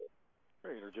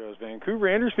Trader Joe's Vancouver.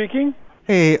 Andrew speaking.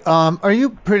 Hey, are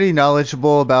you pretty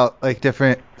knowledgeable about like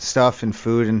different stuff and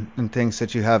food and things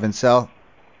that you have and sell?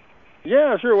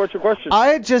 Yeah, sure. What's your question?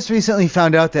 I just recently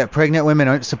found out that pregnant women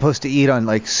aren't supposed to eat on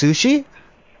like sushi.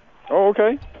 Oh,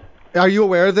 okay. Are you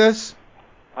aware of this?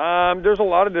 There's a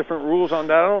lot of different rules on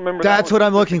that. I don't remember that That's one what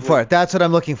I'm looking specifically. for. That's what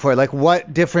I'm looking for. Like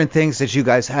what different things that you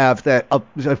guys have that a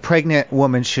pregnant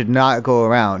woman should not go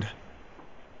around.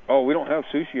 Oh, we don't have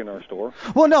sushi in our store.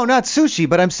 Well, no, not sushi,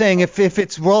 but I'm saying if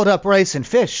it's rolled up rice and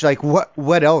fish, like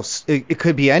what else? It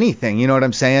could be anything. You know what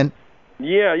I'm saying?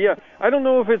 Yeah, yeah. I don't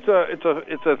know if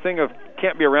it's a thing of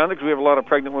can't be around it because we have a lot of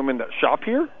pregnant women that shop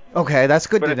here. Okay, that's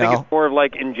good But to I think it's know. more of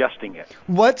like ingesting it.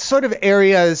 What sort of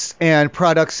areas and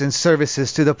products and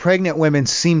services do the pregnant women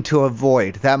seem to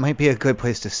avoid? That might be a good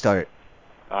place to start.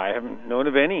 I haven't known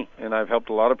of any, and I've helped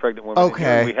a lot of pregnant women in here,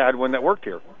 and we Okay. had one that worked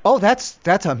here. Oh, that's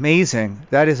amazing.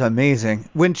 That is amazing.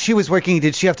 When she was working,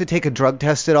 did she have to take a drug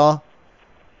test at all?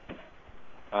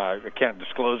 I can't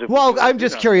disclose if we Well, do or I'm do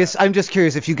just not. curious. I'm just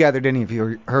curious if you gathered any of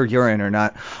her urine or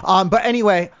not. But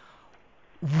anyway,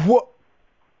 what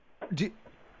do,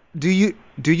 do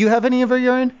you have any of her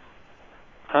urine?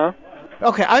 Huh?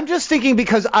 Okay, I'm just thinking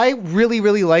because I really,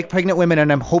 really like pregnant women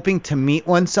and I'm hoping to meet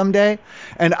one someday.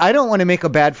 And I don't want to make a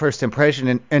bad first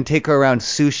impression and take her around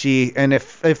sushi. And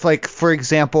if like, for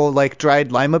example, like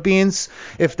dried lima beans,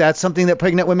 if that's something that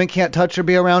pregnant women can't touch or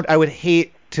be around, I would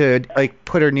hate to like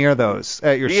put her near those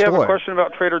at your Do you have a store. question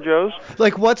about Trader Joe's?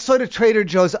 Like, what sort of Trader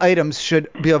Joe's items should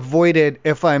be avoided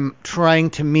if I'm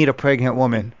trying to meet a pregnant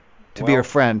woman to be her Well,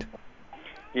 friend?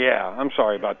 yeah, I'm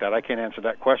sorry about that. I can't answer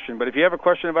that question. But if you have a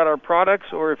question about our products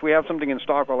or if we have something in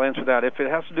stock, I'll answer that. If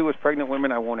it has to do with pregnant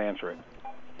women, I won't answer it.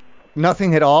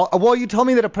 Nothing at all? Well, you told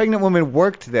me that a pregnant woman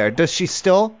worked there. Does she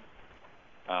still?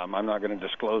 I'm not going to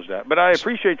disclose that. But I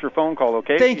appreciate your phone call,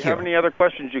 okay? If you Thank have you. any other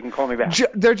questions, you can call me back.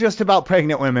 They're just about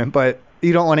pregnant women, but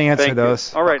you don't want to answer Thank you.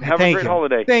 those. All right. Okay, Have a thank great you.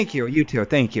 holiday. Thank you. You too.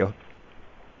 Thank you.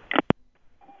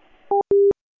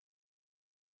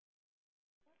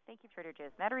 Thank you, Trader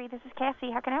Joe's. Metairie, this is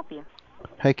Cassie. How can I help you?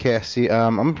 Hi, Cassie.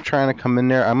 I'm trying to come in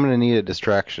there. I'm gonna need a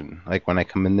distraction. Like when I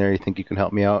come in there, you think you can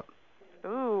help me out?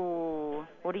 Ooh,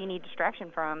 what do you need distraction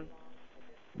from?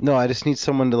 No, I just need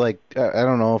someone to like. I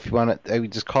don't know if you want to. I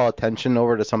would just call attention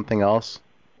over to something else.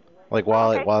 Like Oh,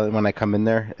 while okay. when I come in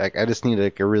there, like I just need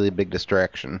like a really big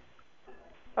distraction.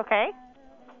 Okay.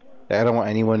 I don't want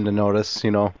anyone to notice.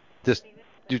 Just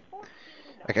do.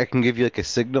 Like I can give you like a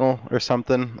signal or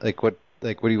something. Like what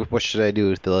should I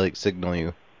do to like signal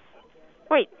you?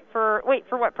 Wait, for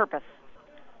what purpose?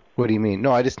 What do you mean?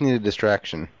 No, I just need a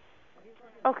distraction.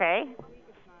 Okay.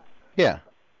 Yeah,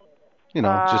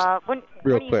 just When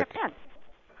real are you quick. coming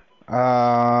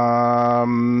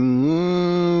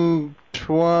in?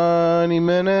 20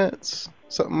 minutes,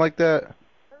 something like that.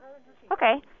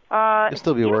 Okay. You'll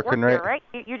still be You don't work working, here, right?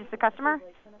 right? You're just a customer?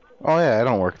 Oh yeah, I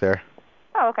don't work there.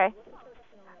 Oh, okay.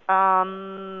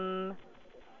 Um,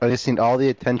 I just need all the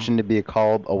attention to be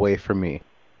called away from me.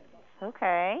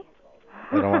 okay.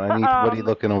 I don't want anybody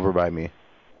looking over by me.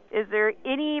 Is there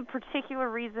any particular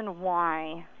reason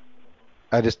why?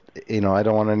 I just, I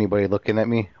don't want anybody looking at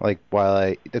me. Like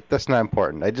that's not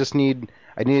important.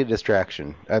 I need a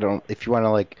distraction. I don't. If you want to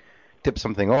like tip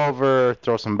something over,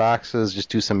 throw some boxes, just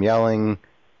do some yelling.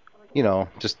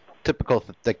 Just typical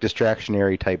like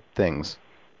distractionary type things.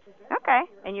 Okay.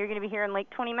 And you're going to be here in like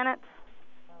 20 minutes?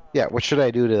 Yeah, what should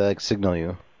I do to like signal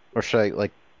you? Or should I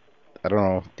like I don't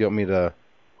know, do you want me to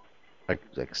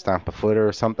like stomp a foot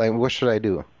or something? What should I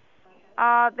do?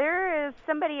 There is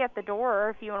somebody at the door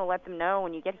if you want to let them know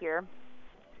when you get here.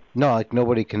 No, like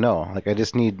nobody can know. Like I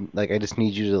just need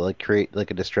you to like create like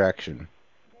a distraction.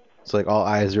 So like all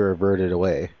eyes are averted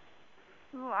away.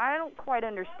 Well, I don't quite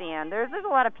understand. There's a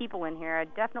lot of people in here. I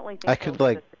definitely I think they'll could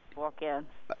like notice if you walk in.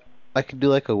 I could do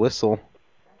like a whistle.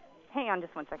 Hang on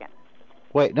just one second.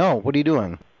 Wait, no, what are you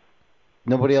doing?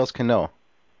 Nobody else can know.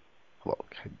 Well,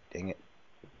 God dang it.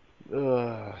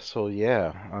 So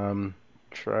yeah,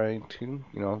 trying to,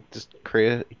 just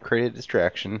create a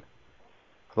distraction.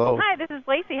 Hello? Hi, this is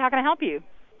Lacey. How can I help you?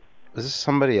 Is this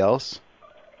somebody else?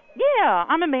 Yeah,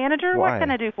 I'm a manager. What can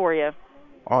I Why? do for you?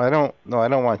 Oh, I don't. No, I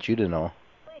don't want you to know.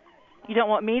 You don't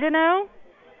want me to know?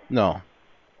 No.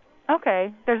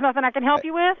 Okay. There's nothing I can help I,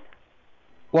 you with?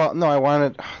 well, no, I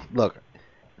wanted. Look,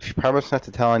 if you promise not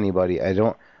to tell anybody, I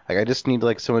don't. Like, I just need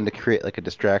like someone to create like a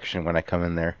distraction when I come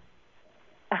in there.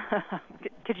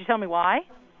 Could you tell me why?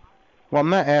 Well, I'm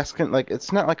not asking. Like,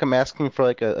 it's not like I'm asking for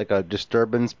like a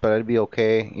disturbance, but I'd be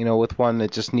okay, with one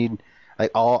that just need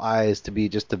like all eyes to be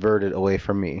just diverted away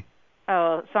from me.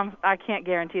 Oh, I can't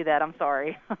guarantee that. I'm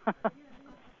sorry.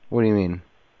 What do you mean?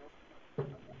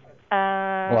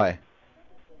 Why?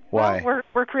 Why? Well,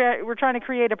 we're trying to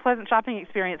create a pleasant shopping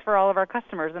experience for all of our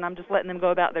customers, and I'm just letting them go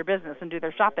about their business and do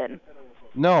their shopping.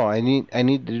 No, I need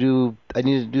to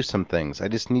do some things. I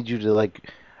just need you to like,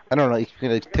 I don't know, you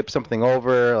can like, tip something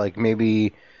over, like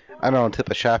maybe, I don't know, tip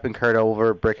a shopping cart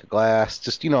over, break a glass,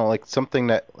 just like something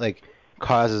that like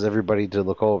causes everybody to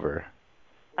look over.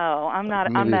 Oh, I'm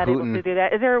not Maybe able hooting. to do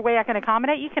that. Is there a way I can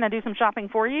accommodate you? Can I do some shopping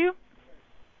for you?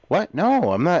 What?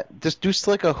 No, I'm not. Just do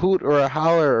like a hoot or a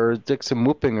holler or like some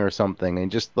whooping or something, and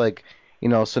just like,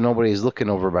 so nobody's looking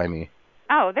over by me.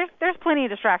 Oh, there's plenty of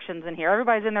distractions in here.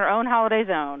 Everybody's in their own holiday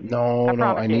zone. No,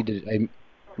 promise I you. need to.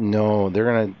 No,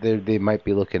 they might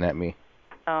be looking at me.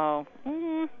 Oh.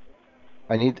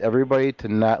 I need everybody to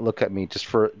not look at me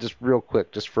just real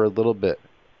quick, just for a little bit.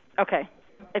 Okay.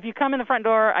 If you come in the front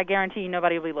door, I guarantee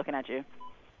nobody will be looking at you.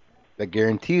 I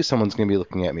guarantee you someone's gonna be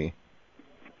looking at me.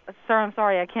 Sir, I'm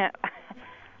sorry, I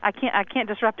can't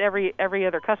disrupt every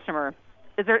other customer.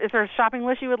 Is there a shopping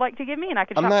list you would like to give me, and I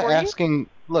can I'm shop not for you? asking.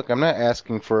 Look, I'm not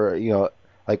asking for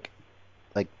like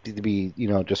to be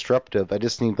disruptive. I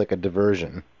just need like a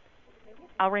diversion.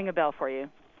 I'll ring a bell for you.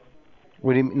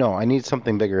 What do you mean? No, I need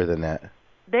something bigger than that.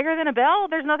 Bigger than a bell?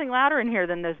 There's nothing louder in here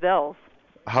than those bells.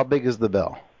 How big is the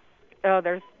bell? Oh,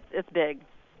 it's big.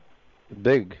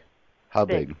 Big. How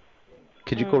big?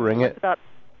 Could you go ring it?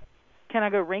 Can I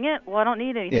go ring it? Well, I don't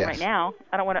need anything right now.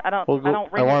 I don't want to. I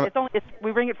don't ring it.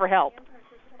 We ring it for help.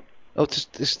 Oh,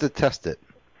 just to test it.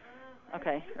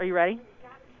 Okay. Are you ready?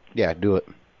 Yeah, do it.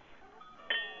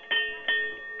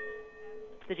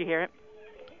 Did you hear it?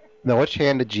 Now, which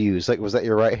hand did you use? Like, was that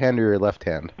your right hand or your left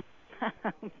hand?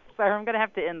 Sorry, I'm gonna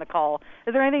have to end the call.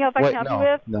 Is there anything else I can help you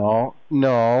with?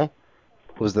 No.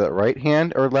 Was that right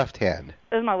hand or left hand?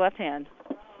 This is my left hand.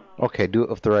 Okay, do it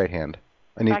with the right hand.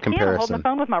 I need comparison. I'm holding the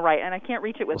phone with my right, and I can't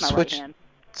reach it with my right hand.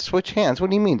 Switch hands. What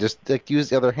do you mean? Just like use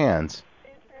the other hands.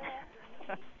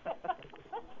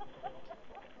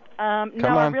 No, on.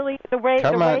 The way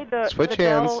the switch the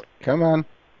hands. bell. Come on.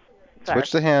 Sorry.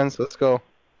 Switch the hands. Let's go.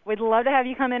 We'd love to have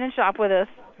you come in and shop with us.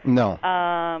 No.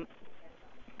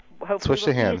 Hopefully switch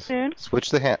the hands. Soon.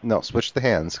 Switch the hand. No, switch the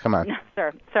hands. Come on. No,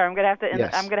 sir, I'm gonna have to end.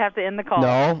 Yes. I'm gonna have to end the call.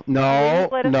 No.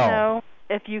 Please let us know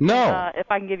if you can, if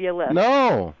I can give you a list.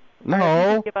 No.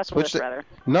 Or give us a list, rather.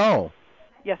 No.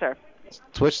 Yes, sir.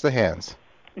 Switch the hands.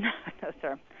 No,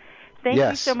 sir. Thank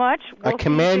you so much. I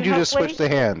command you to switch the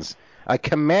hands. I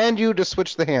command you to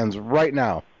switch the hands right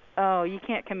now. Oh, you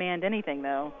can't command anything,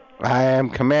 though. I am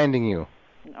commanding you.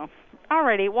 No.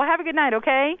 Alrighty. Well, have a good night,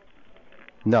 okay?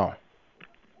 No.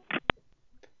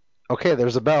 Okay,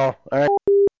 there's a bell. All right.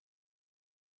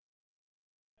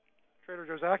 Trader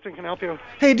Joe's Acton can help you.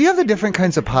 Hey, do you have the different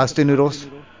kinds of pasta noodles?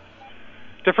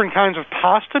 Different kinds of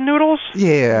pasta noodles?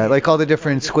 Yeah, like all the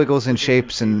different squiggles and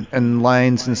shapes and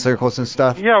lines and circles and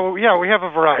stuff. Yeah, we have a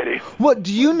variety. What,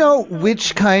 do you know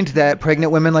which kind that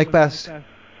pregnant women like best?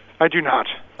 I do not.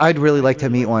 I'd really like to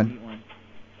meet one.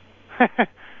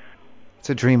 It's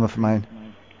a dream of mine.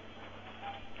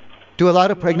 Do a lot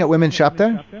of pregnant women shop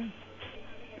there?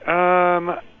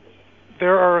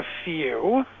 There are a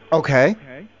few. Okay.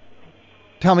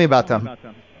 Tell me about them. Like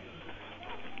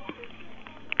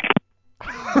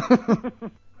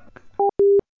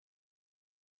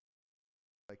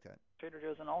that. Trader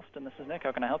Joe's in Alston. This is Nick.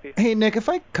 How can I help you? Hey Nick, if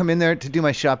I come in there to do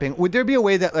my shopping, would there be a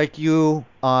way that like you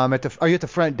are you at the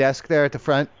front desk there at the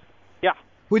front? Yeah.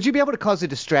 Would you be able to cause a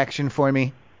distraction for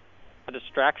me? A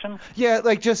distraction? Yeah,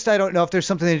 like just I don't know if there's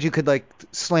something that you could like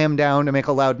slam down to make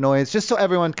a loud noise, just so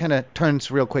everyone kind of turns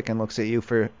real quick and looks at you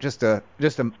for just a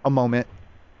moment.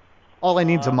 All I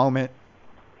need is a moment.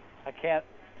 I can't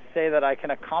say that I can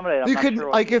accommodate. You could,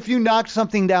 like, if you knocked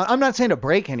something down. I'm not saying to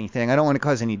break anything. I don't want to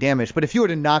cause any damage. But if you were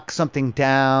to knock something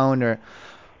down, or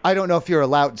I don't know if you're a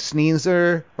loud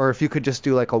sneezer, or if you could just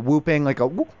do like a whooping, like a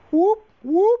whoop, whoop,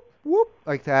 whoop, whoop,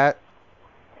 like that.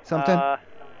 Something. I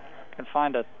can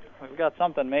find it. We've got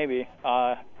something maybe.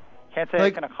 Can't say like,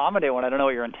 I can accommodate when I don't know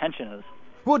what your intention is.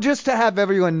 Well, just to have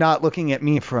everyone not looking at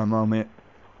me for a moment.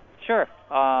 Sure.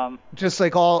 Just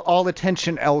like all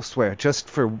attention elsewhere, just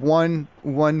for one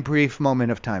brief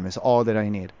moment of time is all that I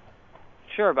need.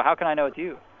 Sure, but how can I know it's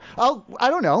you? Oh, I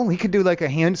don't know. We could do like a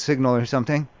hand signal or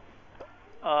something.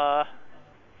 All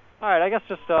right. I guess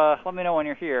just let me know when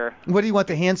you're here. What do you want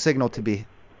the hand signal to be?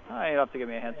 You don't have to give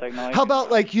me a hand signal. How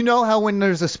about like you know how when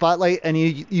there's a spotlight and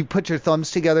you put your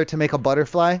thumbs together to make a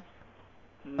butterfly?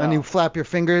 No. And you flap your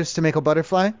fingers to make a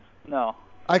butterfly? No.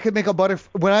 I could make a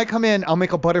when I come in, I'll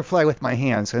make a butterfly with my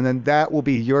hands, and then that will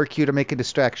be your cue to make a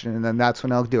distraction, and then that's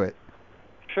when I'll do it.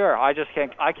 Sure, I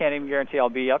can't even guarantee I'll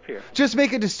be up here. Just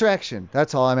make a distraction.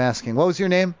 That's all I'm asking. What was your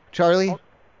name? Charlie?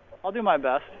 I'll do my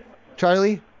best.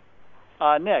 Charlie?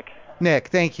 Nick. Nick,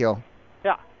 thank you.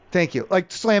 Yeah. Thank you.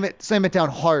 Like, slam it down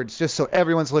hard, just so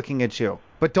everyone's looking at you.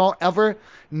 But don't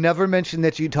never mention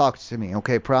that you talked to me,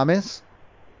 okay? Promise?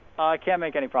 I can't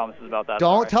make any promises about that.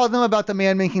 Don't sorry. tell them about the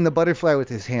man making the butterfly with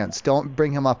his hands. Don't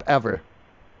bring him up ever.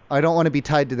 I don't want to be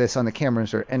tied to this on the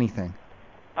cameras or anything.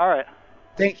 All right.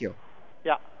 Thank you.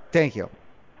 Yeah. Thank you.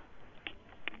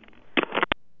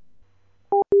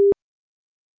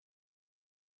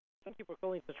 Thank you for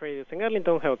calling to Traders in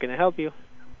Arlington. How can I help you?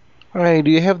 Hi, do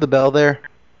you have the bell there?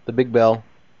 The big bell?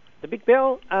 The big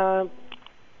bell?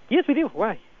 Yes, we do.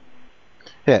 Why?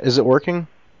 Yeah, is it working?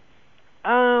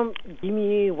 Give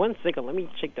me 1 second. Let me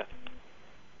check that.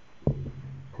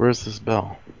 Where's this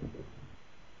bell?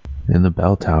 In the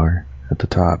bell tower at the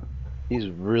top. He's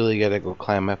really gotta go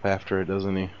climb up after it,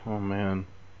 doesn't he? Oh man.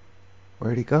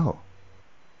 Where'd he go?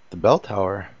 The bell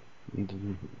tower.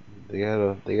 They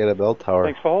got a bell tower.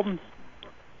 Thanks for holding.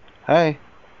 Hi.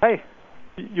 Hey,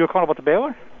 you were calling about the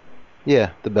baler?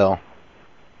 Yeah, the bell.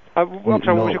 I'm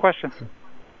sorry, what was your question?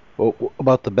 Well,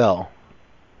 about the bell.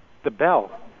 The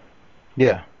bell?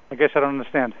 Yeah. I guess I don't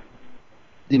understand.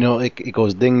 You know, it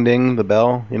goes ding ding, the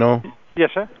bell, you know?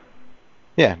 Yes, sir?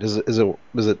 Yeah, is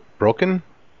it broken?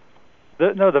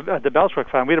 No, the bells work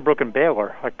fine. We had a broken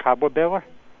baler, a cardboard baler.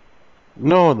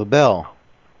 No, the bell.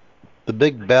 The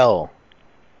big bell.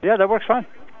 Yeah, that works fine.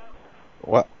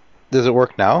 What? Does it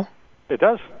work now? It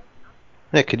does.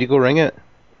 Yeah, could you go ring it?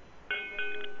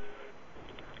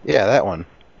 Yeah, that one.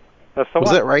 That's the one.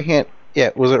 Was it right hand?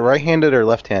 Yeah, was it right-handed or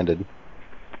left-handed?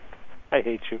 I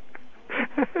hate you.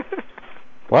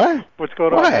 What? What's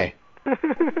going Why? on?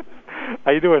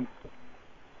 How you doing?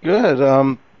 Good.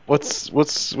 What's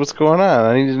going on?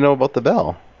 I need to know about the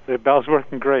bell. The bell's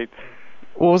working great.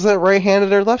 Well, was that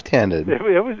right-handed or left-handed? It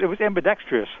was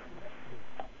ambidextrous.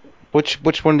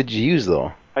 Which one did you use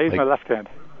though? I used my left hand.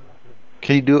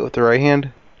 Can you do it with the right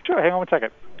hand? Sure, hang on 1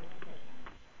 second.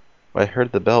 I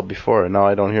heard the bell before, and now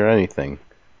I don't hear anything.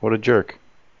 What a jerk.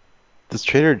 Does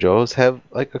Trader Joe's have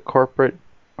like a corporate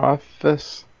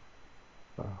office?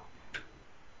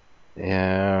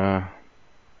 Yeah.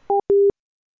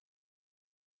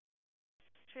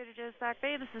 Trader Joe's Back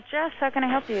Bay, this is Jess. How can I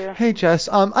help you? Hey, Jess.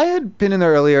 I had been in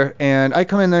there earlier, and I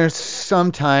come in there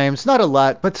sometimes, not a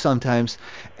lot, but sometimes,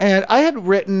 and I had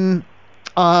written,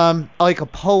 like a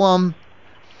poem.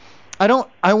 I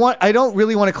don't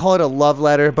really want to call it a love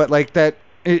letter, but like that.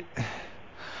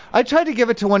 I tried to give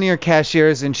it to one of your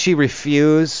cashiers, and she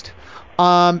refused.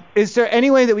 Is there any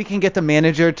way that we can get the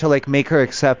manager to like make her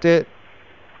accept it?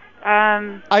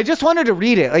 I just wanted to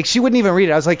read it. Like, she wouldn't even read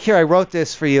it. I was like, here, I wrote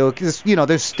this for you. Because, you know,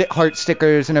 there's heart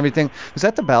stickers and everything. Was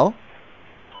that the bell?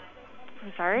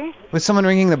 I'm sorry? Was someone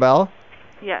ringing the bell?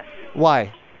 Yes.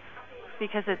 Why?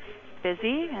 Because it's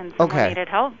busy and someone needed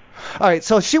help. All right,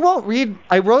 so she won't read.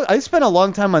 I spent a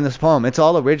long time on this poem. It's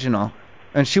all original.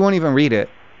 And she won't even read it.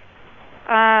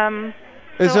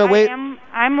 Is there a way?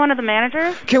 I'm one of the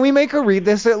managers. Can we make her read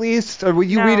this at least? Or will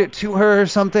you read it to her or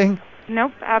something?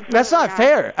 Nope, absolutely That's not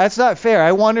fair. That's not fair.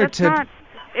 I want her to...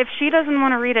 If she doesn't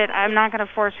want to read it, I'm not going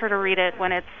to force her to read it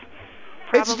when it's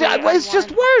It's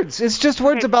just words. It's just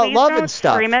words about love and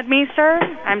stuff. Please don't scream at me, sir.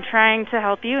 I'm trying to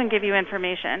help you and give you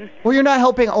information. Well, you're not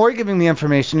helping or giving me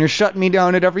information. You're shutting me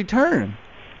down at every turn.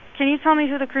 Can you tell me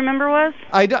who the crew member was?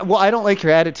 I don't like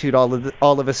your attitude all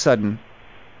of a sudden.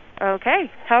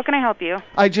 Okay. How can I help you?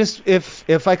 I just,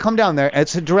 if I come down there,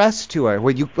 it's addressed to her.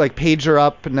 Will you, like, page her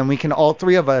up, and then we can, all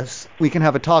three of us, we can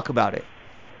have a talk about it.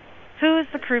 Who is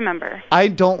the crew member? I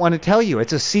don't want to tell you.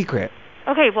 It's a secret.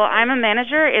 Okay, well, I'm a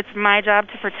manager. It's my job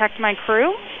to protect my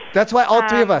crew. That's why all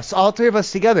three of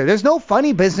us together. There's no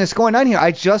funny business going on here.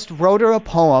 I just wrote her a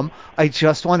poem. I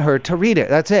just want her to read it.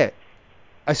 That's it.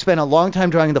 I spent a long time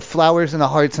drawing the flowers and the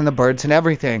hearts and the birds and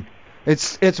everything.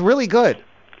 It's really good.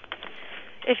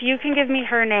 If you can give me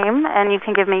her name and you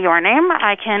can give me your name,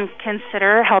 I can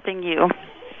consider helping you.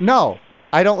 No,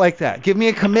 I don't like that. Give me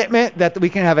a commitment that we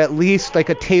can have at least like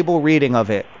a table reading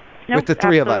of it with the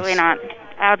three of us. Absolutely not.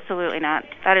 Absolutely not.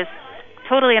 That is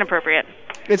totally inappropriate.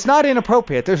 It's not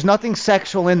inappropriate. There's nothing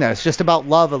sexual in there. It's just about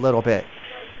love a little bit.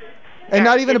 And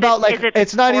not even about like,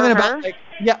 it's not even about like,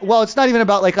 yeah, well, it's not even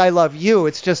about like I love you.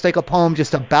 It's just like a poem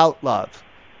just about love.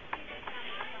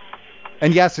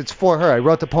 And yes, it's for her. I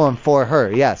wrote the poem for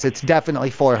her. Yes, it's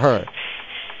definitely for her.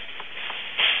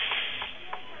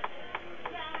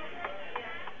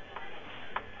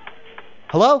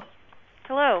 Hello?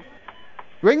 Hello.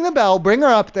 Ring the bell, bring her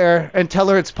up there, and tell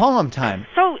her it's poem time.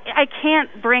 So I can't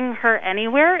bring her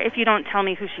anywhere if you don't tell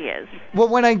me who she is. Well,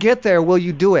 when I get there, will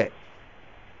you do it?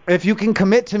 If you can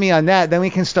commit to me on that, then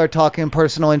we can start talking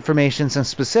personal information and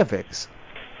specifics.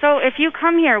 So if you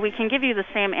come here, we can give you the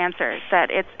same answer,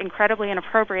 that it's incredibly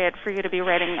inappropriate for you to be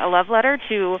writing a love letter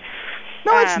to...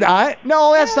 No, it's not.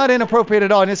 No, that's not inappropriate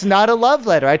at all, and it's not a love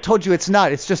letter. I told you it's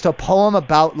not. It's just a poem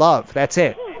about love. That's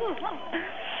it.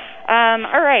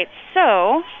 All right,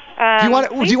 so...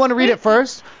 do you want to read it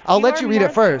first? I'll let you read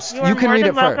it first. You can read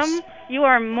it first. You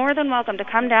are more than welcome to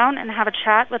come down and have a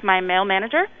chat with my male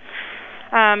manager.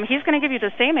 He's going to give you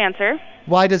the same answer.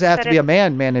 Why does it have to be a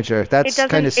man manager? That's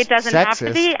kind of sexist. It doesn't have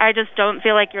to be. I just don't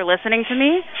feel like you're listening to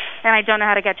me, and I don't know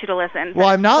how to get you to listen. Well,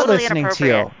 I'm not listening to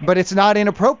you, but it's not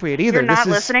inappropriate either. You're not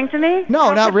listening to me?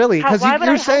 No, not really, because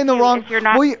you're saying the wrong.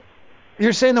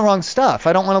 You're saying the wrong stuff.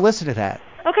 I don't want to listen to that.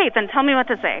 Okay, then tell me what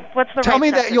to say. What's the Tell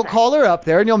me that you'll call her up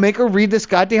there and you'll make her read this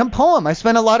goddamn poem. I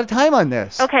spent a lot of time on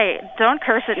this. Okay, don't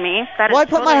curse at me. Well, I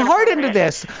put my heart into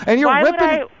this, and you're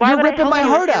ripping my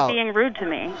heart out. You're being rude to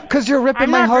me. Because you're ripping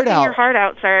my heart out. I'm not ripping your heart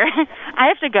out, sir. I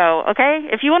have to go, okay?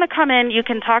 If you want to come in, you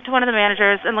can talk to one of the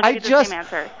managers and look at the same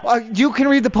answer. You can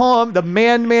read the poem. The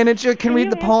man manager can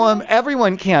read the poem.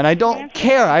 Everyone can. I don't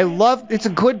care. It's a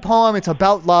good poem. It's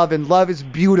about love, and love is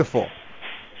beautiful.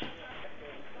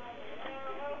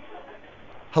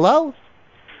 Hello?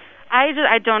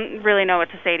 I don't really know what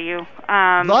to say to you.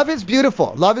 Love is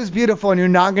beautiful. Love is beautiful, and you're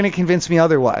not going to convince me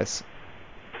otherwise.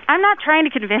 I'm not trying to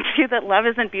convince you that love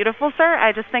isn't beautiful, sir.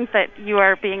 I just think that you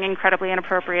are being incredibly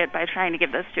inappropriate by trying to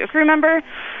give this to a crew member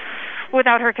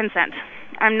without her consent.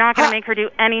 I'm not going to make her do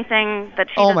anything that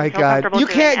she doesn't feel comfortable doing.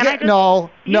 You can't get... No.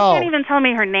 You can't even tell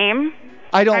me her name.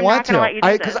 I don't want to.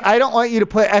 Because I don't want you to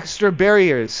put extra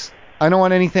barriers. I don't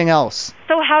want anything else.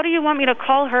 So how do you want me to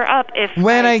call her up if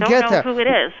I don't know who it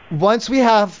is? Once we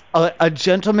have a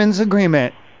gentleman's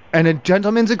agreement, and a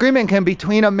gentleman's agreement can be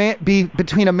between a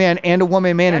man and a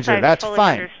woman manager. That's fine.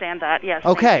 I understand that. Yes.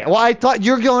 Okay. Well, I thought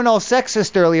you were going all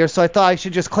sexist earlier, so I thought I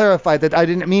should just clarify that I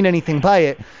didn't mean anything by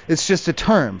it. It's just a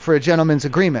term for a gentleman's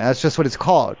agreement. That's just what it's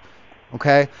called.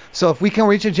 Okay. So if we can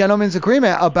reach a gentleman's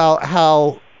agreement about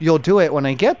how you'll do it when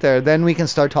I get there, then we can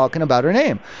start talking about her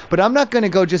name. But I'm not going to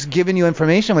go just giving you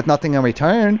information with nothing in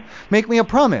return. Make me a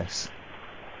promise.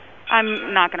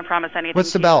 I'm not going to promise anything.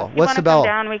 What's the bell? What's the bell? Come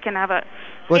down, we can have a...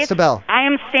 What's the bell? I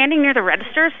am standing near the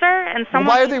register, sir, and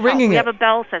someone... Why are they ringing it? We have a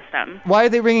bell system. Why are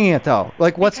they ringing it, though?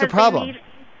 Like, what's the problem?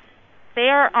 They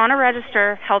are on a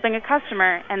register helping a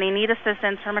customer, and they need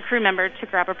assistance from a crew member to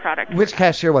grab a product. Which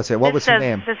cashier was it? What was her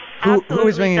name? Who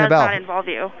was ringing the bell? Does not involve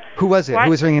you. Who was it? What?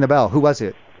 Who was ringing the bell? Who was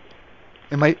it?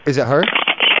 Is it her?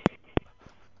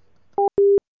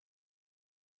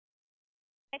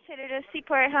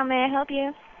 Seaport, how may I help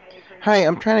you? Hi,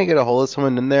 I'm trying to get a hold of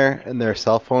someone in there, and their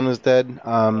cell phone is dead.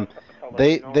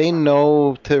 They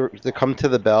know to come to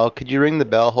the bell. Could you ring the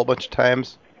bell a whole bunch of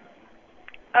times?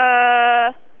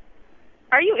 Are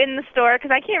you in the store?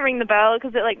 Because I can't ring the bell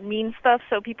because it means stuff,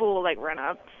 so people will run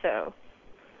up. So.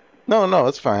 No,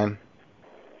 it's fine.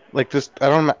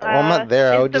 I'm not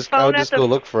there. I would just go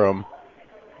look for them.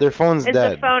 Their phone's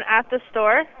dead. Is the phone at the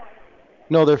store?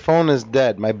 No, their phone is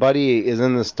dead. My buddy is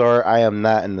in the store. I am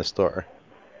not in the store.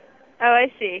 Oh,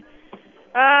 I see.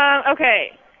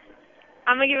 Okay.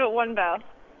 I'm going to give it one bell.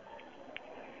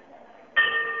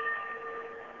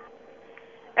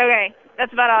 Okay,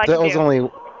 that's about all I can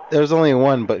do. There was only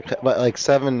one, but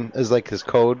 7 is his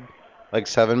code.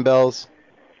 7 bells.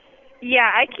 Yeah,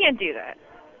 I can't do that.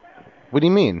 What do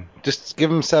you mean? Just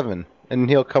give him 7, and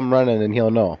he'll come running, and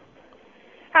he'll know.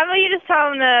 How about you just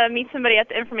tell him to meet somebody at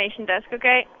the information desk,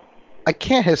 okay? I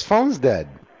can't. His phone's dead.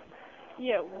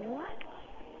 Yo, what?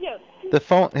 Yo.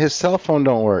 His cell phone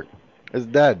don't work. It's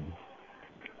dead.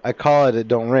 I call it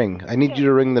don't ring. I need you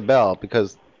to ring the bell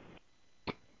because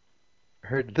I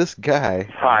heard this guy.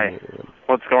 Hi.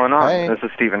 What's going on? Hi. This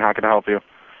is Steven. How can I help you?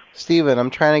 Steven, I'm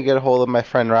trying to get a hold of my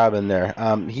friend Robin there.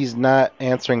 He's not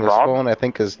answering his phone. I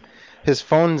think his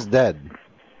phone's dead.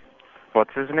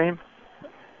 What's his name?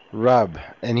 Rob,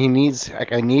 and I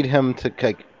need him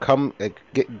to come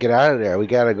get out of there. We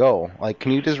gotta go.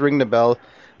 Can you just ring the bell?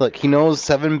 Look, he knows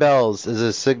 7 bells is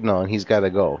his signal, and he's gotta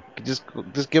go. Just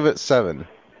give it 7.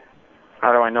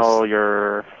 How do I know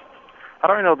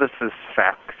this is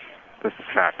facts? This is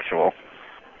factual.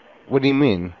 What do you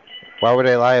mean? Why would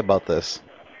I lie about this?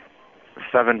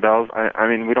 7 bells? I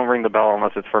mean, we don't ring the bell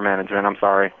unless it's for management. I'm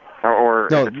sorry, or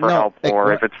if it's for help,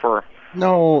 or if it's for.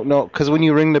 No, because when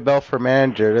you ring the bell for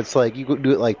manager, it's you could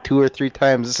do it 2 or 3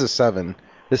 times. This is 7.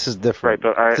 This is different.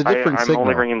 Right, but it's a different I'm signal.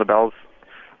 only ringing the bells.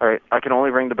 All right, I can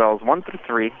only ring the bells 1 through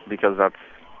 3 because that's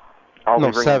all we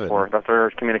ring 7. for. That's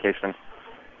our communication.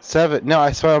 7. No,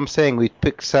 that's what I'm saying. We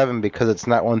pick 7 because it's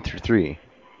not 1 through 3.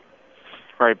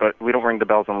 Right, but we don't ring the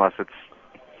bells unless it's.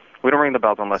 We don't ring the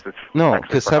bells unless it's. No,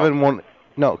 because 7 won't.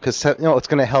 No, because it's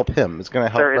going to help him. It's going to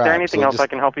help Sir, is Rob. there anything else I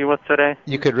can help you with today?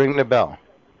 You could ring the bell.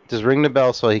 Just ring the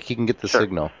bell so he can get the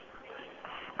signal.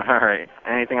 All right.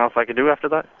 Anything else I could do after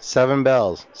that? 7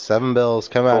 bells. 7 bells.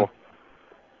 Come on.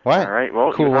 What? All right.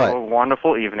 Well, Cool, you have what? a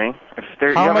wonderful evening. If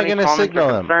there, How you am have I any going to comments signal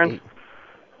or him? concerns,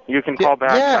 you can call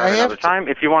back I have another time.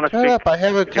 If you want to Shut speak, up. I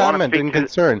have a if you wanna comment speak and to-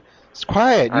 concern. It's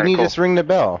quiet. All You right, need cool. to just ring the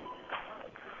bell.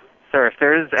 Sir, if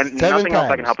there is 7 nothing else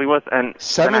I can times. help you with, and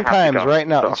 7 then I have times to go, right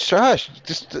now. so. Shush.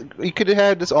 Just you could have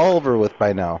had this all over with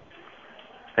by now.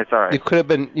 It's all right. You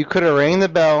could have rang the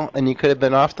bell and you could have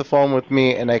been off the phone with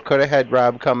me and I could have had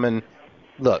Rob come and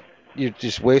look. You're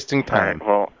just wasting time. All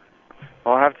right,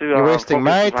 well, I'll have to. You're wasting focus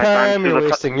my my time. to You're the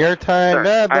wasting your time. Sir,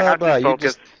 Blah I blah have blah. to You focus.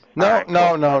 just no All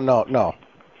right, no.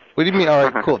 What do you mean? All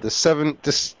right, cool. Just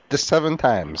 7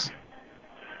 times.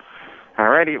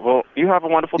 Alrighty, well, you have a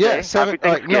wonderful Yeah, day. 7. Happy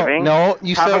Thanksgiving. No.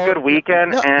 You have said a good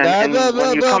weekend, and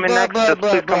when you come in next, just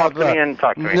please come up to me and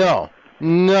talk to me.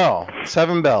 No.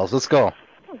 7 bells. Let's go.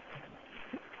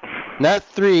 Not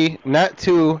 3, not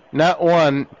 2, not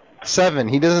 1. 7.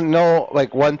 He doesn't know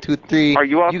like 1, 2, 3. Are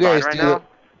you outside You guys right do now? it.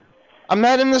 I'm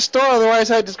not in the store. Otherwise,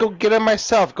 I'd just go get it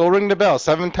myself. Go ring the bell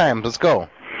 7 times. Let's go.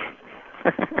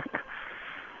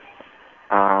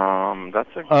 That's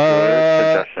a good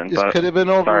suggestion, This but could have been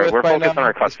over sorry, with we're by focused now. on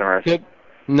our customers.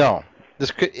 No.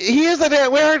 He is the.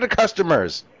 Where are the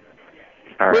customers?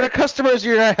 All Where are right. the customers?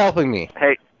 You're not helping me.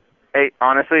 Hey,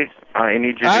 honestly, I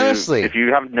need you Honestly. to. If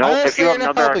you have Honestly, if you have you're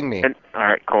not another. helping me. All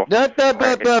right, cool.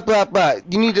 Blah.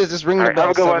 You need to just ring All the right, bell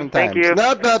have a good 7 one. times. Thank you.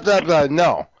 Blah.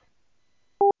 No.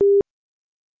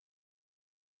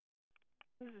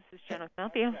 This is Jenna. Can I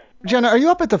help you? Jenna, are you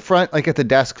up at the front, like at the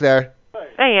desk there?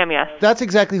 I am, yes. That's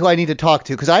exactly who I need to talk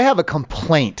to, because I have a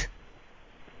complaint.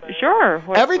 Sure.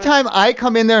 Every time I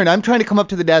come in there and I'm trying to come up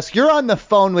to the desk, you're on the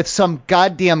phone with some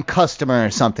goddamn customer or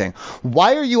something.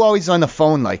 Why are you always on the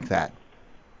phone like that?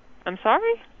 I'm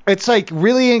sorry? It's like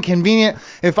really inconvenient.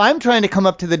 If I'm trying to come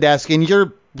up to the desk and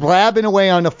you're blabbing away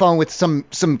on the phone with some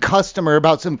customer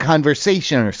about some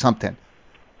conversation or something.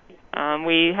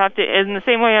 We have to, in the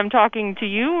same way I'm talking to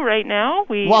you right now,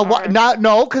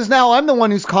 No, because now I'm the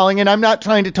one who's calling and I'm not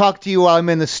trying to talk to you while I'm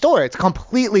in the store. It's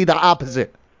completely the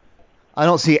opposite. I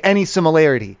don't see any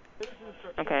similarity.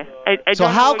 Okay. I So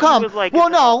don't how know what come? you would like Well, as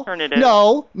an alternative.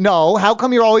 no. How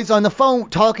come you're always on the phone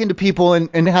talking to people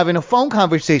and having a phone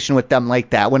conversation with them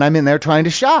like that when I'm in there trying to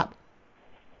shop?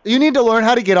 You need to learn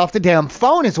how to get off the damn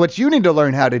phone is what you need to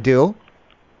learn how to do.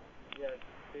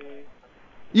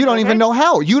 You don't even know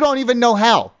how. You don't even know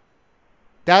how.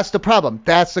 That's the problem.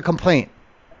 That's the complaint.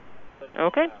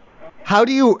 Okay. How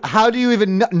do you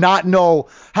even not know?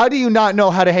 How do you not know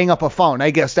how to hang up a phone?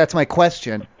 I guess that's my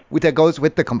question. That goes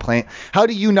with the complaint. How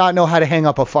do you not know how to hang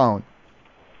up a phone?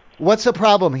 What's the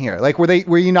problem here? Like,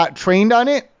 were you not trained on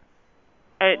it?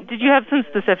 Did you have some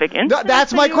specific instance?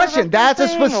 That's my question. That's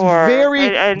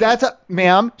a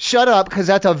ma'am, shut up, because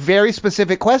that's a very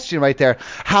specific question right there.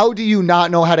 How do you not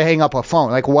know how to hang up a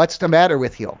phone? Like, what's the matter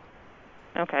with you?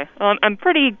 Okay. Well, I'm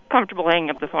pretty comfortable hanging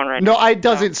up the phone right now. No, it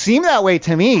doesn't seem that way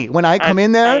to me when I come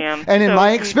in there. I am. And in So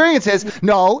my experiences,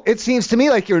 no, it seems to me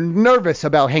like you're nervous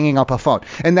about hanging up a phone.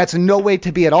 And that's no way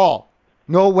to be at all.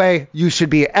 No way you should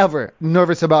be ever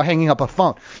nervous about hanging up a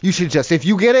phone. You should just, if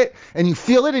you get it and you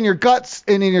feel it in your guts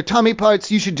and in your tummy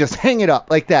parts, you should just hang it up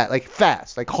like that, like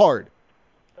fast, like hard.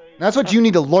 That's what you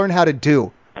need to learn how to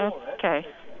do. Okay.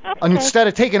 Instead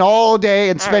of taking all day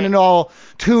and spending all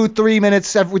 2-3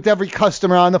 minutes with every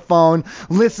customer on the phone,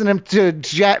 listening to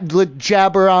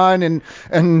jabber on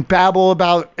and babble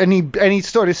about any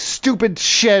sort of stupid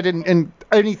shit and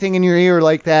anything in your ear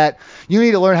like that, you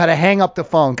need to learn how to hang up the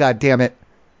phone, God damn it.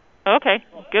 Okay.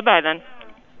 Goodbye then.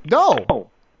 No.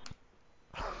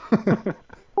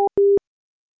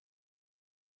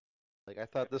 Like, I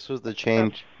thought this was the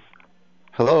change.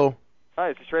 Hello? Hi,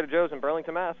 this is Trader Joe's in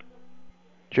Burlington, Mass.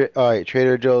 Alright,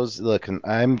 Trader Joe's. Look,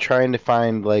 I'm trying to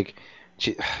find, like,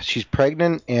 she's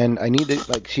pregnant, and I need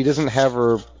to, like, she doesn't have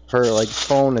her like,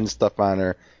 phone and stuff on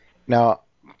her. Now,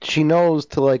 she knows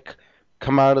to, like,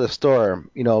 come out of the store,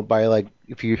 by, like,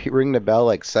 if you ring the bell,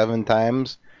 like, 7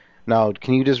 times. Now,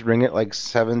 can you just ring it, like,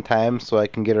 7 times so I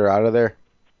can get her out of there?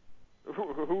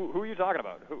 Who are you talking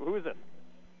about? Who is it?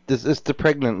 This is the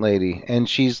pregnant lady, and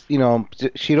she's,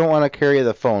 she don't want to carry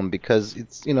the phone because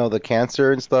it's, the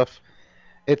cancer and stuff.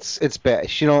 It's bad.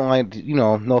 She don't like,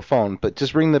 no phone, but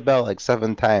just ring the bell like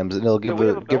 7 times and it'll give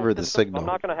her the signal. I'm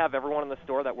not going to have everyone in the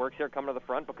store that works here come to the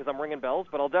front because I'm ringing bells,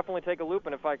 but I'll definitely take a loop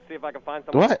and see if I can find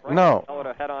someone. What? No. Tell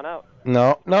her to head on out.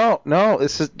 No.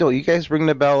 You guys ring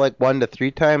the bell like 1 to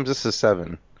 3 times. This is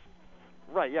 7.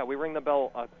 Right, yeah, we ring the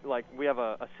bell, like we have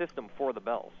a system for the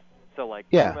bells. So, like,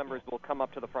 Yeah. crew members will come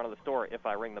up to the front of the store if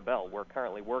I ring the bell. We're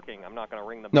currently working. I'm not going to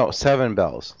ring the bell. No, 7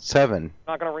 bells. 7. I'm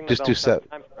not going to ring Just the do bell 7 7.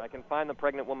 times. I can find the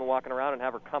pregnant woman walking around and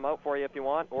have her come out for you if you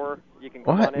want, or you can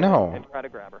come What? on in No. and try to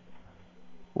grab her.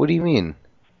 What do you mean?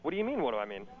 What do you mean, what do I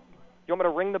mean? You want me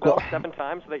to ring the bell 7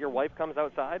 times so that your wife comes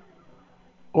outside?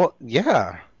 Well,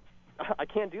 yeah. I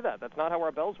can't do that. That's not how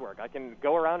our bells work. I can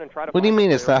go around and try to What do you find her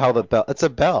mean for it's not right how now. the bell... It's a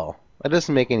bell. That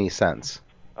doesn't make any sense.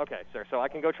 Okay, sir. So I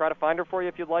can go try to find her for you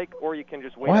if you'd like, or you can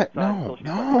just wait What? outside until she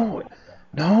comes out for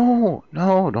you.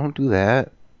 No, don't do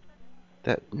that.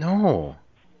 No.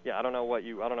 Yeah, I don't know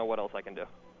what else I can do.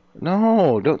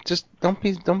 No, don't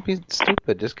be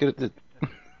stupid. Just get it.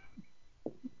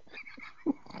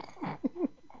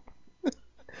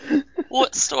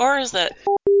 What store is it?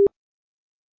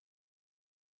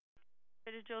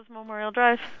 Trader Joe's Memorial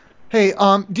Drive. Hey,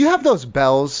 do you have those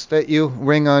bells that you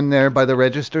ring on there by the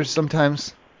registers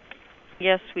sometimes?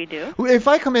 Yes, we do. If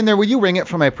I come in there, will you ring it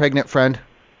for my pregnant friend?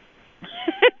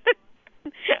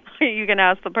 You can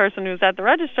ask the person who's at the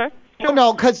register. Well,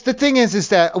 no, because the thing is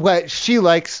that what she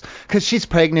likes, because she's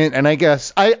pregnant, and I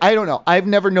guess, I don't know, I've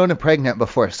never known a pregnant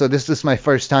before, so this is my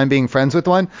first time being friends with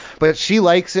one, but she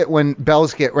likes it when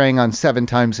bells get rang on 7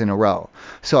 times in a row.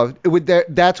 So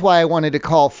that's why I wanted to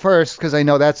call first, because I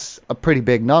know that's a pretty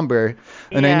big number,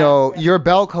 and I know your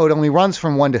bell code only runs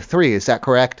from 1 to 3, is that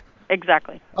correct?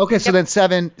 Exactly. Okay, so then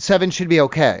 7 should be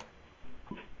okay.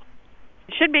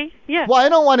 Should be, yeah. Well, I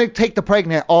don't want to take the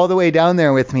pregnant all the way down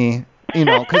there with me, you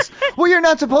know, because, well, you're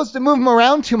not supposed to move them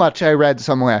around too much, I read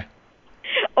somewhere.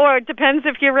 Or it depends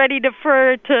if you're ready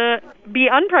to be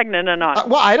unpregnant or not.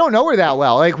 Well, I don't know her that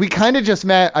well. Like, we kind of just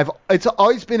met. It's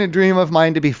always been a dream of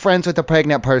mine to be friends with a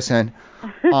pregnant person.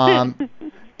 And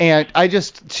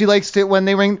she likes to, when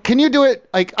they ring, can you do it?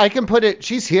 Like, I can put it,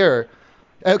 she's here.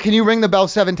 Can you ring the bell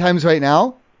 7 times right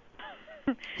now?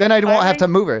 Then I won't have to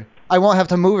move her. I won't have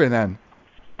to move her then.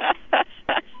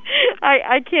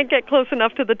 I can't get close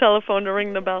enough to the telephone to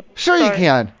ring the bell. Sure. Sorry. You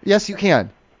can. Yes, you can.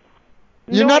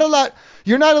 You're No, not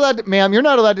allowed, ma'am, you're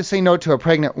not allowed to say no to a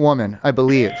pregnant woman, I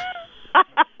believe.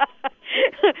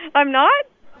 I'm not?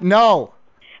 No.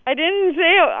 I didn't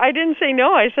say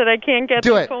no. I said I can't get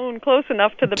the phone close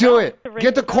enough to the bell. Do it.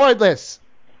 Get the cordless.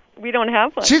 We don't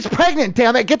have one. She's pregnant,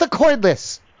 damn it. Get the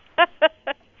cordless.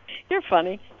 You're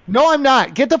funny. No, I'm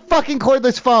not. Get the fucking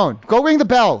cordless phone. Go ring the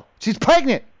bell. She's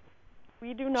pregnant.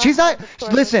 We do not. She's not.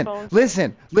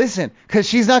 Listen. Because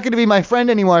she's not going to be my friend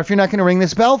anymore if you're not going to ring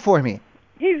this bell for me.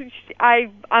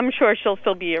 I'm sure she'll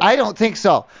still be your friend. I don't think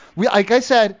so. Like I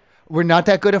said, we're not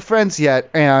that good of friends yet,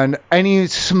 and any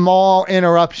small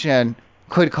interruption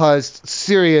could cause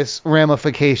serious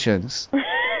ramifications.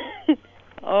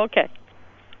 Okay.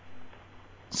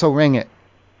 So ring it.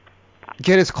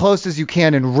 Get as close as you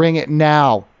can and ring it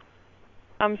now.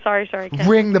 I'm sorry, sir. I can't.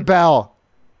 Ring the bell.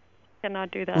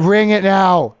 Cannot do that. Ring it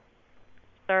now.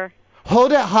 Sir.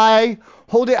 Hold it high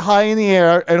in the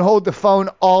air, and hold the phone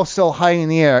also high in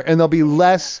the air, and there'll be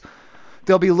less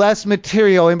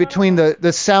material in between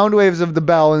the sound waves of the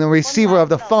bell and the receiver of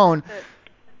the phone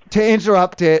to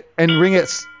interrupt it, and ring it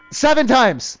 7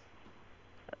 times.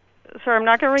 Sir, I'm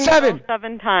not going to ring the bell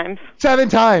 7 times. 7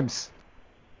 times.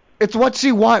 It's what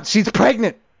she wants. She's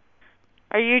pregnant.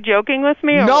 Are you joking with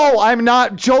me? Or no, what? I'm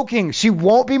not joking. She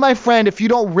won't be my friend if you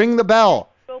don't ring the bell.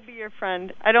 I will be your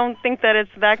friend. I don't think that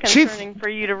it's that concerning for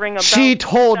you to ring a bell. She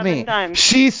told 7 me. times.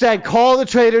 She said, call the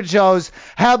Trader Joe's,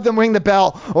 have them ring the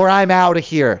bell, or I'm out of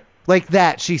here. Like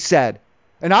that, she said.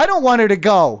 And I don't want her to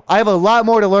go. I have a lot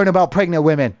more to learn about pregnant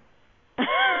women.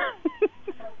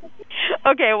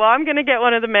 Okay, well, I'm going to get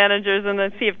one of the managers and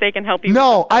then see if they can help you.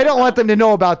 No, I don't want them to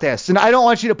know about this. And I don't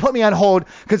want you to put me on hold,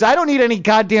 because I don't need any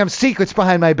goddamn secrets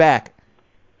behind my back.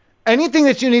 Anything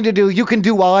that you need to do, you can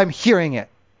do while I'm hearing it.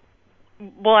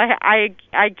 Well, I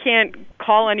can't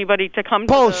call anybody to come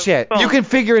Bullshit. to the phone. You can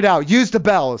figure it out. Use the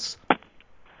bells.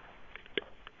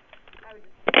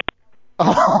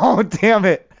 Oh, damn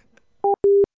it.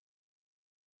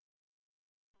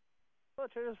 Hello,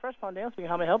 Trader's Fresh Pond Dan speaking.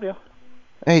 How may I help you?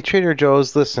 Hey, Trader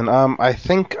Joe's, listen, I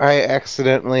think I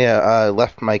accidentally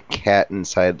left my cat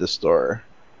inside the store.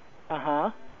 Uh-huh.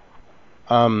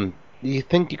 Do you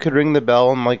think you could ring the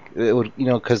bell and, like, it would, you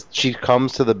know, because she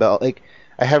comes to the bell, like,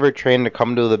 I have her trained to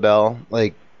come to the bell,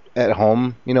 like, at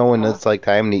home, you know, when it's, like,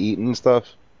 time to eat and stuff.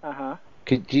 Uh-huh.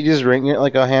 Could you just ring it,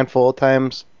 like, a handful of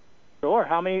times? Sure.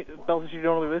 How many bells do you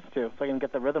normally listen to so I can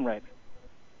get the rhythm right?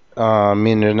 I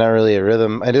mean, there's not really a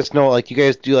rhythm. I just know, like, you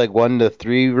guys do, like, 1 to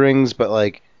 3 rings, but,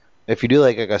 like, if you do,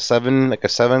 like a 7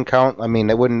 count, I mean,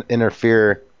 it wouldn't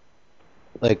interfere,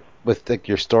 like, with, like,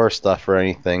 your store stuff or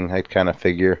anything, I'd kind of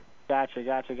figure.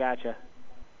 Gotcha.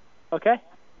 Okay.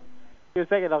 Give me a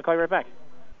second. I'll call you right back.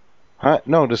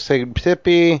 No, just say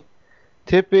Tippy,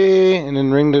 and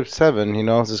then ring the 7.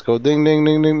 Just go ding, ding,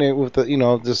 ding, ding, ding with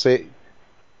the. Just say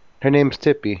her name's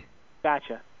Tippy.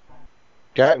 Gotcha.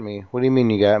 Got me. What do you mean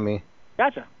you got me?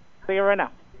 Gotcha. Say it right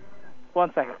now.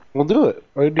 1 second. We'll do it.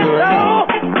 We'll do it right now.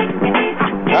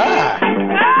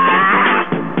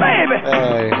 Baby!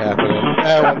 That ain't happening.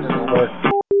 That one didn't work.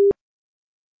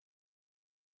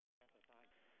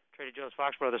 Trader Joe's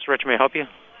Foxborough. This is Rich. May I help you?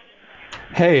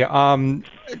 Hey,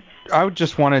 I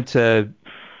just wanted to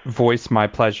voice my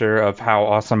pleasure of how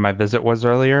awesome my visit was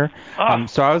earlier.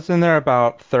 So I was in there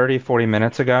about 30, 40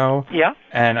 minutes ago. Yeah.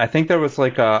 And I think there was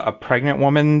like a pregnant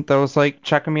woman that was like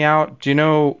checking me out. Do you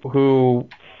know who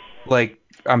like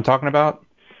I'm talking about?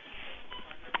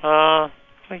 Can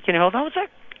you hold on a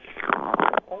sec?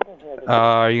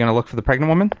 Are you gonna look for the pregnant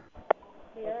woman?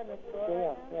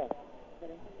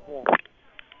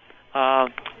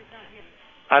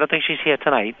 I don't think she's here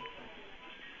tonight.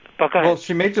 But go ahead. Well,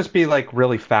 she may just be like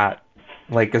really fat.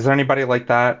 Like, is there anybody like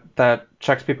that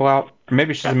checks people out? Or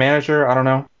maybe she's a manager. I don't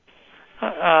know.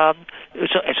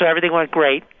 So everything went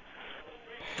great.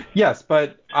 Yes,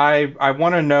 but I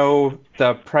want to know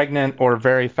the pregnant or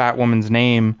very fat woman's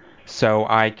name so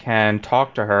I can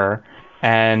talk to her.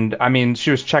 And I mean,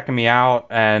 she was checking me out,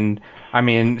 and I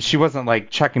mean, she wasn't like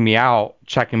checking me out,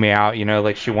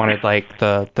 like she wanted like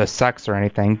the sex or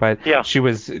anything, but she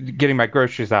was getting my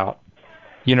groceries out.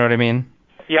 You know what I mean?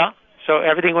 Yeah. So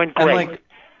everything went great. And like,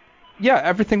 yeah,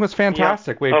 everything was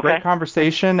fantastic. We had great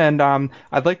conversation, and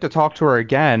I'd like to talk to her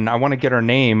again. I want to get her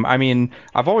name. I mean,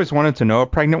 I've always wanted to know a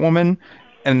pregnant woman,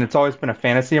 and it's always been a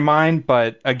fantasy of mine.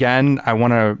 But again, I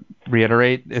want to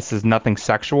reiterate, this is nothing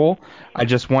sexual. I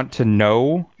just want to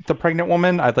know the pregnant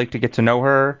woman. I'd like to get to know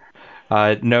her,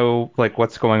 know like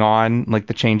what's going on, like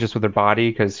the changes with her body,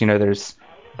 because there's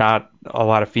not a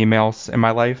lot of females in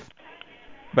my life.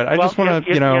 But I just want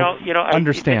to,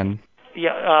 understand. We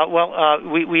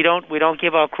don't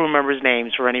give out crew members'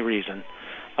 names for any reason.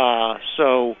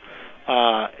 So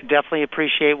definitely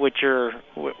appreciate what your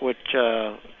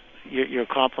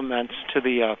compliments to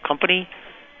the company.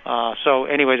 So,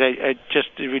 anyways,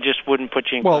 we just wouldn't put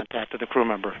you in contact with a crew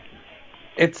member.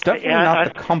 It's definitely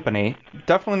not the company.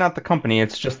 Definitely not the company.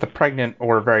 It's just the pregnant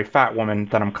or very fat woman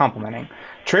that I'm complimenting.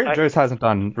 Trader Joe's hasn't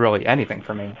done really anything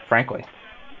for me, frankly.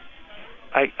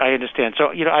 I understand.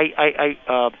 So,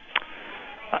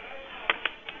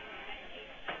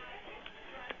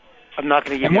 I'm not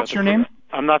going to give and you. What's your name?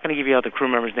 I'm not going to give you out the crew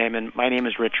member's name, and my name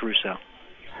is Rich Russo.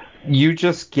 You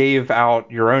just gave out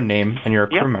your own name, and you're a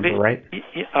crew member, right?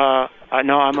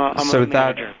 No, I'm a so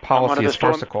manager. That policy is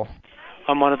farcical.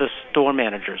 I'm one of the store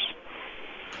managers.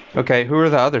 Okay, who are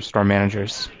the other store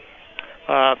managers?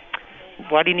 Why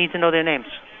do you need to know their names?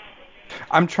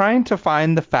 I'm trying to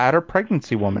find the fatter pregnant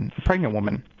woman.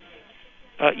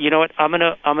 You know what? I'm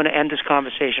gonna end this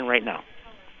conversation right now.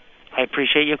 I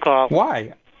appreciate your call.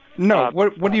 Why? No.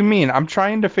 What do you mean? I'm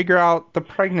trying to figure out the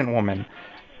pregnant woman.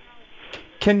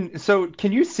 Can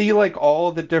you see like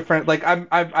all the different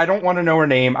I don't want to know her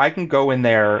name. I can go in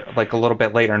there like a little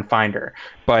bit later and find her.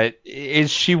 But is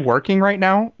she working right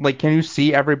now? Like, can you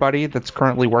see everybody that's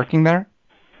currently working there?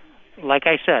 Like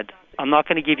I said, I'm not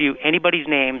going to give you anybody's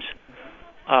names.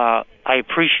 I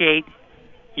appreciate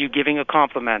you giving a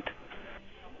compliment,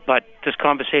 but this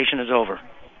conversation is over.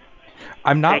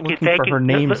 I'm not looking for her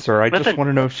name, sir. I just want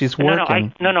to know if she's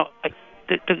working.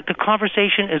 The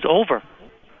conversation is over.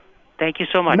 Thank you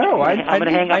so much. No, I'm going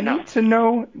to hang up now. I need to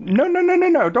know.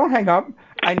 No. Don't hang up.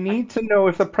 I need to know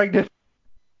if the pregnant.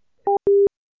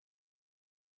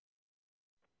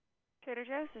 Trader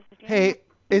Joe's, this is Jan. Hey,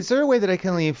 is there a way that I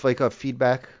can leave like a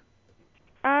feedback?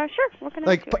 Sure. What can I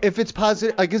Like, do? if it's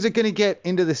positive, like, is it going to get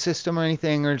into the system or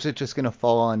anything, or is it just going to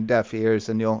fall on deaf ears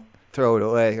and you'll throw it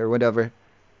away or whatever?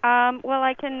 Well,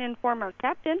 I can inform our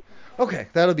captain. Okay,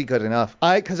 that'll be good enough.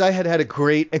 Because I had a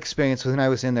great experience when I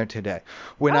was in there today.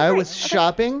 When I was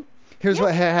shopping, here's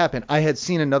what had happened. I had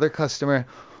seen another customer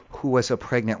who was a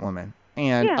pregnant woman.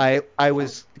 And I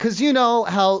was, because you know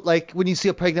how, like, when you see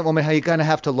a pregnant woman, how you kind of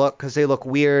have to look, because they look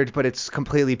weird, but it's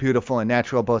completely beautiful and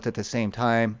natural both at the same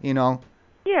time, you know?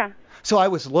 Yeah. So I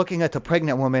was looking at the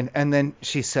pregnant woman, and then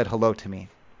she said hello to me.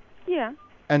 Yeah.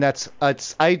 And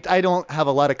I don't have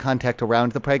a lot of contact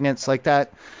around the pregnants like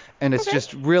that. And it's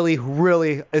just really,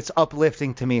 really, it's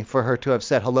uplifting to me for her to have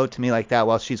said hello to me like that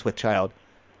while she's with child.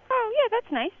 Oh, yeah,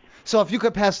 that's nice. So if you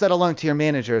could pass that along to your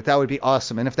manager, that would be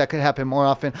awesome. And if that could happen more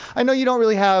often, I know you don't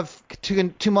really have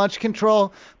too much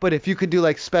control, but if you could do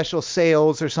like special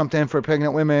sales or something for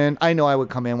pregnant women, I know I would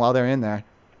come in while they're in there.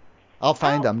 I'll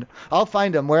find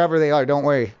them wherever they are. Don't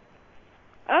worry.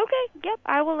 Okay. Yep.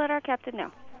 I will let our captain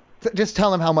know. Just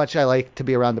tell him how much I like to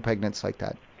be around the pregnants like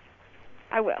that.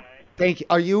 I will. Thank you.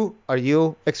 Are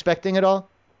you expecting it all,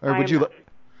 or would you? Not.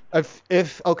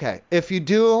 If you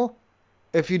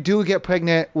do get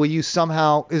pregnant, will you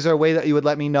somehow? Is there a way that you would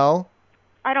let me know?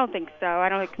 I don't think so. I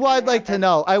don't. Well, I'd like to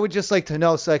know. I would just like to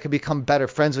know so I could become better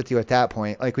friends with you at that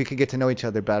point. Like we could get to know each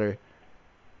other better.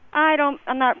 I'm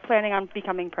not planning on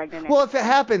becoming pregnant. Well, if it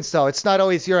happens, though, it's not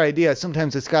always your idea.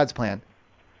 Sometimes it's God's plan.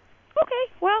 Okay.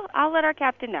 Well, I'll let our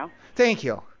captain know. Thank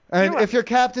you. And if your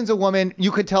captain's a woman,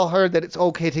 you could tell her that it's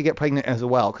okay to get pregnant as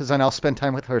well, because then I'll spend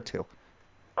time with her too.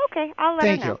 Okay, I'll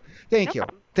let her know. Thank you.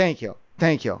 Thank you.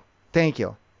 Thank you. Thank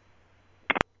you.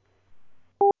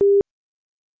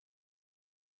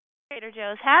 Trader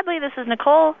Joe's Hadley, this is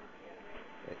Nicole.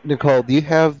 Nicole, do you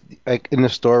have like in the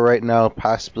store right now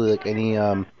possibly like any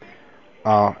I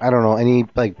don't know, any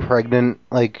like pregnant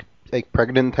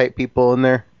pregnant type people in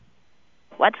there?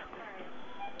 What?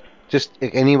 Just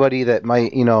like, anybody that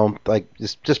might, like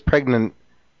just pregnant,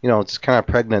 just kind of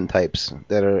pregnant types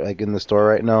that are like in the store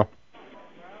right now.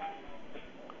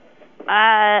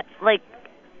 Like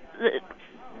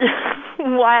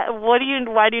why do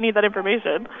you need that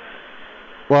information?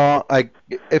 Well,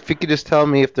 if you could just tell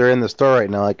me if they're in the store right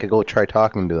now, I could go try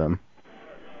talking to them.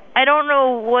 I don't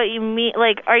know what you mean.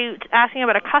 Like, are you asking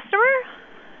about a customer?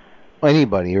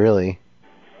 Anybody, really.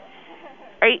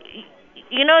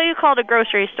 You called a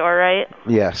grocery store, right?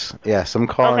 Yes, I'm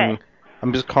calling. Okay.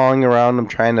 I'm just calling around. I'm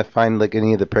trying to find like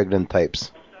any of the pregnant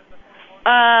types.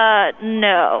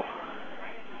 No.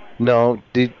 No,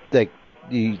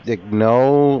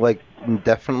 no, like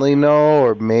definitely no,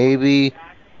 or maybe,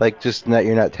 like just not.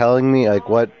 You're not telling me, like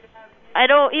what? I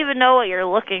don't even know what you're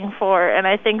looking for, and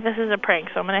I think this is a prank,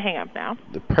 so I'm gonna hang up now.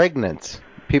 The pregnant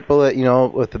people that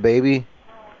with the baby.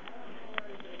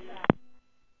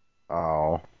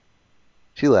 Oh,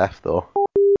 she left though.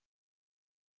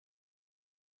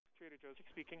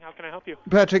 Speaking. How can I help you?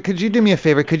 Patrick, could you do me a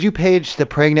favor? Could you page the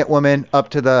pregnant woman up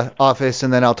to the office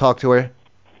and then I'll talk to her?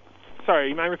 Sorry,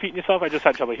 you mind repeating yourself? I just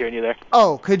had trouble hearing you there.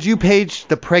 Oh, could you page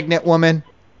the pregnant woman,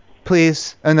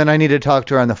 please? And then I need to talk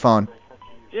to her on the phone.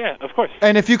 Yeah, of course.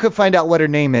 And if you could find out what her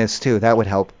name is, too, that would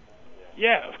help.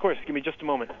 Yeah, of course. Give me just a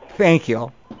moment. Thank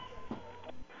you.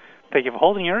 Thank you for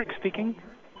holding. Eric speaking.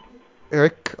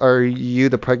 Eric, are you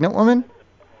the pregnant woman?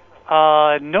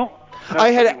 No. I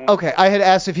had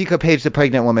asked if you could page the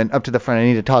pregnant woman up to the front. I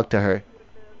need to talk to her.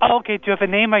 Oh, okay. Do you have a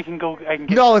name I can get?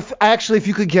 No, if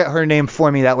you could get her name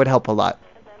for me, that would help a lot.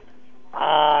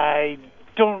 I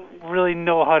don't really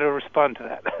know how to respond to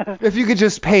that. If you could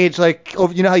just page, like,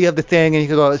 you know how you have the thing and you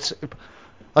could go,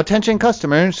 attention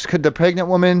customers, could the pregnant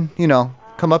woman,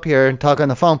 come up here and talk on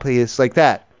the phone, please, like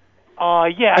that.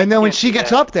 Yeah. And then when she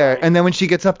gets up there,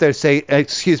 say,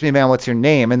 excuse me, ma'am, what's your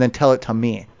name? And then tell it to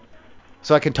me,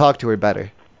 so I can talk to her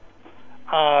better.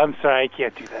 I'm sorry, I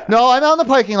can't do that. No, I'm out in the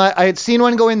parking lot. I had seen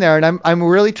one go in there, and I'm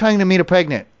really trying to meet a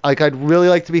pregnant. Like, I'd really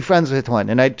like to be friends with one,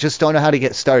 and I just don't know how to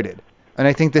get started. And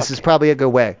I think this is probably a good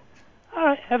way. All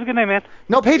right, have a good night, man.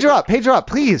 No, page her up,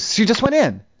 please. She just went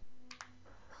in.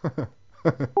 Hang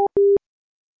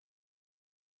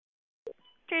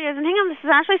on, this is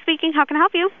Ashley speaking. How can I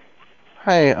help you?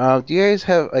 Hi, do you guys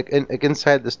have like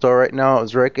inside the store right now?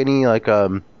 Is there like any like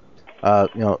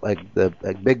like the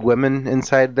big women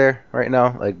inside there right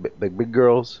now, like big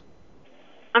girls?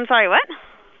 I'm sorry, what?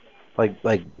 Like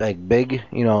big,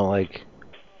 like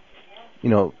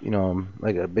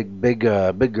like a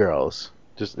big girls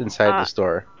just inside the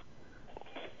store.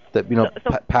 That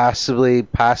possibly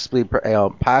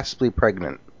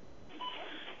pregnant.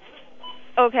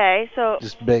 Okay, so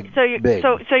just big. So big.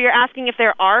 So you're asking if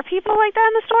there are people like that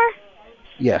in the store?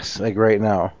 Yes, like right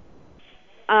now.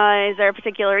 Is there a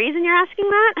particular reason you're asking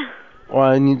that? Well,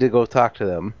 I need to go talk to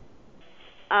them.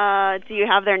 Do you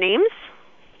have their names?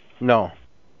 No.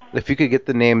 If you could get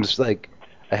the names like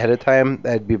ahead of time,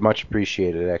 that'd be much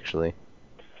appreciated, actually.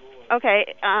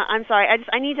 Okay, I'm sorry.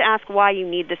 I need to ask why you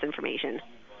need this information.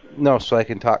 No, so I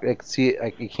can talk.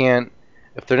 You can't.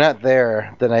 If they're not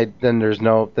there, then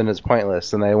it's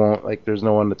pointless, and I won't. Like, there's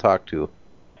no one to talk to.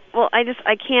 Well, I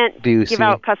can't give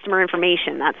out customer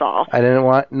information. That's all. I didn't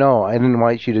want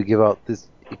you to give out this.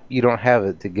 You don't have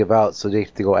it to give out, so they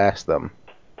have to go ask them.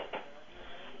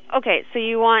 Okay, so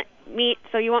you want me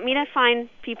to find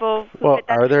people who fit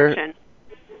that description?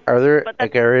 Are there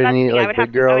any like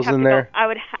big girls in there? I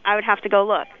would have to go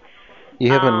look. You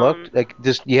haven't looked,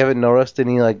 you haven't noticed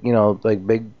any like like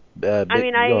big. I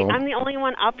mean, I'm the only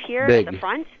one up here at the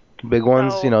front. Big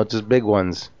ones, just big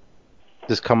ones.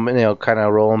 Just come, kind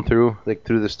of rolling through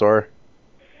the store.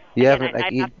 You haven't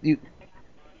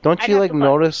don't you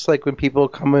notice like when people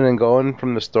come in and going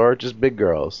from the store, just big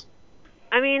girls.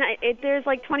 I mean, there's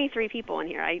like 23 people in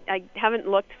here. I haven't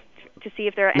looked to see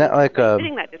if there are Not any like people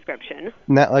fitting that description.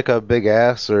 Not like a big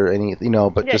ass or any,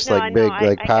 but Yeah, just no, like big,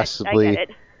 like I possibly. get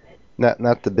it.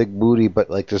 Not the big booty, but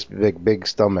like just big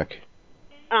stomach.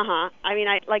 I mean,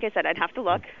 like I said, I'd have to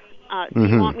look. Do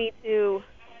you want me to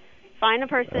find a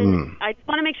person? I just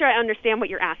want to make sure I understand what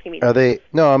you're asking me to Are do. they?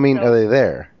 No, I mean, are they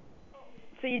there?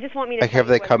 So you just want me to Like, tell have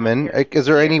you they whether come or not in? you're Like, is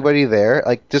there anybody there?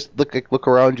 Like, just look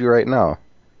around you right now.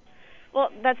 Well,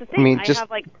 that's the thing. I mean, I just have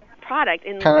like product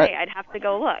in the kinda- way. I'd have to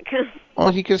go look.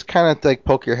 Well, you just kind of like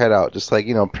poke your head out, just like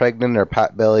pregnant or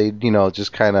pot-bellied,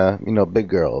 just kind of big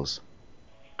girls.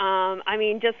 I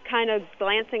mean, just kind of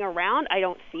glancing around, I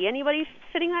don't see anybody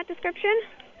fitting that description.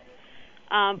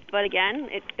 But again,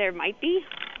 there might be.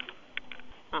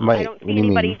 I don't see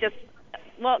anybody just.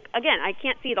 Well, again, I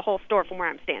can't see the whole store from where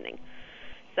I'm standing,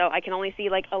 so I can only see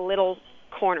like a little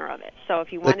corner of it. So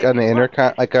if you want Like on the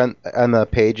intercom, like on the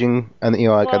paging, on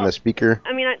on the speaker.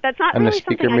 I mean, that's not on really the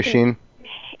speaker something machine.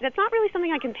 That's not really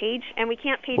something I can page, and we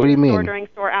can't page What do in you the store mean? during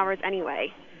store hours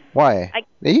anyway. Why?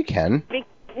 Yeah, you can.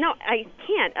 No, I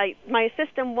can't. My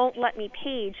system won't let me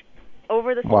page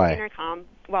over the store Why? intercom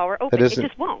while we're open. It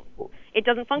just won't. It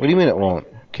doesn't function. What do you mean it won't?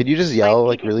 Could you just yell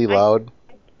like really loud?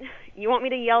 You want me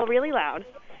to yell really loud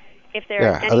if there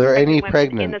Yeah. are Are there any any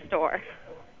pregnant women in the store?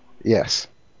 Yes.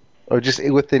 Or just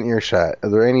within earshot. Are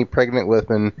there any pregnant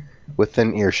women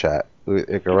within earshot? Like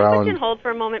Can I put around? you on hold for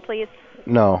a moment, please?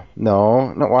 No.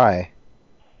 Why?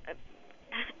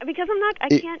 Because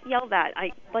I can't yell that.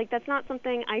 That's not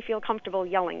something I feel comfortable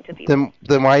yelling to people.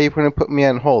 Then why are you going to put me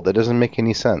on hold? That doesn't make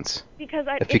any sense. Because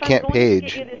if you I'm can't going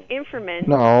page. to get you this information,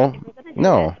 No.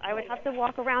 No. I would have to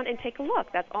walk around and take a look.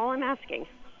 That's all I'm asking.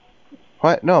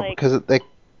 What? No, because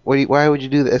why would you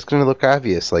do that? It's going to look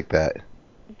obvious like that.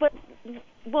 But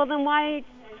well, then why?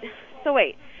 So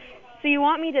wait. So you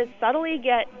want me to subtly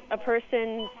get a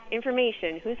person's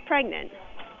information who's pregnant,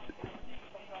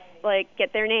 like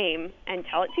get their name and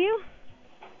tell it to you?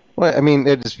 Well, I mean,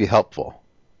 it'd just be helpful.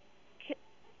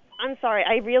 I'm sorry,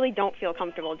 I really don't feel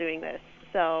comfortable doing this.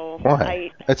 So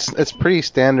Why? It's pretty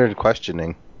standard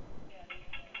questioning.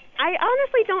 I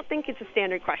honestly don't think it's a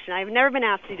standard question. I've never been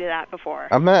asked to do that before.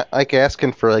 I'm not like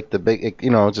asking for like the big,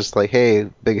 just like, hey,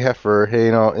 big heifer,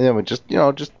 hey,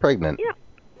 just pregnant. Yeah.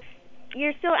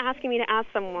 You're still asking me to ask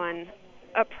someone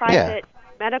a private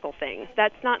medical thing.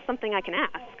 That's not something I can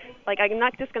ask. Like, I'm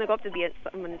not just going to go up to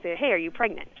someone and say, "Hey, are you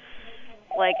pregnant?"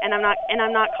 Like, and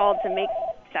I'm not called to make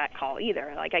that call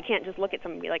either. Like, I can't just look at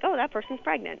someone and be like, "Oh, that person's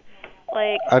pregnant."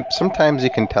 Like, sometimes you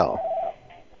can tell.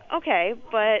 okay,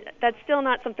 but that's still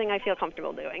not something I feel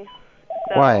comfortable doing.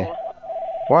 So,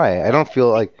 Why? I don't feel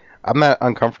like I'm not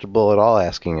uncomfortable at all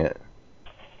asking it.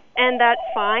 And that's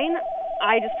fine.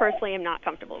 I just personally am not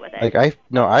comfortable with it. Like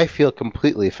I feel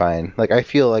completely fine. Like I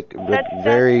feel like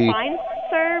very. That's fine,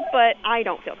 sir, but I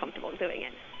don't feel comfortable doing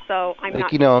it. So I'm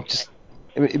not. Just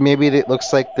maybe it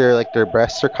looks like their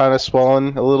breasts are kind of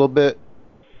swollen a little bit.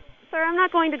 Sir, I'm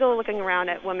not going to go looking around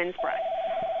at women's breasts.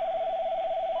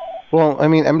 Well, I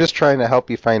mean, I'm just trying to help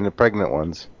you find the pregnant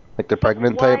ones, like the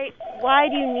pregnant type. Why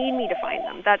do you need me to find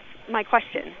them? That's my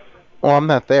question. Well, I'm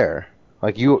not there.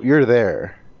 Like you're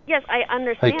there. Yes, I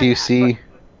understand. Like, do you see?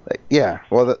 Yeah.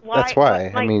 Well, that's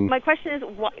why. I mean. My question is,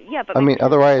 yeah, but. I mean,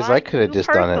 otherwise I could have just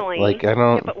done it. Like I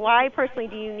don't. Yeah, but why personally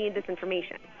do you need this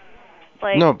information?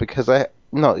 Like. No, because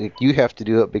you have to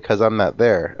do it because I'm not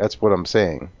there. That's what I'm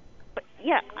saying. But,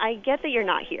 yeah, I get that you're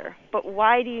not here, but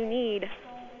why do you need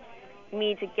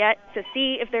me to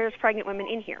see if there's pregnant women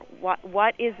in here?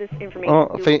 What is this information?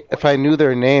 Well, if I knew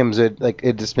their names,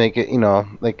 it'd just make it,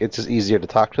 like it's just easier to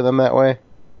talk to them that way.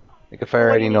 Like if I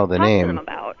already know the name. What do you need to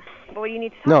talk to them about? What do you need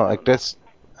to talk No, to them like that's.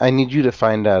 I need you to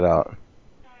find that out.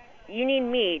 You need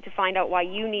me to find out why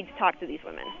you need to talk to these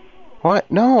women. What?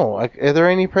 No. Like, are there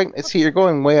any pregnant? See, you're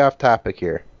going way off topic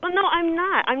here. Well, no, I'm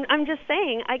not. I'm just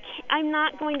saying I'm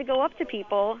not going to go up to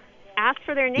people, ask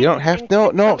for their names. You don't have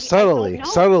no subtly.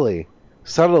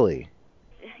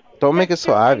 Don't make it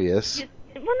so obvious.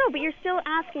 Well, no, but you're still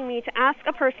asking me to ask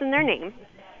a person their name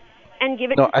and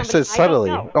give it to somebody I said subtly.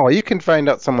 I don't know. Oh, you can find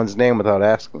out someone's name without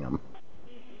asking them.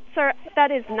 Sir, that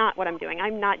is not what I'm doing.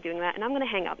 I'm not doing that, and I'm going to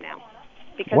hang up now.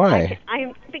 Because Why?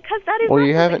 Because that is well,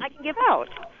 not something I can give out.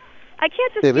 I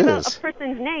can't just give out a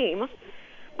person's name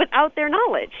without their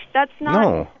knowledge. That's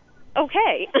not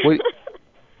okay.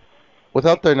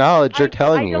 Without their knowledge, they're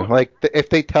telling you. Like, if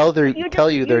they tell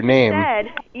you their name.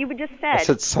 You just said. I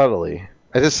said subtly.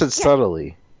 I just said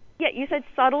subtly. Yeah, you said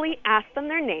subtly ask them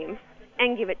their name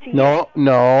and give it to you.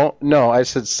 No. I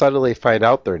said subtly find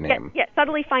out their name. Yeah,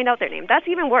 subtly find out their name. That's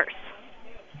even worse.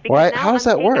 Why? How is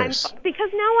that worse? Because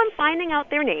now I'm finding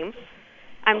out their name,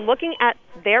 I'm looking at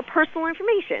their personal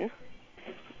information.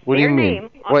 What do you mean? Name,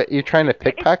 What, you trying to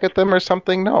pickpocket them or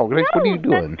something? No. What are you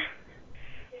doing?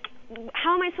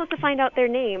 How am I supposed to find out their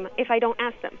name if I don't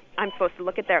ask them? I'm supposed to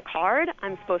look at their card.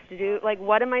 I'm supposed to do, like,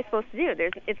 what am I supposed to do?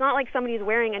 It's not like somebody's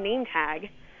wearing a name tag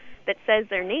that says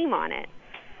their name on it.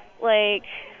 Like.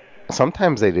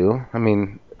 Sometimes they do. I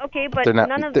mean. Okay, but not,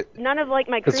 none of like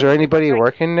my crew. Is there anybody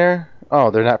working there?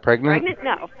 Oh, they're not pregnant? Pregnant?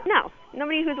 No.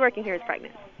 Nobody who's working here is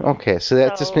pregnant. Okay, so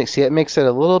that just makes it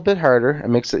a little bit harder.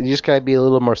 You just gotta be a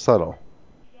little more subtle.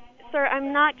 Sir,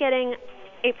 I'm not getting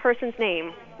a person's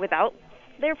name without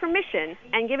their permission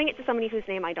and giving it to somebody whose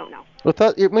name I don't know. What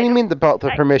do you mean about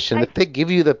the permission? If they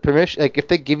give you the permission, like if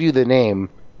they give you the name,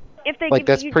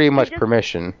 that's pretty much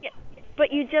permission. Yeah,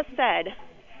 but you just said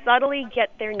subtly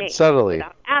get their name. Subtly.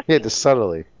 Without asking. Yeah, just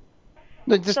subtly.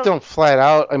 No, just don't flat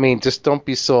out. I mean, just don't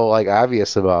be so like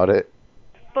obvious about it.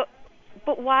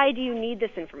 But why do you need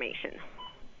this information?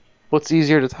 Well, it's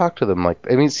easier to talk to them.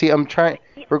 I'm trying.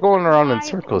 We're going around in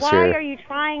circles here. Why are you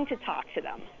trying to talk to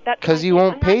them? Because you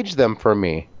won't page them for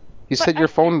me. You said your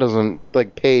phone doesn't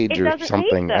page or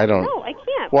something. Page them. I don't. No, I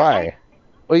can't. Why?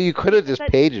 Well, you could have just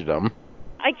paged them.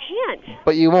 I can't.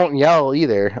 But you won't yell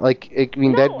either. That'd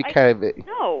be kind of.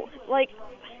 No,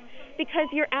 because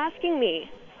you're asking me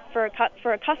for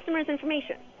a customer's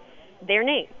information, their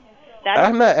name.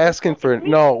 I'm not asking for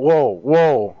no.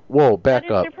 Whoa! Back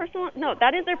up.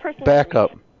 That is their personal.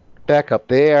 Back up.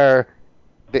 They are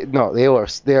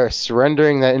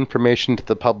surrendering that information to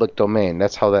the public domain.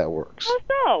 That's how that works. How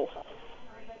so?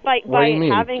 What do you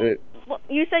mean?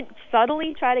 You said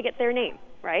subtly try to get their name,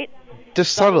 right?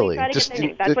 Just subtly.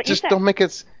 Just don't make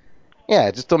it. Yeah,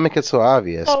 just don't make it so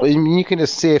obvious. But you can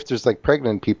just see if there's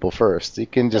pregnant people first. You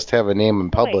can just have a name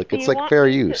in public. It's fair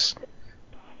use.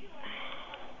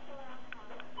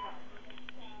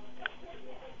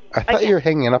 I thought you were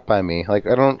hanging up on me. I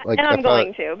don't like. And I'm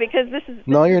going to because this is.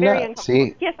 No, you're very not.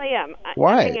 See. Yes, I am.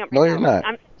 Why? No, you're not.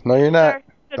 No, you're not.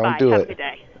 Don't do Have it. a good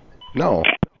day. No.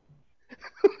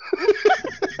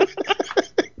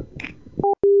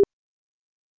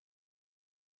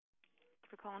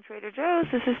 For calling Trader Joe's,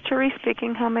 this is Therese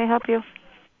speaking. How may I help you?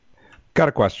 Got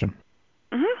a question.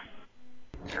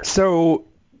 Mm-hmm. So,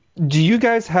 do you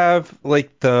guys have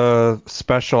the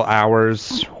special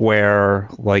hours where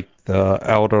the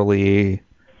elderly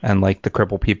and the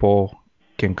crippled people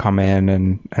can come in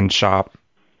and shop?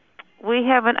 We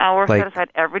have an hour set aside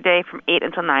every day from 8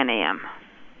 until 9 a.m.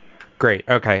 Great.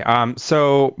 Okay.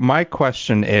 So my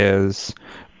question is,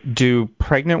 do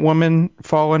pregnant women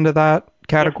fall into that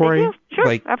category? Yes, they do.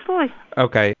 Sure, absolutely.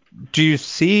 Okay. Do you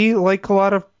see a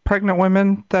lot of pregnant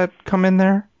women that come in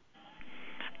there?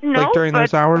 No, during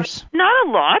those hours? Not a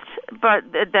lot, but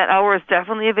that hour is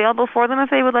definitely available for them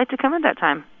if they would like to come at that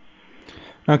time.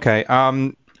 Okay.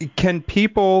 Can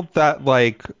people that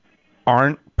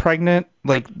aren't pregnant,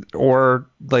 or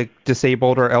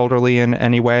disabled or elderly in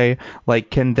any way,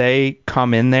 can they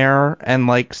come in there and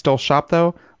still shop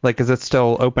though? Is it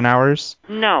still open hours?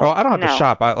 No. Oh, I don't have to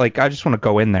shop. I just want to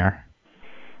go in there.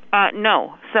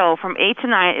 No. So from 8 to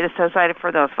 9, it is decided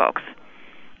for those folks.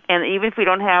 And even if we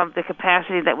don't have the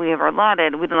capacity that we have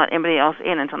allotted, we don't let anybody else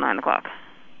in until 9 o'clock.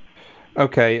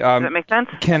 Okay. Does that make sense?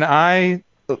 Can I?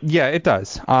 Yeah, it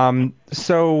does.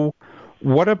 So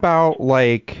what about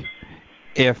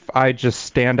if I just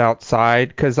stand outside?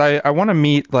 Because I want to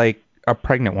meet a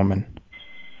pregnant woman.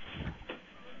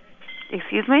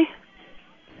 Excuse me?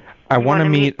 I want to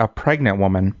meet a pregnant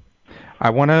woman. I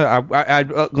want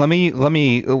to. Let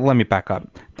me back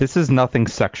up. This is nothing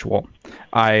sexual.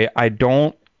 I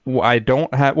don't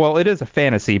have. Well, it is a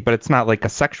fantasy, but it's not a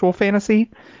sexual fantasy,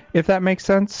 if that makes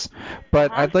sense.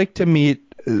 But I'd like to meet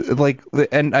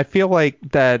and I feel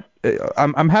that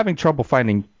I'm having trouble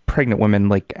finding pregnant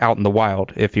women out in the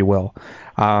wild, if you will.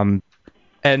 And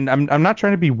I'm not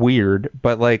trying to be weird,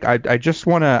 but I just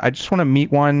wanna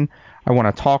meet one. I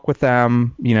want to talk with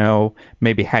them,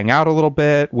 maybe hang out a little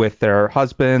bit with their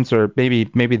husbands, or maybe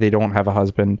they don't have a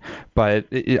husband, but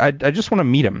I just want to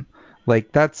meet them.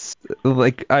 That's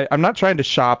I'm not trying to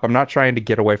shop. I'm not trying to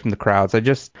get away from the crowds.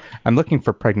 I'm looking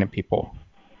for pregnant people.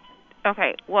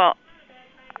 Okay, well,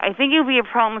 I think it would be a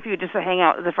problem if you just hang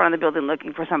out at the front of the building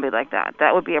looking for somebody like that.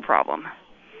 That would be a problem.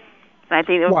 And I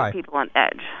think it would put people on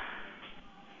edge.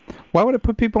 Why would it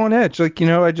put people on edge?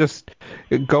 I just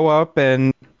go up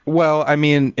and, well, I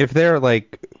mean, if they're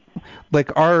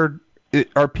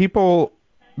are people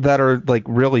that are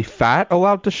really fat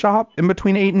allowed to shop in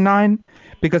between 8 and 9?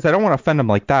 Because I don't want to offend them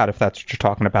like that, if that's what you're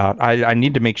talking about. I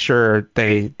need to make sure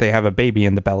they have a baby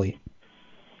in the belly.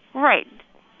 Right.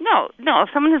 No, No. If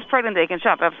someone is pregnant, they can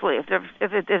shop. Absolutely.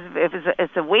 If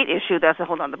it's a weight issue, that's a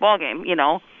whole other ballgame.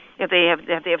 If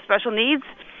they have special needs,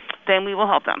 then we will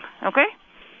help them. Okay.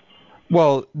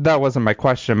 Well, that wasn't my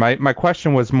question. My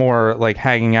question was more like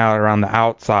hanging out around the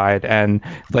outside, and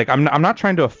like I'm not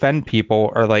trying to offend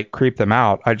people or like creep them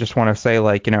out. I just want to say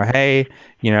like, hey,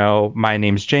 my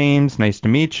name's James. Nice to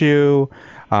meet you.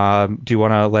 Do you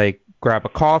want to like grab a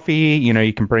coffee?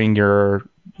 You can bring your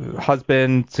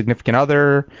husband, significant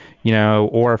other,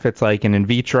 or if it's like an in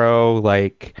vitro,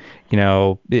 like,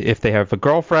 if they have a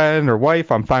girlfriend or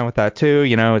wife, I'm fine with that too.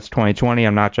 It's 2020.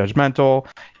 I'm not judgmental.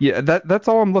 Yeah, that's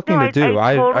all I'm looking to do.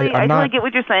 I I'm totally not. get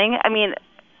what you're saying. I mean,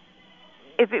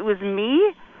 if it was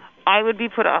me, I would be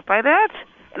put off by that.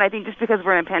 And I think just because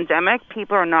we're in a pandemic,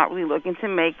 people are not really looking to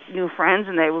make new friends,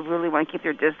 and they would really want to keep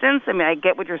their distance. I mean, I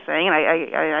get what you're saying, and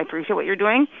I appreciate what you're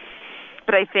doing.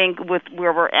 But I think with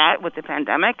where we're at with the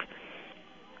pandemic,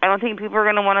 I don't think people are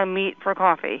going to want to meet for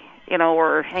coffee,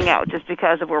 or hang out just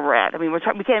because of where we're at. I mean, we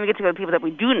can't even get to go to people that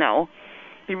we do know.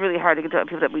 It'd be really hard to get to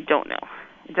people that we don't know.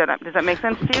 Does that make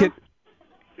sense to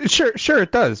you? Sure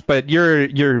it does, but you're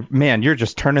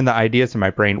just turning the ideas in my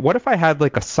brain. What if I had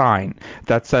like a sign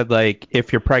that said like,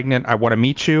 if you're pregnant, I want to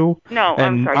meet you? No, and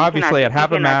I'm sorry. Obviously I'd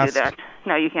have a mask. Do that.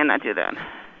 No, you cannot do that.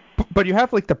 But you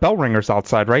have like the bell ringers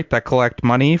outside, right? That collect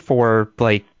money for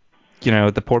like,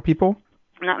 the poor people?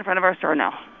 Not in front of our store,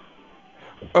 no.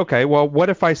 Okay, well, what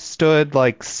if I stood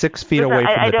like 6 feet away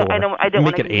from the door? I don't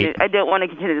want to continue. I don't want to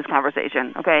continue this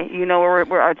conversation. Okay,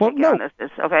 where our take on this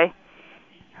is. Okay.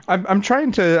 I'm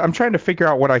trying to figure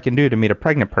out what I can do to meet a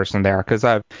pregnant person there, because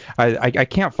I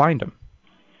can't find them.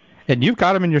 And you've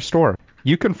got them in your store.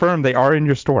 You confirm they are in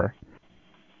your store.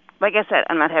 Like I said,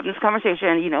 I'm not having this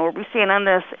conversation. Where we stand on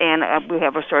this, and we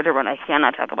have a store to run. I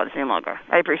cannot talk about this any longer.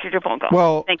 I appreciate your phone call.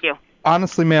 Well, thank you.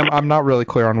 Honestly, ma'am, I'm not really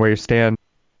clear on where you stand.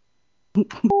 Thank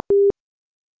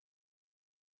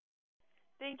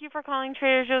you for calling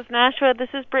Trader Joe's Nashua. This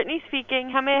is Brittany speaking.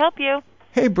 How may I help you?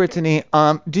 Hey, Brittany.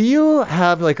 Do you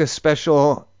have like a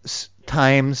special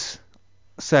times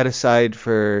set aside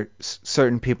for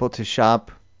certain people to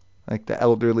shop, like the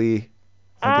elderly?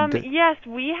 Yes,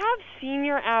 we have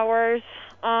senior hours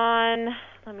on.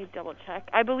 Let me double check.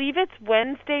 I believe it's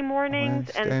Wednesday mornings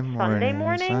and Sunday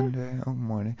mornings. Sunday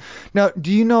morning. Now,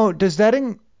 do you know? Does that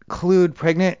include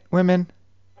pregnant women?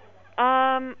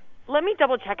 Let me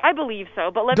double check. I believe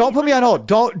so, but don't put me on hold.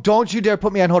 Don't you dare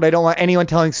put me on hold. I don't want anyone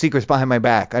telling secrets behind my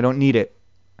back. I don't need it.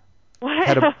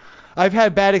 What? I've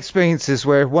had bad experiences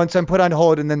where once I'm put on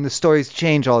hold and then the stories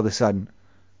change all of a sudden.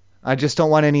 I just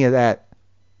don't want any of that.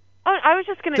 Oh, I was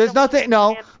just gonna. There's nothing.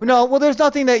 No. Well, there's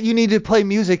nothing that you need to play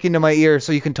music into my ear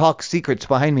so you can talk secrets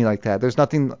behind me like that. There's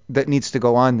nothing that needs to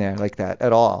go on there like that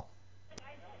at all.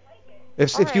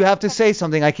 If you have to say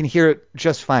something, I can hear it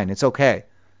just fine. It's okay.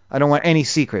 I don't want any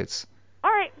secrets.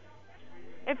 All right.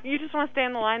 If you just want to stay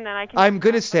on the line, then I can. I'm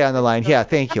gonna stay on the line. Yeah,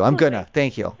 thank you. I'm gonna.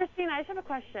 Thank you. Christina, I just have a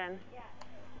question.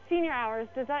 Senior hours,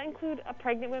 does that include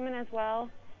pregnant women as well?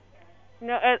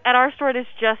 No, at our store it is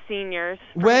just seniors.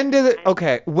 When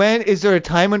is there a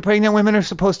time when pregnant women are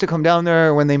supposed to come down there,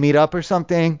 or when they meet up or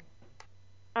something?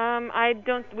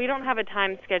 We don't have a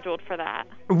time scheduled for that.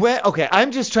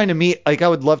 I'm just trying to meet, I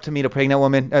would love to meet a pregnant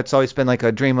woman. That's always been like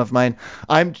a dream of mine.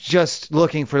 I'm just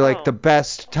looking for the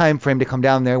best time frame to come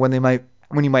down there when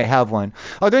you might have one.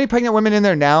 Are there any pregnant women in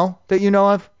there now that you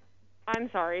know of? I'm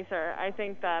sorry, sir. I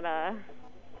think that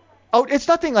Oh, it's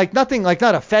nothing like not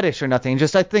a fetish or nothing.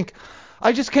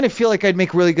 I just kind of feel like I'd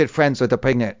make really good friends with a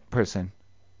pregnant person.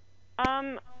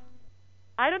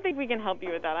 I don't think we can help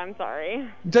you with that. I'm sorry.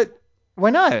 Why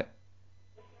not?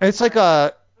 It's like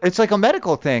a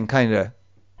medical thing, kind of.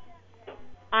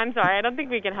 I'm sorry. I don't think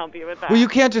we can help you with that. Well, you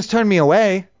can't just turn me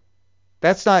away.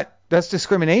 That's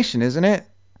discrimination, isn't it?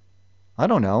 I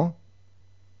don't know.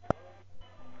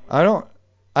 I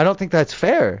don't think that's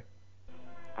fair.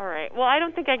 All right. Well, I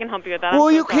don't think I can help you with that.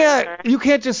 Well, you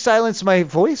can't just silence my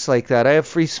voice like that. I have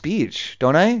free speech,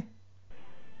 don't I?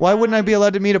 Why wouldn't I be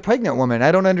allowed to meet a pregnant woman?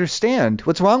 I don't understand.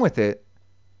 What's wrong with it?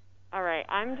 All right.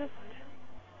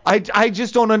 I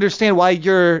just don't understand why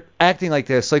you're acting like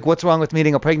this. Like, what's wrong with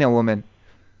meeting a pregnant woman?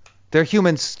 They're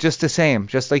humans just the same,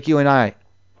 just like you and I.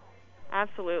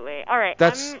 Absolutely. All right.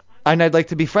 And I'd like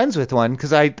to be friends with one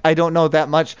because I don't know that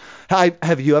much.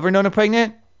 Have you ever known a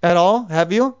pregnant at all?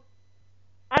 Have you?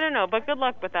 I don't know, but good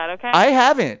luck with that, okay? I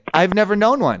haven't. I've never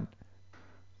known one.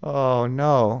 Oh,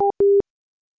 no.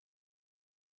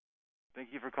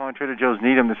 Thank you for calling Trader Joe's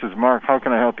Needham. This is Mark. How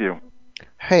can I help you?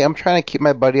 Hey, I'm trying to keep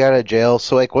my buddy out of jail,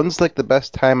 so when's the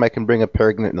best time I can bring a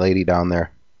pregnant lady down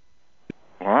there?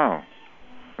 Wow.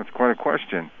 That's quite a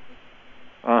question.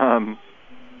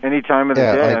 Any time of the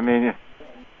Yeah, day. like- I mean,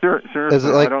 seriously, Is it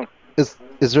like I don't. is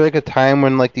there like a time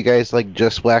when like you guys like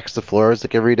just wax the floors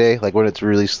like every day, like when it's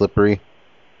really slippery?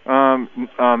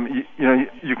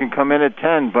 You can come in at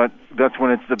 10, but that's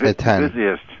when it's the At 10.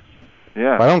 busiest.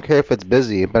 Yeah. I don't care if it's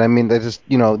busy, but I mean, they just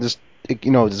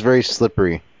it's very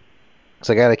slippery. Cause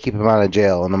I gotta keep him out of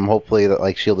jail, and I'm hopefully that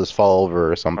like she'll just fall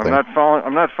over or something.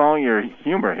 I'm not following your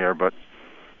humor here, but.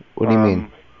 What do you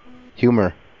mean?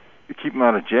 Humor. You keep him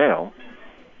out of jail.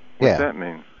 What's that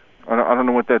mean? I don't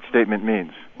know what that statement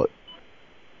means.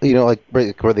 You know, like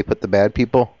where they put the bad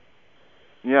people.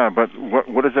 Yeah, but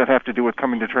what does that have to do with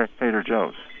coming to Trader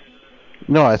Joe's?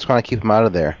 No, I just want to keep him out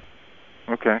of there.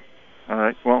 Okay. All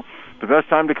right. Well, the best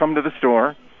time to come to the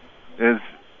store is,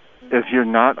 if you're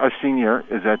not a senior,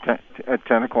 is at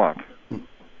 10 o'clock.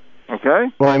 Okay?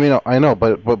 Well, I mean, I know,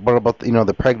 but what about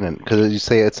the pregnant? Because you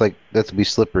say it's like that's to be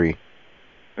slippery.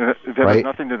 That Right? has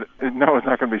nothing to. No, it's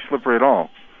not going to be slippery at all.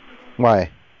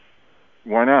 Why?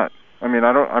 Why not? I mean,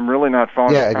 I'm really not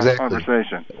following the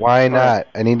conversation. Why not?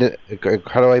 I need to.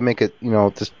 How do I make it?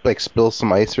 Just like spill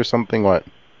some ice or something. What?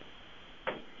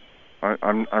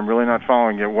 I'm really not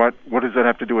following you. What does that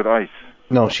have to do with ice?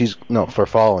 No, for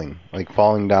falling, like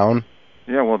falling down.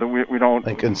 Yeah, well, we don't.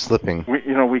 Like and slipping.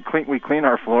 We clean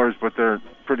our floors, but they're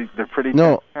pretty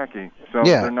tacky, so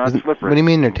yeah. they're not slippery. What do you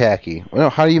mean they're tacky? Well,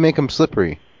 how do you make them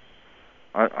slippery?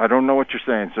 I don't know what you're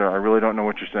saying, sir. I really don't know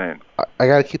what you're saying. I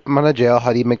gotta keep them out of jail.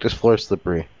 How do you make this floor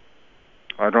slippery?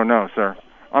 I don't know, sir.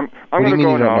 I'm what do gonna you mean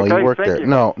go you don't now. know? Okay? You work Thank there. you.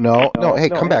 No. Hey,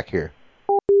 come back here.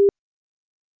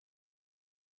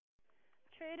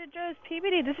 Trader Joe's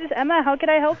PBD. This is Emma. How can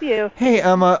I help you? Hey,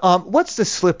 Emma, what's the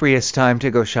slipperiest time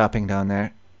to go shopping down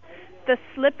there? The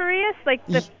slipperiest, like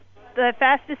the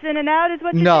fastest in and out, is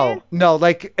what you're saying? No,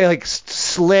 like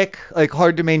slick, like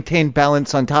hard to maintain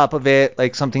balance on top of it,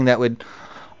 like something that would,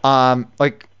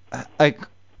 like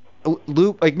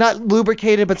not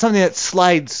lubricated, but something that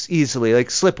slides easily, like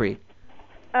slippery.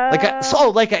 Like a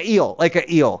eel. Like an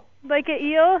eel? I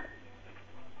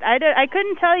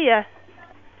couldn't tell you.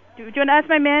 Do you want to ask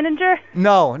my manager?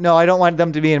 No, I don't want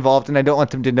them to be involved, and I don't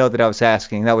want them to know that I was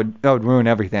asking. That would ruin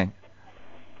everything.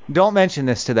 Don't mention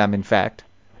this to them, in fact.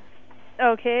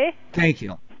 Okay. Thank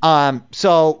you.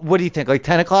 So what do you think? Like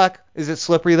 10 o'clock? Is it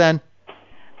slippery then?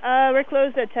 We're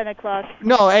closed at 10 o'clock.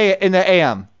 No, in the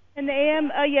AM. In the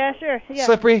AM? Yeah, sure. Yeah.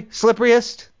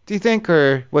 Slipperiest, do you think,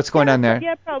 or what's going on there?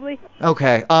 Yeah, probably.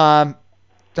 Okay.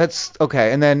 That's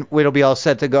okay. And then it'll be all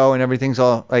set to go, and everything's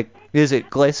all like. Does it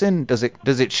glisten? Does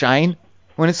it shine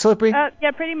when it's slippery?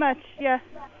 Yeah, pretty much. Yeah.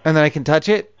 And then I can touch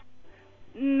it?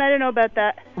 I don't know about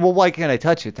that. Well, why can't I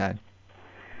touch it then?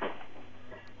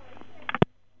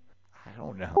 I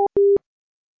don't know.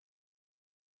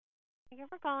 Thank you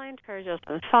for calling Trader Joe's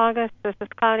in August. This is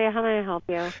Claudia. How may I help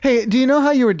you? Hey, do you know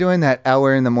how you were doing that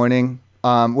hour in the morning,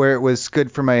 where it was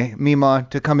good for my Mima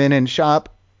to come in and shop?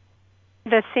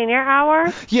 The senior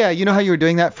hour? Yeah, you know how you were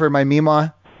doing that for my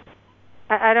Mima?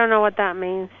 I don't know what that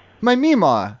means. My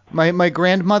Mima, my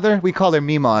grandmother, we call her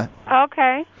Mima.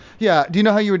 Okay. Yeah, do you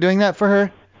know how you were doing that for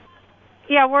her?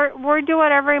 Yeah, we do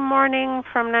it every morning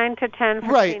from 9 to 10 for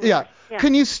Right, seniors. yeah.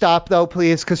 Can you stop though,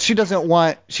 please? Because she doesn't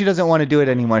want to do it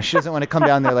anymore. She doesn't want to come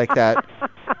down there like that.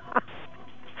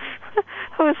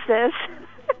 Who's this?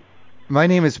 My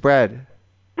name is Brad.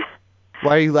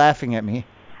 Why are you laughing at me?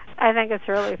 I think it's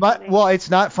really funny. Well, it's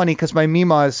not funny because my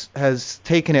Mima has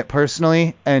taken it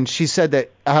personally, and she said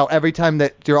that how every time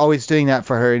that you're always doing that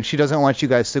for her, and she doesn't want you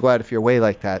guys to go out of your way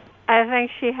like that. I think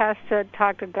she has to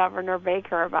talk to Governor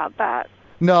Baker about that.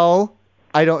 No,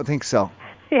 I don't think so.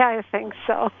 Yeah, I think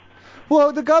so.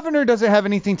 Well, the governor doesn't have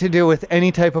anything to do with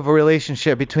any type of a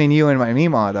relationship between you and my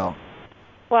Mima, though.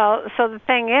 Well, so the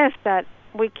thing is that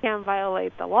we can't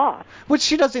violate the law. Which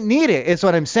she doesn't need it, is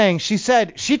what I'm saying. She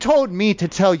told me to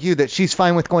tell you that she's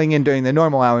fine with going in during the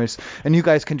normal hours, and you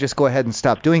guys can just go ahead and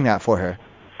stop doing that for her.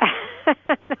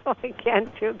 No, we can't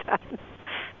do that.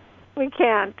 We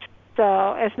can't.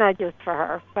 So it's not just for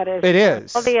her, but it's It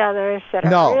is. for all the others that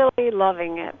are really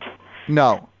loving it.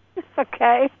 No.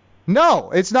 Okay?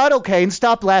 No, it's not okay, and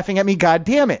stop laughing at me, God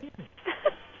damn it.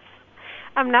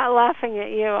 I'm not laughing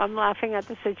at you. I'm laughing at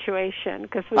the situation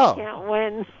because we can't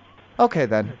win. Okay,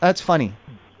 then. That's funny.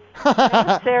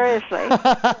 No, seriously.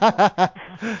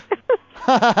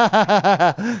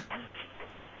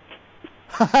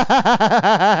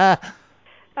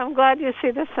 I'm glad you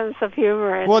see the sense of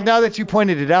humor in Well, it. now that you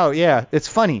pointed it out, yeah, it's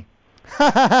funny.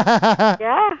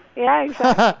 Yeah,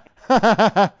 exactly.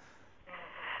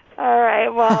 All right,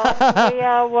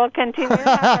 well, we'll continue to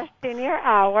have our senior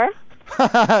hour.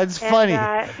 It's funny.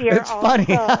 You're It's funny.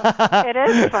 It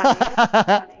is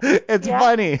funny. It's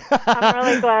funny. I'm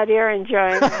really glad you're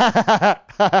enjoying it.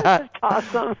 This is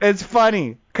awesome. It's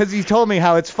funny because you told me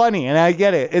how it's funny, and I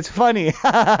get it. It's funny.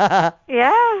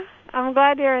 Yeah, I'm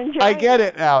glad you're enjoying it. I get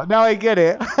it now. Now I get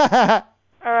it.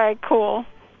 All right, cool.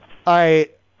 All right.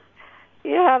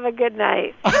 You have a good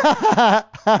night.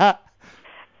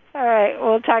 All right,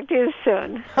 we'll talk to you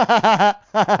soon.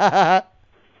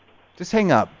 Just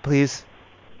hang up, please.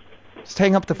 Just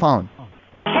hang up the phone.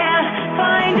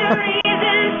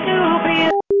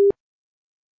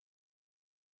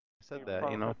 Said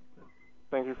that, you know.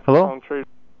 Thank you for Hello? calling Trader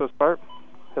Joe's Bart.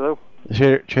 Hello.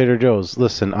 Trader Joe's.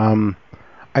 Listen, I'm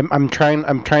trying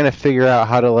to figure out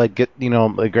how to like get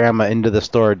my grandma into the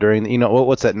store during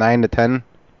what's that 9 to 10?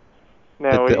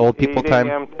 No, the old people 8 time.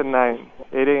 a.m. to 9.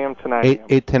 8 a.m. to 9.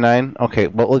 8 to 9. Okay,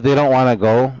 well they don't want to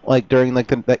go like during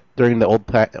during the old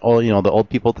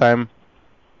people time.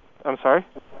 I'm sorry.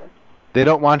 They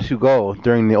don't want to go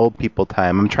during the old people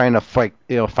time. I'm trying to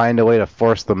find a way to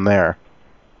force them there.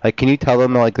 Like, can you tell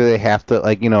them like that they have to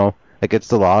like it's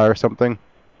the law or something?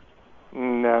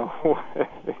 No.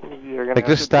 You're gonna Like, have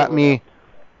just to stop deal with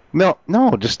me.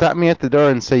 No, just stop me at the door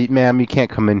and say, "Ma'am, you can't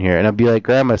come in here." And I'll be like,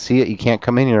 "Grandma, see it? You can't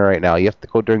come in here right now. You have to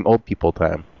go during old people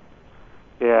time."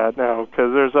 that. Yeah, no,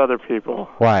 because there's other people.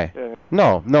 Why? Yeah.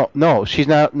 No. She's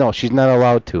not. No, she's not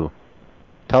allowed to.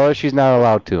 Tell her she's not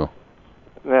allowed to.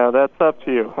 No, that's up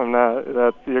to you. I'm not.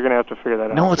 You're gonna have to figure that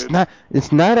out. No, it's dude. not.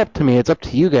 It's not up to me. It's up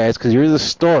to you guys because you're the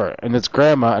store and it's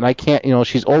Grandma and I can't.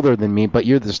 She's older than me, but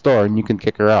you're the store and you can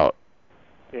kick her out.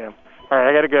 Yeah. All right,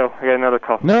 I gotta go. I got another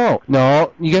call. No,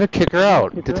 you gotta kick her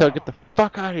out. Tell her get the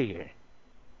fuck out of here.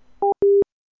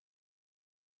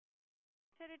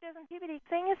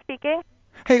 Thing is speaking.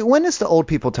 Hey, when is the old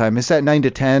people time? Is that 9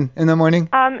 to 10 in the morning?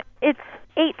 It's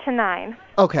 8 to 9.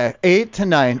 Okay, 8 to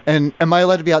 9. And am I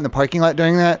allowed to be out in the parking lot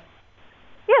doing that?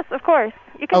 Yes, of course.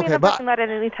 You can be in Okay, the parking lot at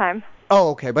any time.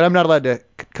 Oh, okay, but I'm not allowed to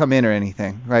come in or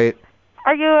anything, right?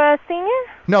 Are you a senior?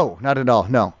 No, not at all.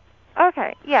 No.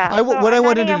 Okay, yeah. What I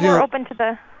wanted to do. We're open to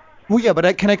the. Well, yeah,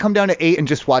 but can I come down at 8 and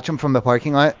just watch them from the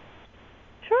parking lot?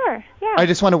 Sure. Yeah. I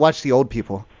just want to watch the old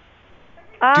people.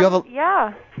 Do you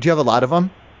have a lot of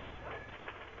them?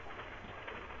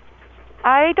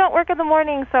 I don't work in the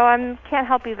morning, so I can't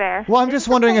help you there. Well, I'm just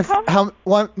wondering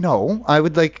no, I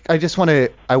would like. I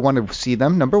want to see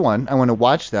them. Number one, I want to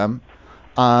watch them.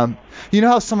 You know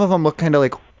how some of them look kind of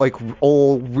like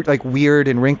old, like weird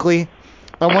and wrinkly.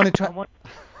 I want to try.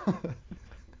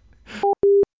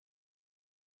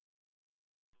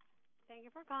 Thank you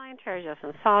for calling Trader Joe's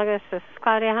in Saugus. This is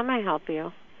Claudia. How may I help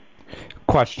you?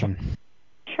 Question.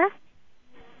 Sure.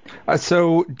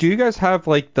 So, do you guys have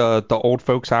like the old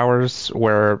folks hours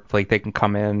where like they can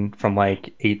come in from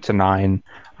like 8 to 9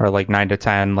 or like 9 to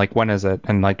 10? Like, when is it?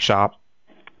 And like shop?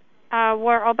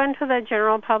 We're open to the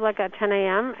general public at 10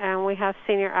 a.m. and we have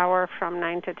senior hour from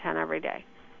 9 to 10 every day.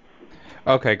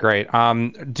 Okay, great.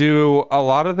 Do a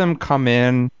lot of them come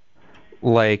in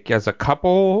like as a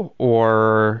couple,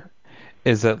 or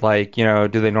is it like, do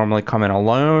they normally come in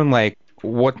alone? Like,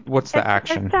 what's the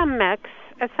action? It's a mix.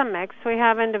 It's a mix. We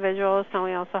have individuals and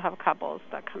we also have couples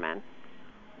that come in.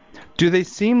 Do they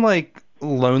seem like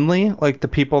lonely, like the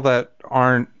people that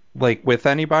aren't like with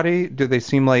anybody? Do they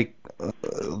seem like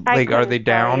are they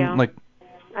down? Like,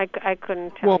 I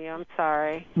couldn't tell you. I'm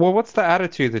sorry. well, what's the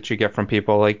attitude that you get from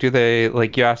people? Like, do they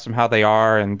like you ask them how they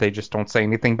are and they just don't say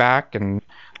anything back and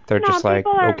they're just like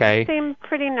okay? People seem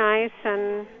pretty nice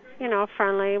and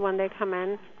friendly when they come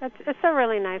in. It's a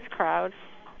really nice crowd.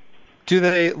 Do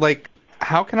they like?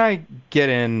 How can I get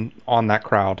in on that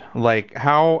crowd? Like,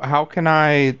 how can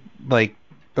I like?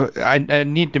 I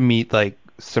need to meet like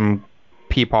some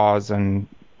peepaws and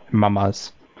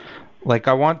mamas. Like,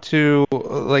 I want to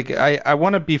I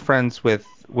want to be friends with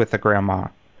a grandma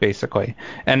basically.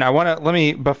 And I want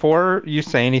to before you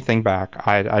say anything back,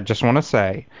 I just want to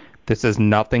say this is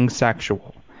nothing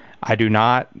sexual. I do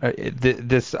not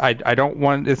I don't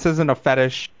want, this isn't a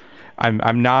fetish.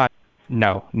 I'm not.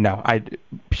 No, I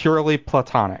purely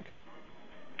platonic.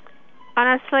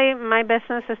 Honestly, my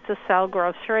business is to sell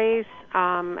groceries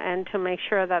and to make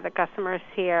sure that the customers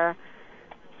here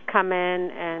come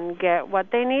in and get what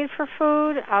they need for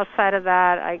food. Outside of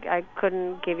that, I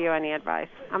couldn't give you any advice.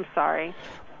 I'm sorry.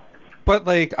 But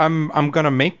like, I'm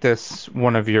gonna make this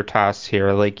one of your tasks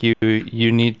here. Like, you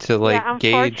need to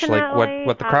gauge like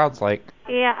what the crowd's like.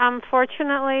 Yeah,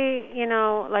 unfortunately,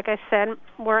 like I said,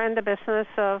 we're in the business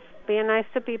of being nice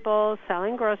to people,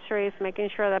 selling groceries, making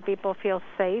sure that people feel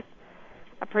safe,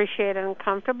 appreciated, and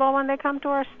comfortable when they come to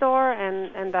our store,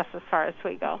 and that's as far as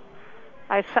we go.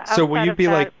 So will you be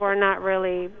like, we're not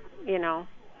really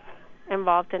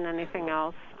involved in anything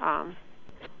else.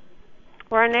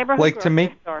 We're a neighborhood Like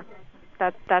grocery store.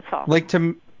 That's all. Like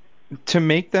to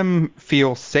make them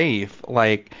feel safe.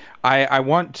 Like I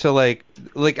want to like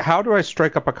how do I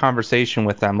strike up a conversation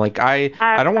with them? Like I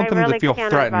don't want them really to feel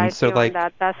can't threatened. advise So you like on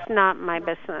that. That's not my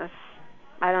business.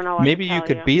 I don't know what maybe to tell you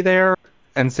could be there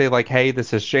and say like, hey,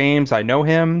 this is James. I know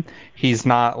him. He's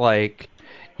not like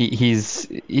he's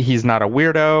not a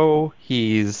weirdo.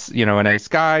 He's a nice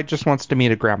guy. Just wants to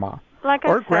meet a grandma. Like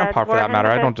or I grandpa said, for that matter.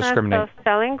 I don't we're in the discriminate. business of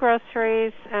selling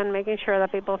groceries and making sure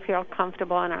that people feel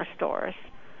comfortable in our stores.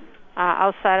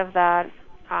 Outside of that,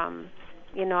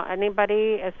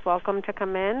 anybody is welcome to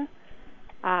come in.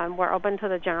 We're open to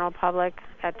the general public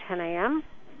at 10 a.m.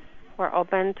 We're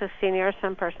open to seniors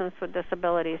and persons with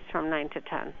disabilities from 9 to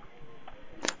 10.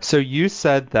 So you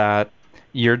said that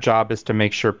your job is to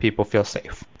make sure people feel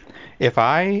safe. If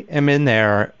I am in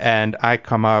there and I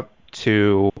come up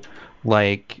to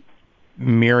like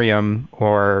Miriam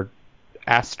or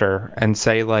Esther and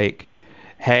say like,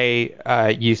 hey,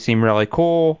 you seem really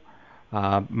cool.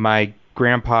 My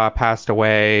grandpa passed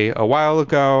away a while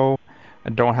ago. I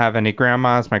don't have any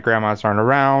grandmas. My grandmas aren't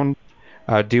around.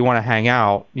 Do you want to hang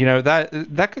out?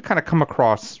 That could kind of come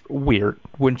across weird,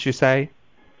 wouldn't you say?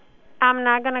 I'm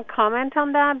not going to comment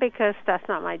on that because that's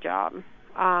not my job.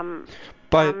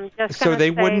 But I'm just so going to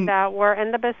they say wouldn't. that we're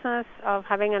in the business of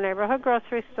having a neighborhood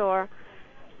grocery store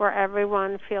where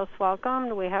everyone feels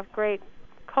welcomed. We have great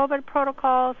COVID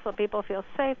protocols so people feel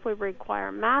safe. We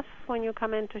require masks when you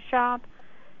come in to shop.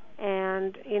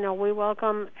 And, we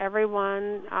welcome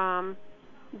everyone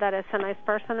that is a nice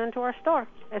person into our store.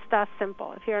 It's that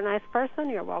simple. If you're a nice person,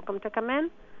 you're welcome to come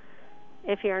in.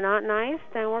 If you're not nice,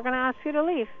 then we're going to ask you to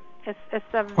leave. It's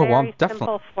a very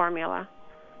simple formula.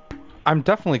 I'm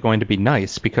definitely going to be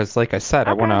nice because, like I said,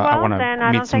 I want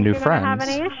to meet some new friends. I don't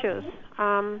think you're going to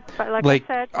have any issues. But like I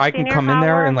said, I can come in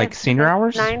there in like senior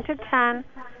hours? 9 to 10,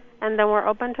 and then we're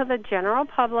open to the general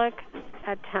public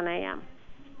at 10 a.m.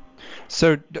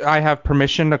 So I have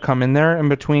permission to come in there in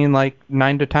between like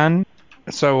 9 to 10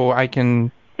 so I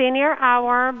can... Senior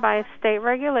hour by state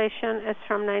regulation is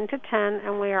from 9 to 10,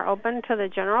 and we are open to the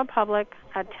general public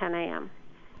at 10 a.m.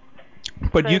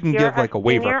 But you can give like a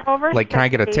waiver. Like, can I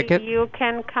get a ticket? You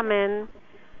can come in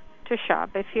to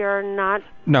shop. If you're not...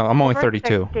 No, I'm only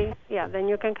 32. 60, yeah, then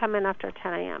you can come in after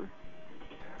 10 a.m.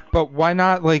 But why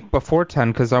not like before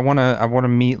 10? Because I wanna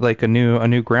meet like a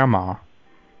new grandma.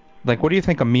 Like, what do you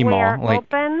think of Meemaw? We are like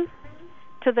open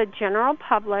to the general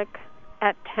public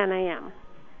at 10 a.m.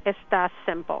 It's that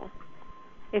simple.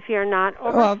 If you're not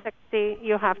over 60,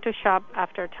 you have to shop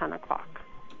after 10 o'clock.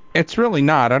 It's really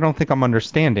not. I don't think I'm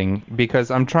understanding because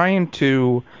I'm trying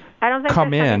to I don't think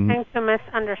come there's in. anything to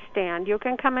misunderstand. You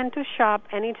can come in to shop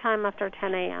anytime after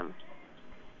 10 a.m.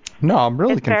 No, I'm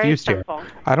really it's confused very here. simple.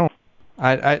 I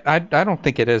don't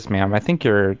think it is, ma'am. I think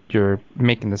you're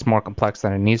making this more complex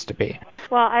than it needs to be.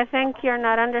 Well, I think you're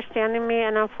not understanding me,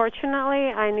 and unfortunately,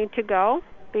 I need to go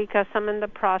because I'm in the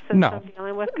process of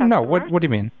dealing with customers. No, what do you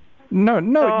mean? No,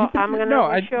 So I'm going to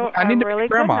wish you I need a really to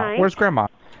meet Grandma. good night. Where's Grandma?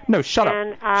 No, shut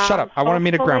and, up. Shut up. I want to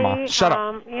meet a grandma. Shut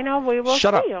up. We will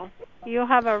Shut see up. you. You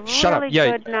have a Shut up. really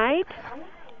Yeah. good night.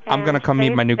 I'm going to come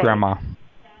meet my new grandma.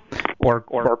 Or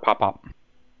pop-up.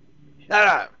 Shut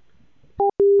up.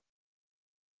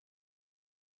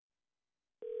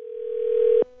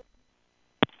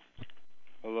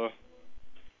 Hello.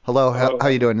 Hello, how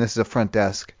you doing? This is the front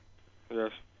desk.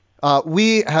 Yes.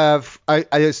 We have,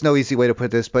 there's no easy way to put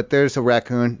this, but there's a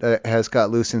raccoon that has got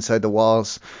loose inside the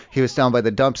walls. He was down by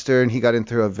the dumpster, and he got in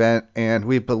through a vent, and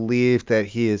we believe that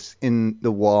he is in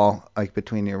the wall, like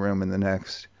between your room and the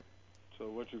next. So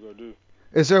what you gonna do?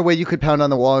 Is there a way you could pound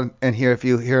on the wall and hear if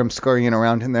you hear him scurrying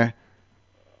around in there?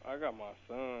 I got my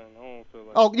son. I don't feel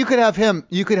like... Oh, you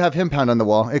could have him pound on the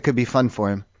wall. It could be fun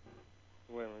for him.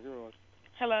 Wait a minute, give me one.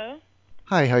 Hello?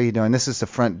 Hi, how you doing? This is the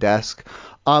front desk.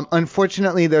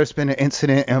 Unfortunately, there's been an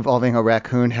incident involving a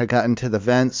raccoon had gotten to the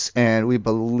vents, and we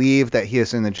believe that he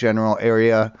is in the general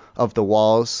area of the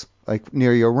walls, like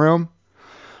near your room.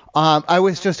 I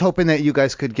was just hoping that you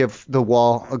guys could give the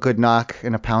wall a good knock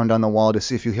and a pound on the wall to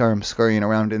see if you hear him scurrying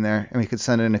around in there, and we could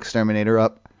send an exterminator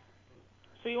up.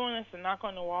 So you want us to knock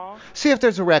on the wall? See if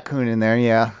there's a raccoon in there,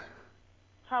 yeah.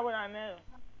 How would I know?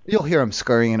 You'll hear him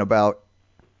scurrying about.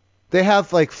 They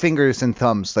have like fingers and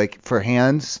thumbs like for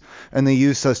hands, and they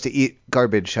use those to eat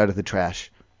garbage out of the trash.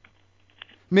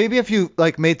 Maybe if you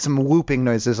like made some whooping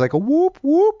noises, like a whoop,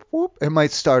 whoop, whoop, it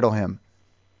might startle him.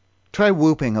 Try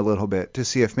whooping a little bit to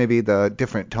see if maybe the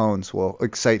different tones will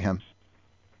excite him.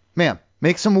 Ma'am,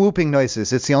 make some whooping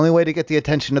noises. It's the only way to get the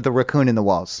attention of the raccoon in the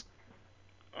walls.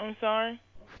 I'm sorry?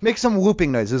 Make some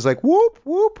whooping noises, like whoop,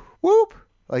 whoop, whoop,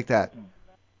 like that.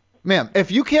 Ma'am, if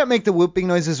you can't make the whooping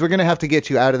noises, we're going to have to get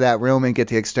you out of that room and get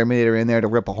the exterminator in there to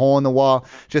rip a hole in the wall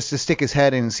just to stick his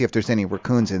head in and see if there's any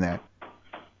raccoons in there.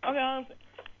 Okay,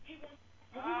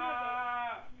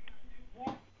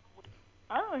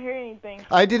 I don't hear anything.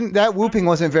 That whooping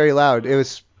wasn't very loud. It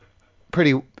was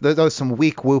there was some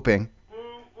weak whooping.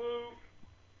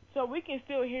 So we can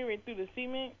still hear it through the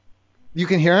cement? You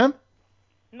can hear him?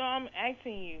 No, I'm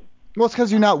asking you. Well, it's because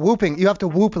you're not whooping. You have to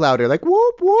whoop louder, like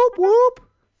whoop, whoop, whoop.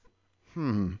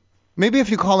 Maybe if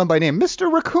you call him by name, Mr.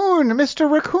 Raccoon,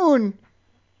 Mr. Raccoon.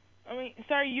 I mean,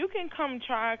 sir, you can come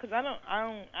try, because I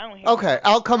don't hear Okay,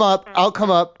 I'll come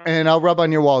up, and I'll rub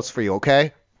on your walls for you,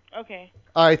 okay? Okay.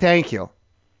 All right, thank you.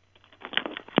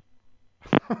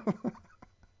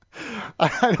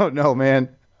 I don't know,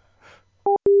 man.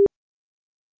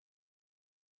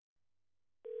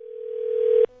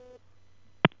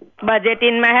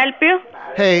 Budgeting, may I help you?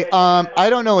 Hey, I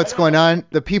don't know what's going on.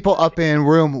 The people up in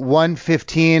room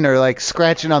 115 are like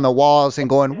scratching on the walls and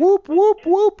going whoop, whoop,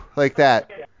 whoop, like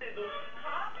that.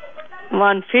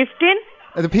 115?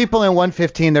 The people in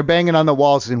 115, they're banging on the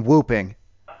walls and whooping.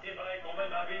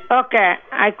 Okay,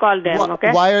 I call them,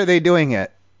 okay? Why are they doing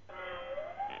it?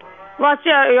 What's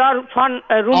your phone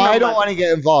room number? I don't want to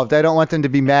get involved. I don't want them to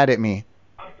be mad at me.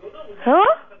 Who?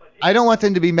 I don't want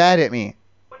them to be mad at me.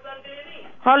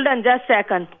 Hold on, just a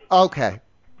second. Okay.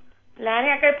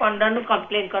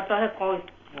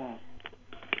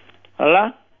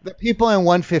 Hello? The people in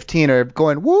 115 are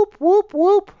going whoop, whoop,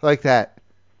 whoop, like that.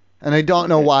 And I don't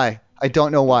know why. I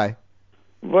don't know why.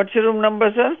 What's your room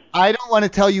number, sir? I don't want to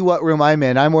tell you what room I'm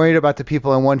in. I'm worried about the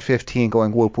people in 115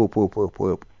 going whoop, whoop, whoop, whoop,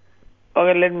 whoop.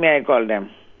 Okay, let me call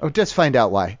them. Oh, just find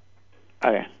out why.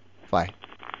 Okay. Bye.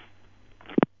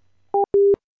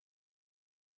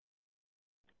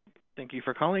 Thank you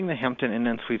for calling the Hampton Inn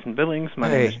and Suites and Billings. My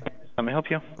name is... How may I help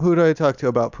you? Who do I talk to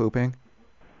about pooping?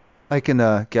 Like in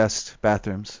the guest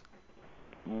bathrooms.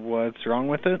 What's wrong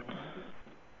with it?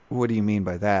 What do you mean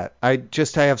by that? I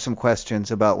have some questions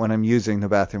about when I'm using the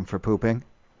bathroom for pooping.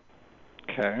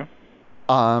 Okay.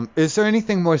 Is there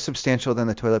anything more substantial than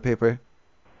the toilet paper?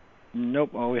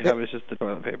 Nope, all we have is just the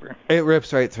toilet paper. It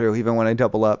rips right through even when I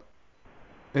double up.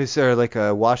 Is there like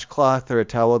a washcloth or a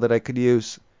towel that I could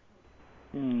use?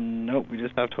 Nope, we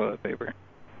just have toilet paper.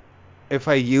 If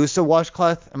I use a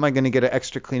washcloth, am I going to get an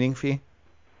extra cleaning fee?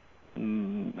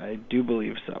 I do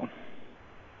believe so.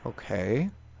 Okay.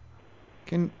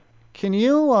 Can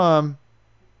you are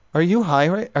you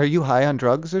high Are you high on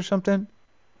drugs or something?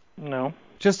 No.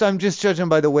 I'm just judging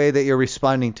by the way that you're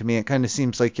responding to me. It kind of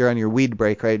seems like you're on your weed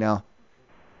break right now.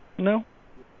 No.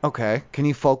 Okay. Can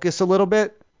you focus a little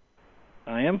bit?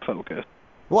 I am focused.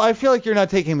 Well, I feel like you're not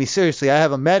taking me seriously. I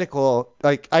have a medical,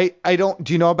 do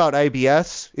you know about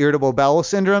IBS, irritable bowel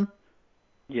syndrome?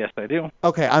 Yes, I do.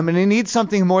 Okay, I'm going to need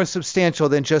something more substantial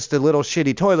than just the little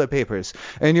shitty toilet papers.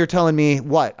 And you're telling me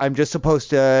what? I'm just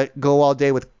supposed to go all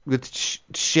day with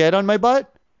shit on my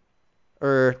butt?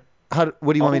 Or what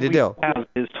do you want me to do? All we have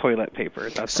is toilet paper.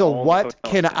 That's so all what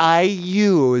can I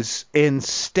use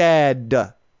instead?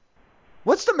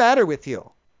 What's the matter with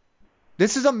you?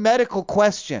 This is a medical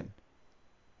question.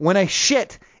 When I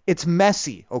shit, it's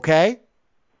messy, okay?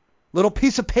 Little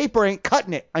piece of paper ain't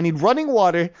cutting it. I need running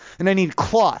water and I need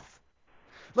cloth.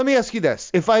 Let me ask you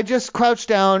this. If I just crouch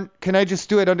down, can I just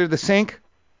do it under the sink?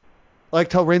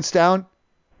 Like till rinse down?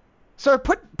 Sir,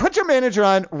 put your manager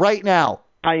on right now.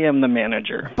 I am the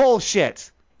manager.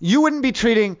 Bullshit. You wouldn't be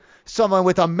treating someone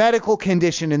with a medical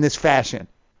condition in this fashion.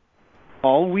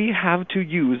 All we have to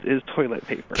use is toilet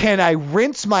paper. Can I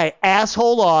rinse my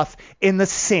asshole off in the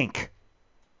sink?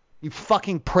 You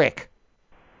fucking prick.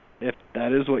 If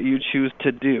that is what you choose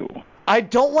to do. I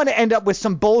don't want to end up with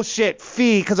some bullshit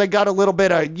fee because I got a little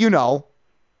bit of,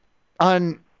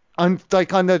 on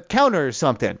the counter or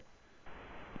something.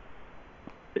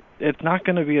 It's not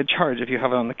going to be a charge if you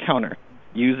have it on the counter.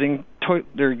 Using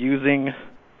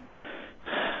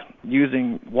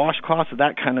washcloths,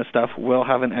 that kind of stuff will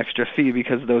have an extra fee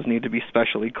because those need to be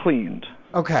specially cleaned.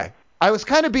 Okay. I was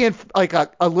kind of being like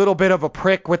a little bit of a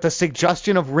prick with the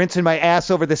suggestion of rinsing my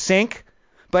ass over the sink.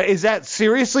 But is that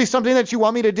seriously something that you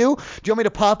want me to do? Do you want me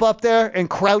to pop up there and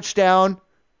crouch down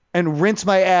and rinse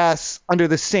my ass under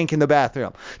the sink in the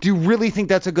bathroom? Do you really think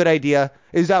that's a good idea?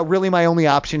 Is that really my only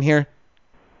option here?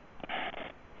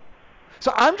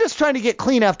 So I'm just trying to get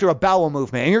clean after a bowel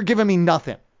movement, and you're giving me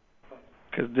nothing.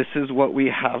 Because this is what we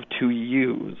have to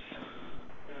use.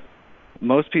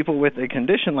 Most people with a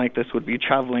condition like this would be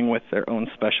traveling with their own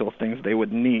special things they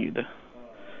would need.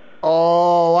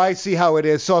 Oh, I see how it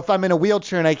is. So if I'm in a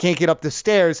wheelchair and I can't get up the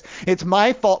stairs, it's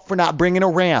my fault for not bringing a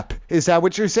ramp. Is that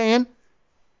what you're saying?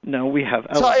 No, we have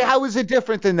So how is it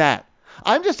different than that?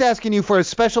 I'm just asking you for a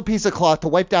special piece of cloth to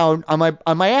wipe down on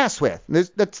my ass with.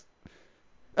 That's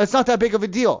not that big of a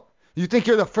deal. You think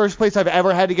you're the first place I've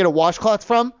ever had to get a washcloth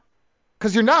from?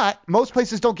 Because you're not. Most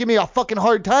places don't give me a fucking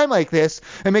hard time like this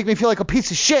and make me feel like a piece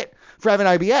of shit for having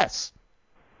IBS.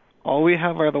 All we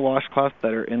have are the washcloths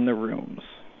that are in the rooms.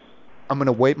 I'm going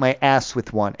to wipe my ass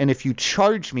with one, and if you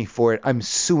charge me for it, I'm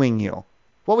suing you.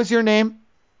 What was your name?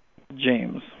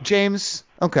 James. James?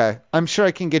 Okay. I'm sure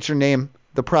I can get your name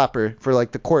the proper for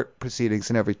like the court proceedings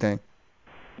and everything.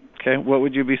 Okay, what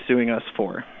would you be suing us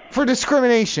for? For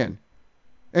discrimination.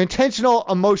 Intentional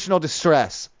emotional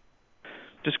distress.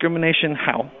 Discrimination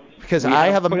how? Because I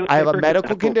have a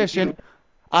medical condition.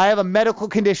 I have a medical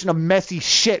condition of messy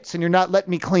shits, and you're not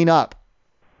letting me clean up.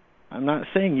 I'm not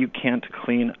saying you can't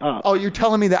clean up. Oh, you're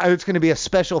telling me that it's going to be a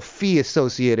special fee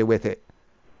associated with it.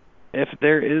 If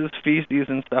there is feces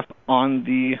and stuff on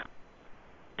the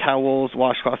towels,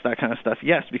 washcloths, that kind of stuff,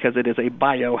 yes, because it is a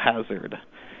biohazard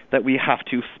that we have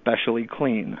to specially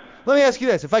clean. Let me ask you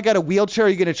this. If I got a wheelchair, are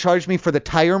you going to charge me for the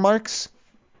tire marks?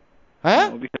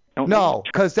 Huh? No,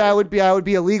 because that would be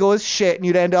illegal as shit, and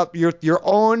you'd end up your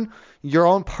own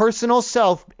personal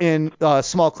self in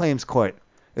small claims court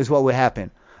is what would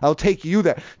happen. I'll take you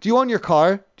there. Do you own your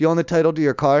car? Do you own the title to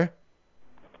your car?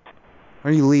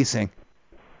 Or are you leasing?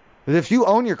 But if you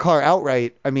own your car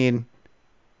outright, I mean,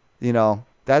 you know,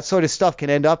 that sort of stuff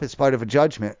can end up as part of a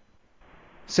judgment.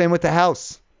 Same with the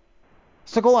house.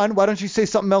 So go on. Why don't you say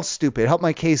something else stupid? Help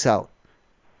my case out.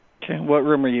 Okay, what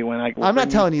room are you in? I'm not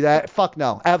telling you that. Fuck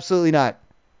no. Absolutely not.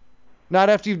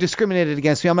 Not after you've discriminated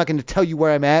against me. I'm not going to tell you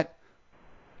where I'm at.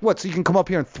 What, so you can come up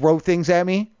here and throw things at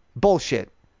me? Bullshit.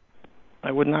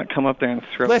 I would not come up there and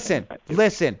throw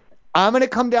Listen. I'm going to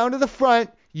come down to the front.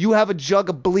 You have a jug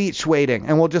of bleach waiting,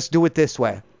 and we'll just do it this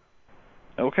way.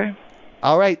 Okay.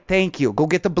 All right, thank you. Go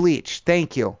get the bleach.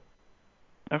 Thank you.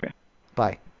 Okay.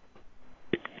 Bye.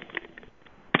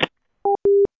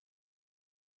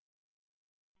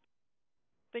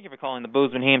 Thank you for calling the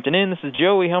Bozeman Hampton Inn. This is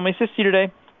Joey. How may I assist you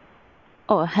today?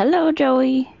 Oh, hello,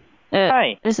 Joey.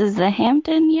 Hi. This is the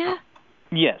Hampton, yeah?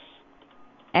 Yes.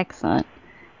 Excellent.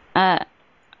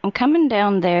 I'm coming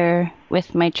down there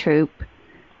with my troop.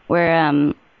 We're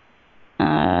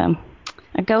a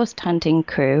ghost hunting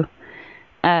crew.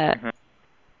 I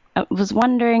was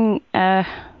wondering, do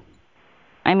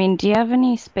you have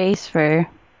any space for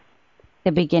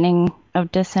the beginning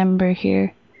of December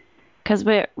here? Because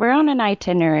we're on an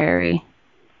itinerary.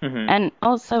 And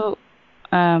also,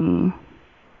 no,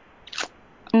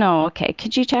 okay.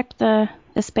 Could you check the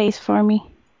space for me?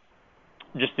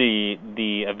 Just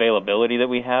the availability that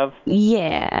we have?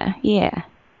 Yeah.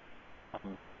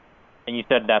 And you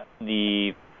said that's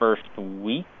the first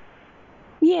week?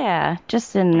 Yeah,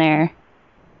 just in there.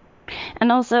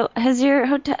 And also, has your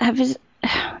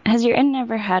inn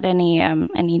never had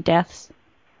any deaths?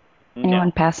 No.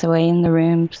 Anyone pass away in the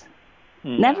rooms?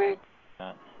 No. Never?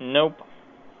 Nope.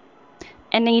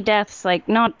 Any deaths, like,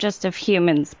 not just of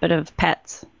humans, but of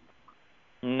pets?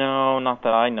 No, not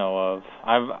that I know of.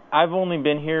 I've only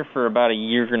been here for about a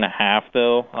year and a half,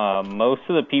 though. Most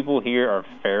of the people here are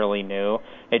fairly new.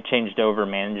 It changed over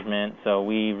management, so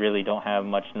we really don't have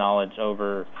much knowledge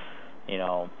over,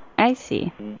 I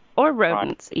see. Or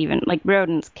rodents, even. Like,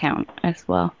 rodents count as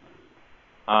well.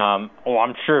 I'm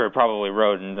sure probably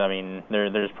rodents. I mean,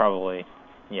 there's probably,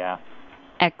 yeah.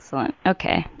 Excellent.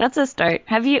 Okay, that's a start.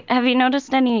 Have you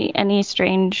noticed any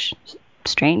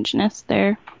strangeness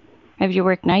there? Have you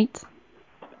worked nights?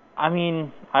 I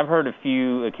mean, I've heard a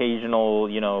few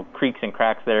occasional, creaks and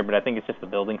cracks there, but I think it's just the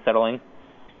building settling.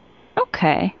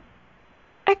 Okay.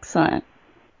 Excellent.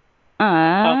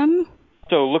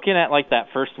 So looking at like that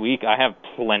first week, I have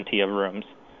plenty of rooms.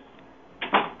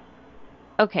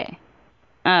 Okay.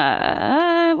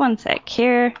 One sec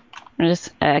here. I'm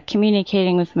just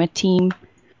communicating with my team.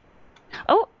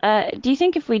 Oh, do you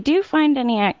think if we do find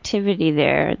any activity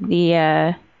there,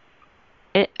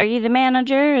 are you the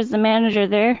manager? Is the manager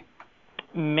there?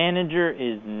 Manager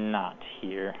is not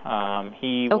here.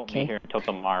 He won't be here until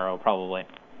tomorrow, probably.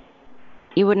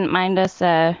 You wouldn't mind us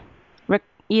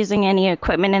using any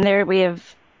equipment in there? We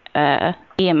have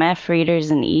EMF readers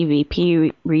and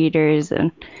EVP readers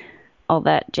and all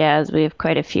that jazz. We have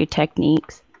quite a few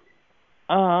techniques.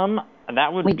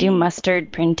 We do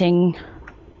mustard printing.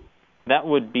 That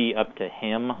would be up to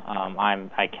him.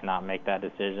 I cannot make that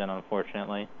decision,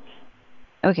 unfortunately.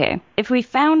 Okay. If we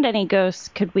found any ghosts,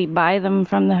 could we buy them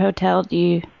from the hotel? Do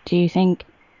you think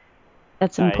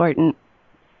that's important?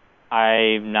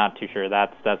 I'm not too sure.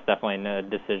 That's definitely a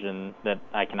decision that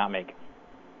I cannot make.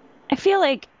 I feel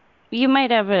like you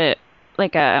might have a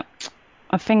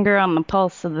finger on the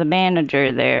pulse of the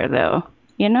manager there, though.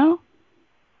 You know?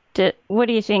 What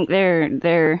do you think?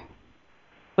 Would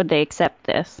they accept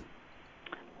this?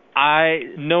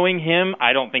 Knowing him,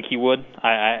 I don't think he would.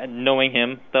 Knowing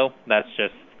him, though, that's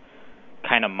just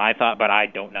kind of my thought, but I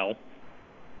don't know.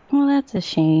 Well, that's a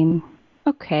shame.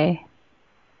 Okay.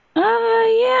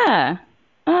 Yeah.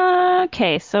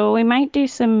 Okay, so we might do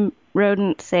some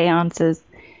rodent seances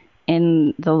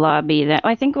in the lobby.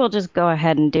 I think we'll just go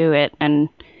ahead and do it and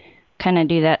kind of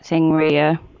do that thing where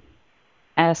you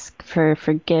ask for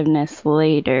forgiveness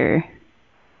later.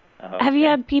 Okay. Have you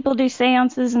had people do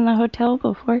seances in the hotel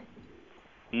before?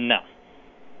 No.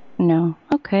 No.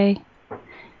 Okay.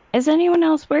 Is anyone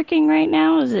else working right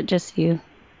now, or is it just you?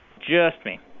 Just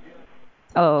me.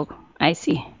 Oh, I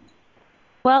see.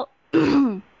 Well,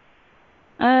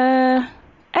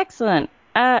 excellent.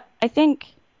 I think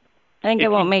I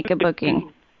won't make a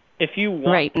booking. If you want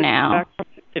right now.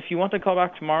 If you want to call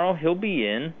back tomorrow, he'll be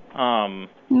in.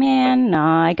 Man,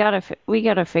 no, we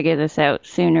gotta figure this out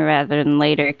sooner rather than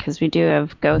later, because we do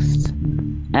have ghosts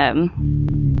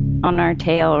on our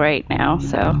tail right now,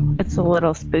 so it's a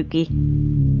little spooky.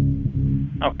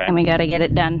 Okay. And we gotta get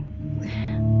it done.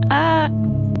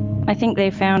 I think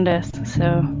they found us,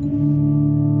 so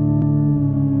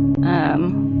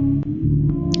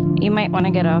you might want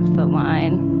to get off the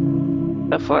line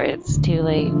before it's too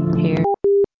late here.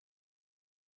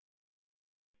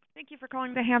 Thank you for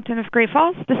calling the Hampton of Great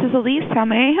Falls. This is Elise. How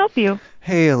may I help you?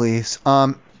 Hey, Elise.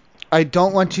 I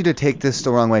don't want you to take this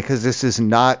the wrong way, because this is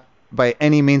not by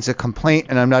any means a complaint,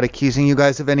 and I'm not accusing you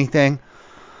guys of anything.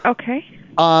 Okay.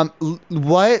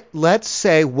 Let's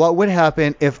say, what would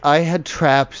happen if I had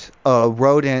trapped a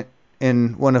rodent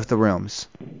in one of the rooms?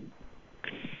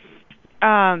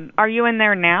 Are you in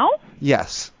there now?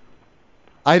 Yes.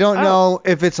 I don't know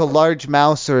if it's a large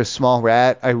mouse or a small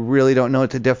rat. I really don't know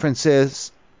what the difference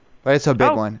is, but it's a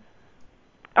big one.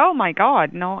 Oh my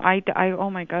God, no, oh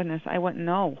my goodness, I wouldn't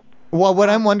know. Well, what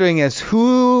I'm wondering is,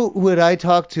 who would I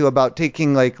talk to about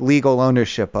taking legal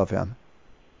ownership of him?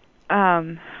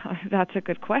 That's a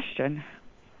good question.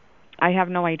 I have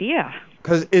no idea.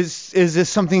 Because is this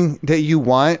something that you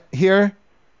want here?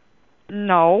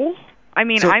 No, I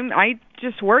mean, I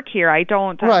just work here. I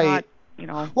don't. I'm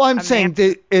not, Well, I'm saying,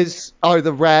 are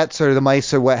the rats or the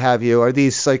mice or what have you, are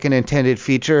these an intended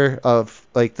feature of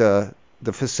the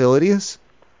facilities?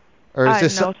 Or is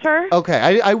this no, sir.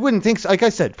 Okay, I wouldn't think so. Like I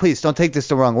said, please don't take this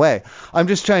the wrong way. I'm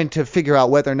just trying to figure out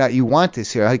whether or not you want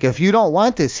this here. If you don't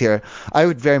want this here, I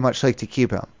would very much like to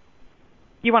keep him.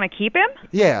 You want to keep him?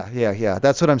 Yeah.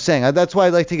 That's what I'm saying. That's why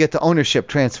I'd like to get the ownership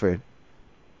transferred.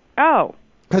 Oh.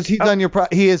 Because he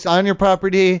is on your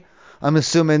property. I'm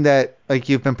assuming that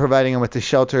you've been providing him with the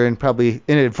shelter and probably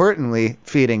inadvertently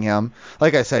feeding him.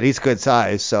 Like I said, he's good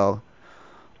size, so.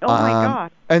 Oh my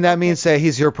God. And that means that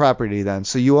he's your property then.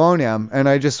 So you own him, and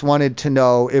I just wanted to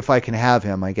know if I can have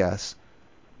him, I guess.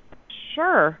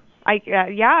 Sure. He's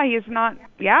not.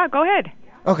 Yeah, go ahead.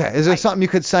 Okay. Is there something you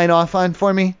could sign off on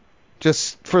for me?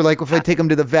 Just for if I take him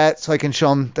to the vet so I can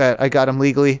show him that I got him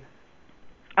legally?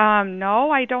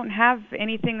 No, I don't have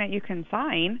anything that you can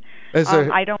sign.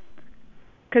 I don't,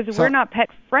 because we're not pet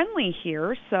friendly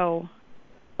here, so.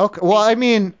 Okay, well, I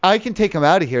mean, I can take him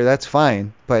out of here, that's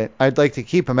fine, but I'd like to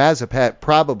keep him as a pet,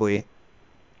 probably.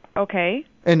 Okay.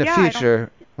 In the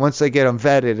future, once I get him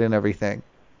vetted and everything.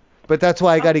 But that's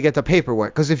why I got to get the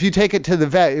paperwork, because if you take it to the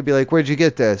vet, you'd be like, where'd you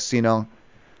get this, I don't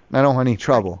want any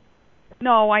trouble.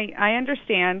 No, I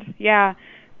understand, yeah.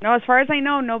 No, as far as I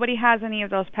know, nobody has any of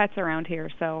those pets around here,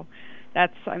 so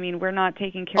we're not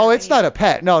taking care of. Oh, it's not a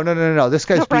pet. No. This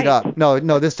guy's beat up.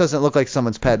 No, this doesn't look like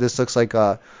someone's pet. This looks like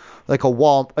a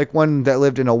wall, one that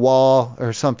lived in a wall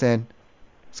or something.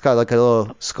 It's got a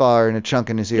little scar and a chunk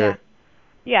in his ear.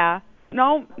 Yeah.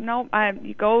 No.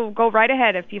 You go right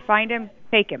ahead. If you find him,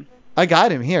 take him. I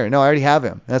got him here. No, I already have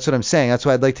him. That's what I'm saying. That's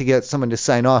why I'd like to get someone to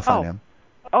sign off on him.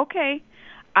 Okay.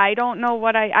 I don't know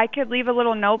what I could leave a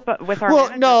little note, but with our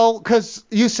manager. No, because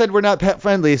you said we're not pet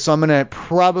friendly, so I'm gonna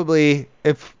probably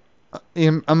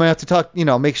I'm gonna have to talk.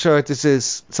 Make sure that this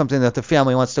is something that the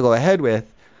family wants to go ahead with.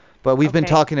 But we've been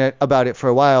talking about it for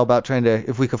a while, about trying to,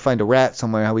 if we could find a rat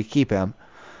somewhere, how we keep him.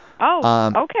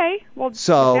 Oh, okay. Well,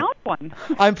 so found one.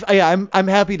 I'm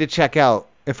happy to check out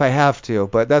if I have to,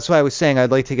 but that's why I was saying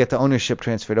I'd like to get the ownership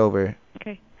transferred over.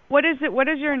 Okay. What is it? What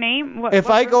is your name? If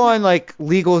I go on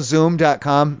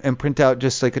LegalZoom.com and print out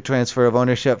just a transfer of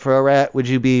ownership for a rat, would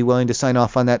you be willing to sign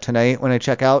off on that tonight when I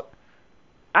check out?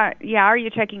 Yeah. Are you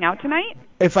checking out tonight?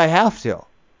 If I have to.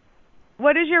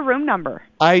 What is your room number?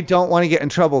 I don't want to get in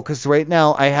trouble because right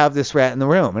now I have this rat in the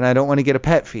room and I don't want to get a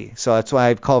pet fee. So that's why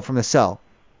I've called from the cell.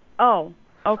 Oh,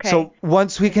 okay. So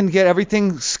once we can get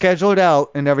everything scheduled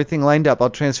out and everything lined up, I'll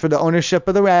transfer the ownership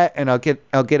of the rat and I'll get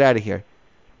out of here.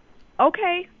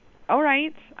 Okay. All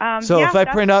right. So yeah,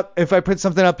 if I print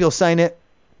something up, you'll sign it.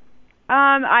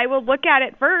 I will look at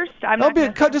it first.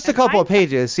 Just a couple of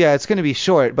pages. Yeah, it's going to be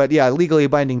short, but yeah, legally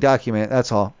binding document.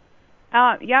 That's all.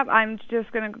 Yep.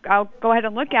 I'll go ahead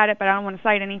and look at it, but I don't want to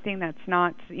cite anything that's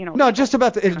not, No, it'll just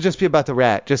be about the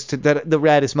rat. That the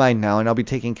rat is mine now, and I'll be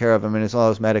taking care of him and as well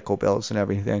as medical bills and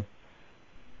everything.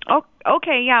 Oh,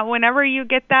 okay. Yeah. Whenever you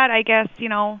get that, I guess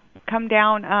come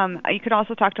down. You could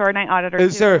also talk to our night auditor.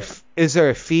 Is there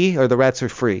a fee, or the rats are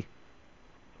free?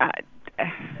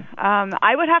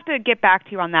 I would have to get back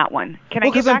to you on that one. Can I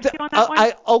get back to you on that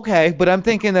one? Okay, but I'm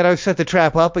thinking that I'll set the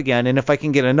trap up again, and if I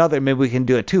can get another, maybe we can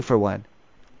do a 2-for-1.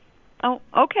 Oh,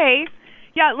 okay.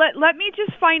 Yeah, let me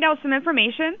just find out some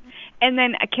information, and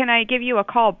then can I give you a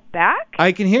call back?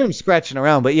 I can hear him scratching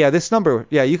around, but yeah, this number,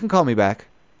 yeah, you can call me back.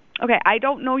 Okay, I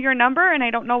don't know your number, and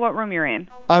I don't know what room you're in.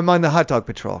 I'm on the hot dog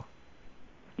patrol.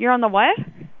 You're on the what?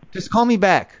 Just call me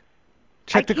back.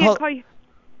 I can't call you.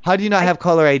 How do you not have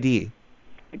caller ID?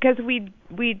 Because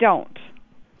we don't.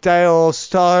 Dial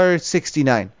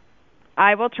 *69.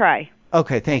 I will try.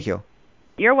 Okay, thank you.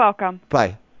 You're welcome.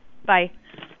 Bye. Bye.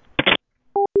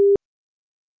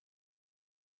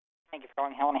 Thank you for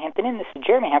calling Helena Hampton Inn. This is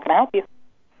Jeremy. How can I help you?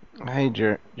 Hi,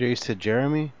 you said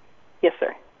Jeremy? Yes,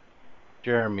 sir.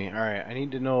 Jeremy, all right. I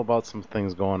need to know about some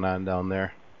things going on down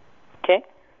there. Okay.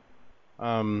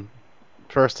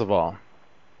 First of all,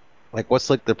 what's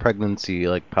the pregnancy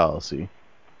policy?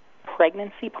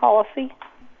 Pregnancy policy?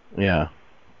 Yeah.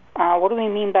 What do we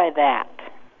mean by that?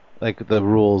 The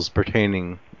rules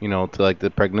pertaining, to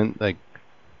the pregnant,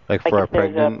 for a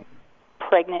pregnant. A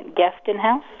pregnant guest in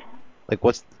house?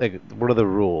 What are the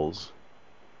rules?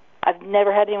 I've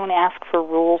never had anyone ask for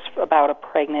rules about a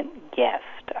pregnant guest.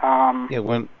 Yeah,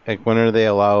 when are they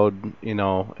allowed,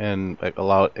 and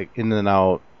allowed in and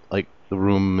out, the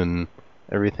room and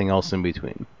everything else in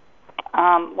between?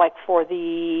 For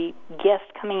the guest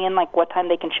coming in, what time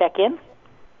they can check in?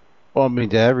 Well, I mean,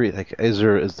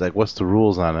 what's the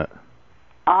rules on it?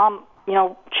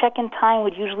 Check-in time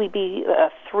would usually be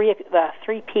 3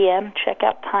 p.m.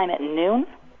 Check-out time at noon.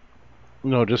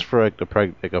 No, just for a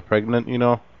pregnant,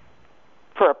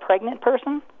 For a pregnant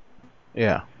person?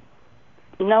 Yeah.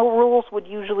 No rules would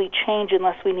usually change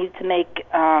unless we need to make,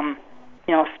 a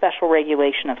special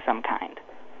regulation of some kind.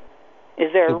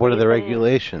 Is there? What are the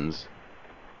regulations?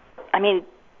 I mean,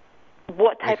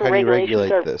 what type of regulations how do you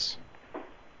regulate this?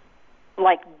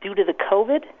 Due to the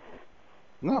COVID?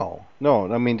 No.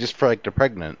 I mean, just for the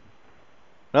pregnant.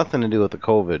 Nothing to do with the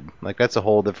COVID. That's a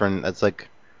whole different. That's a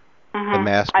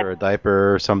mask or a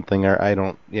diaper or something. Or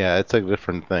it's a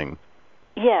different thing.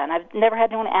 Yeah, and I've never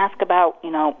had anyone ask about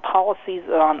policies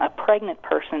on a pregnant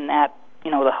person at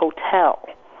the hotel.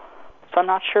 So I'm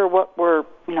not sure what we're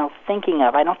thinking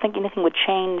of. I don't think anything would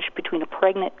change between a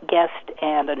pregnant guest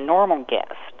and a normal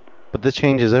guest. But this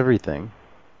changes everything.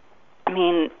 I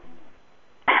mean,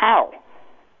 how?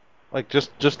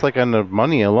 Just on the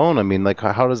money alone. I mean,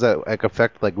 how does that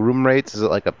affect room rates? Is it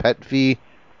a pet fee?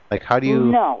 How do you?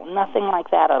 No, nothing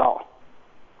like that at all.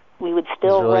 We would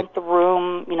still rent the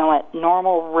room, at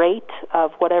normal rate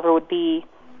of whatever would be,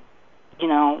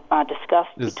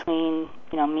 discussed between,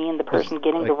 me and the person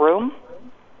getting the room.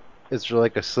 Is there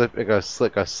a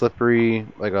slippery,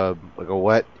 a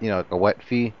wet, a wet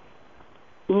fee?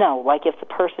 No, if the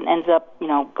person ends up,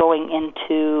 going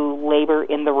into labor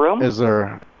in the room. Is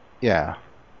there? Yeah,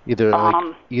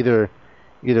 either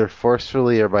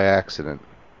forcefully or by accident.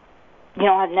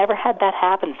 I've never had that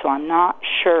happen, so I'm not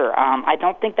sure. I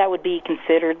don't think that would be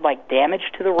considered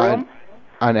damage to the room.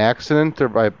 On accident or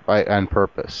by on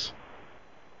purpose?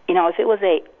 If it was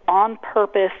on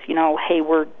purpose, hey,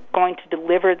 we're going to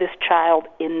deliver this child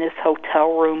in this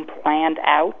hotel room planned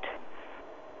out,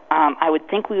 I would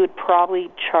think we would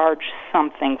probably charge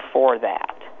something for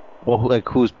that. Well,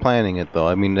 who's planning it, though?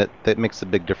 I mean, that makes a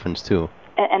big difference, too.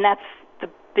 And that's the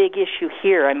big issue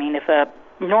here. I mean, if a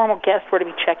normal guest were to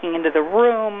be checking into the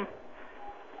room,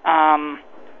 I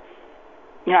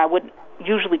wouldn't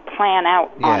usually plan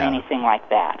out on anything like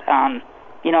that.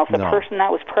 If the person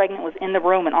that was pregnant was in the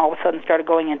room and all of a sudden started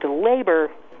going into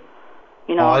labor,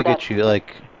 I get you.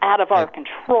 Out of our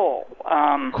control.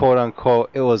 Quote unquote,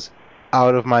 it was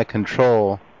out of my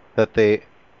control that they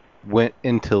went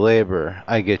into labor.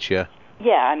 I get you.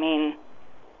 Yeah, I mean,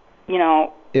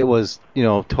 it was,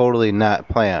 totally not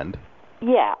planned.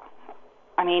 Yeah.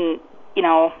 I mean,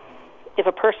 if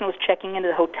a person was checking into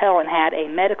the hotel and had a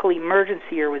medical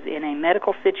emergency or was in a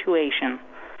medical situation,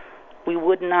 we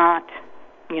would not,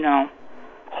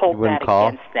 hold that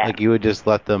against that. Like you would just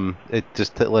let them,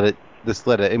 let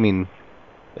it. I mean,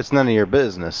 it's none of your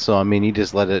business. So I mean, you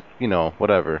just let it,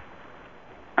 whatever.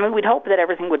 I mean, we'd hope that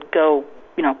everything would go,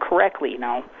 correctly.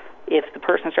 If the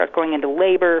person starts going into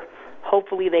labor,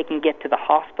 hopefully they can get to the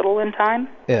hospital in time.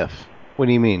 If. What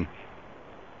do you mean?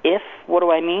 If? What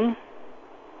do I mean?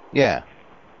 Yeah.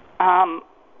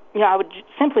 I would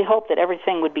simply hope that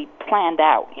everything would be planned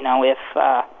out. If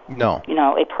a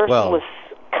person was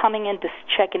coming in to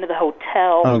check into the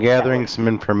hotel. I'm gathering some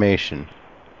information.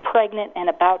 Pregnant and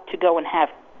about to go and have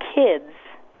kids.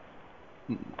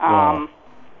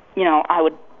 I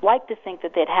would like to think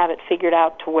that they'd have it figured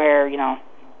out to where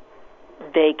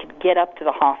they could get up to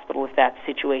the hospital if that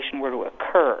situation were to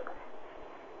occur.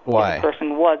 Why? If the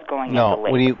person was going into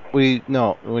labor.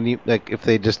 When you if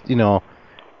they just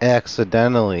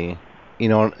accidentally,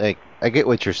 I get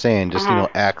what you're saying, just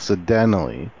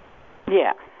accidentally.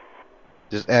 Yeah.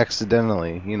 Just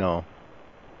accidentally,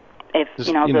 If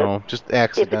just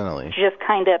accidentally. If it just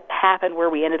kind of happened where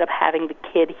we ended up having the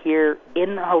kid here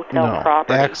in the hotel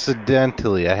property.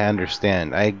 Accidentally, I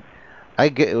understand. I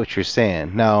get what you're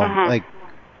saying. Now, like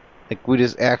we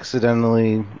just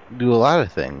accidentally do a lot of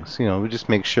things. We just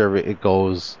make sure it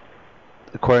goes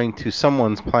according to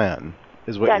someone's plan,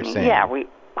 is what you're saying. Yeah, we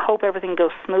hope everything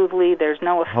goes smoothly. There's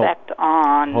no effect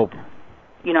on,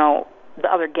 the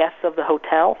other guests of the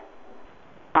hotel,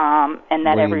 and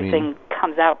that everything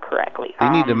comes out correctly. They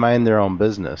need to mind their own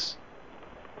business.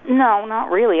 No, not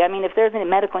really. I mean, if there's a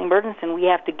medical emergency and we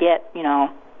have to get,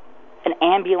 an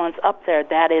ambulance up there,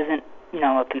 that isn't,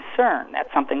 a concern.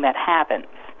 That's something that happens.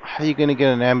 How are you going to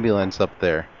get an ambulance up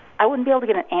there? I wouldn't be able to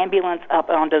get an ambulance up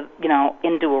onto,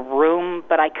 into a room,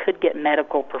 but I could get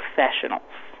medical professionals.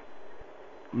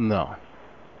 No.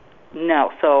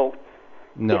 So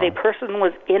if a person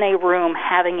was in a room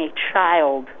having a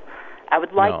child, I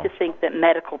would like to think that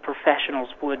medical professionals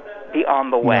would be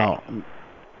on the way.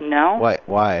 No?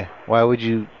 Why? Why would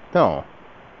you? No.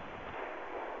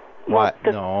 Why?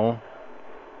 No.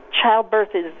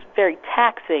 Childbirth is very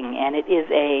taxing, and it is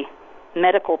a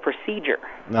medical procedure.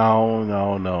 No.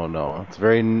 It's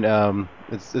very,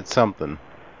 it's something.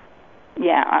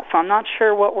 Yeah, so I'm not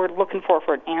sure what we're looking for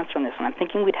an answer on this one. I'm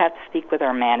thinking we'd have to speak with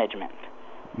our management.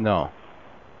 No.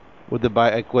 Would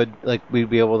we'd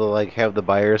be able to have the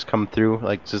buyers come through,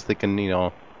 just they can,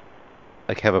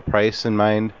 have a price in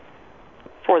mind?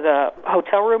 For the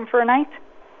hotel room for a night?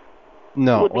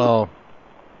 No,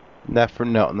 not for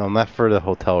the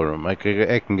hotel room. I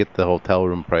can get the hotel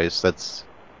room price. That's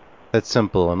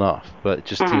simple enough. But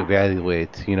just to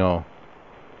evaluate, the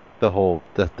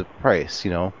price,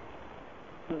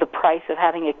 The price of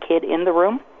having a kid in the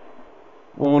room?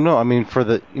 Well, no, I mean for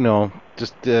the,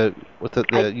 just with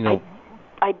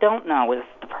I don't know is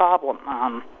the problem.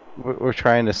 We're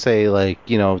trying to say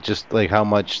just how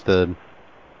much the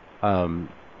how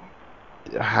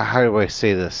do I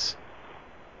say this?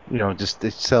 Just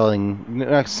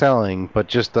not selling, but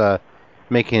just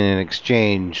making an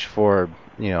exchange for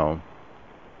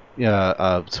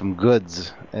some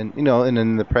goods, and and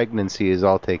then the pregnancy is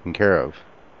all taken care of.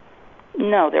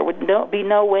 No, there would be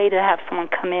no way to have someone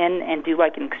come in and do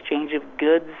an exchange of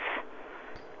goods.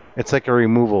 It's like a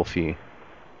removal fee.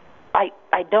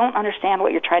 I don't understand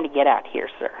what you're trying to get at here,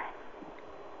 sir.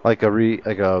 Like a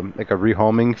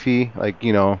rehoming fee, like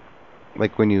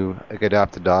when you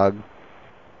adopt a dog.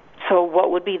 So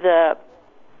what would be the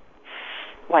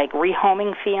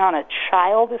rehoming fee on a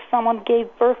child if someone gave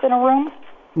birth in a room?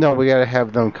 No, we gotta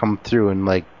have them come through and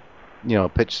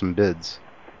pitch some bids.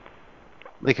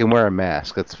 They can wear a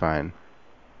mask. That's fine.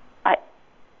 Are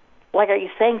you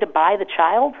saying to buy the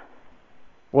child?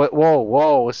 What?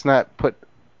 Whoa! Let's not put.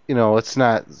 Let's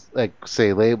not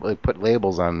say put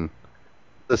labels on.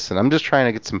 Listen, I'm just trying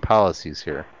to get some policies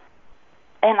here.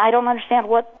 And I don't understand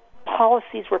what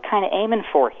policies we're kind of aiming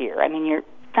for here. I mean,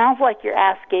 sounds like you're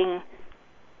asking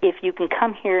if you can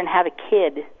come here and have a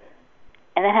kid,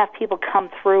 and then have people come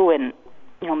through and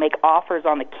make offers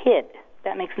on the kid.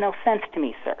 That makes no sense to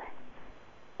me, sir.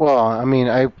 Well, I mean,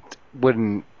 I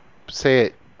wouldn't say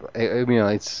it. I mean,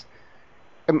 it's.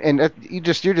 And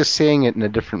you're just saying it in a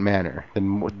different manner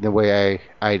than the way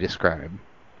I describe.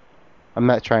 I'm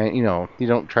not trying. You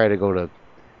don't try to go to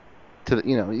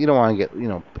you don't want to get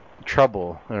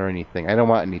trouble or anything. I don't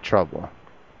want any trouble.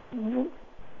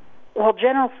 Well,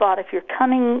 general thought, if you're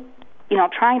coming,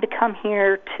 trying to come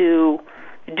here to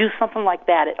do something like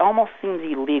that, it almost seems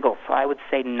illegal, so I would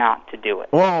say not to do it.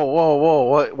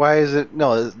 Whoa. Why is it?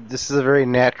 No, this is a very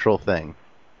natural thing.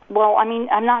 Well, I mean,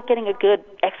 I'm not getting a good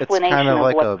explanation of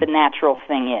like what the natural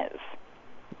thing is.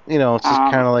 It's just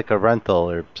kind of like a rental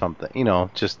or something.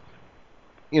 Just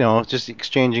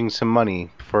exchanging some money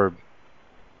for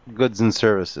goods and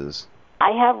services.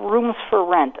 I have rooms for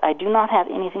rent. I do not have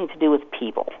anything to do with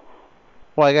people.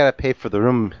 Well, I gotta pay for the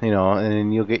room, and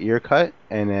then you'll get your cut,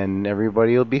 and then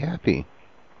everybody will be happy.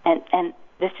 And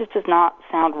this just does not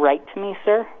sound right to me,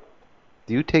 sir.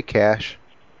 Do you take cash?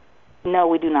 No,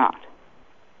 we do not.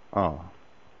 Oh.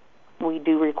 We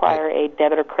do require a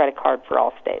debit or credit card for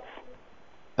all states.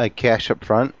 Like cash up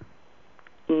front?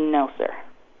 No, sir.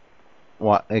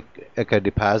 What? Like a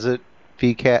deposit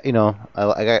fee? I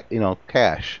got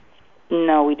cash.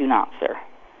 No, we do not, sir.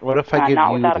 What if I give not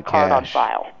you without the a card cash? on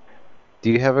file.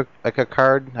 Do you have a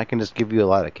card? I can just give you a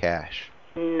lot of cash.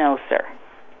 No, sir.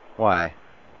 Why?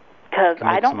 Because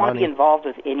I don't want to be involved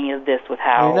with any of this with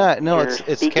how you're not. No, you're it's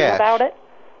speaking cash. about it.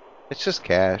 It's just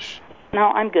cash. No,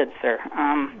 I'm good, sir.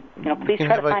 Please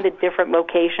try to find a different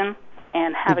location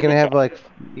and have a good day. You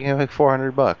can have like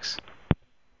 $400.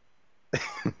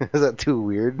 Is that too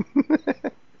weird?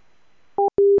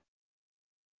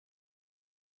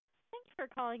 For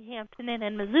calling Hampton Inn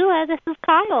in Missoula. This is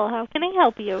Kyle. How can I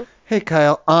help you? Hey,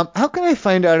 Kyle. How can I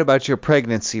find out about your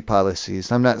pregnancy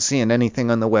policies? I'm not seeing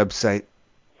anything on the website.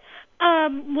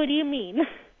 What do you mean?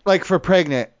 Like for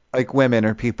pregnant, like women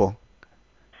or people.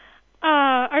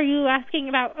 Are you asking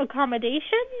about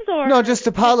accommodations or? No, just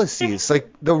the policies, like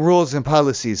the rules and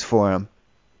policies for them.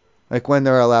 Like when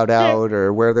they're allowed out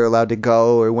or where they're allowed to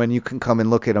go or when you can come and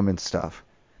look at them and stuff.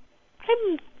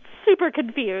 I'm super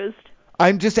confused.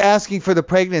 I'm just asking for the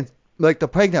pregnant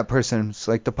persons,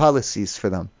 like the policies for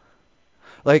them.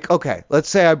 Like, okay, let's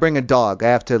say I bring a dog. I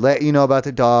have to let you know about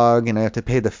the dog, and I have to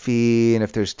pay the fee, and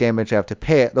if there's damage, I have to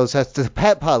pay it. That's the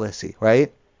pet policy,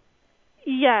 right?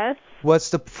 Yes.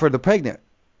 For the pregnant?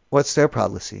 What's their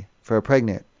policy for a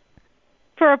pregnant?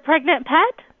 For a pregnant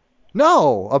pet?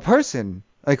 No, a person.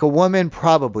 Like a woman,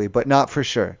 probably, but not for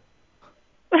sure.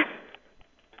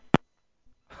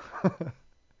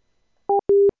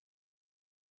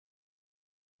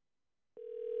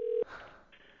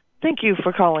 Thank you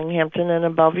for calling Hampton Inn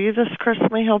in Bellevue. This is Chris.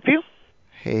 May I help you?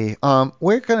 Hey,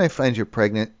 where can I find your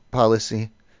pregnant policy?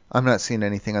 I'm not seeing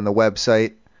anything on the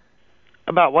website.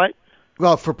 About what?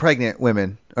 Well, for pregnant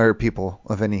women or people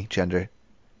of any gender.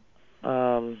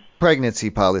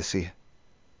 Pregnancy policy.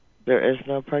 There is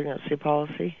no pregnancy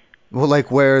policy. Well,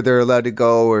 like where they're allowed to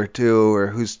go or to or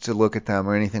who's to look at them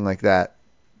or anything like that.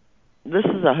 This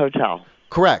is a hotel.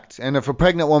 Correct. And if a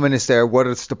pregnant woman is there, what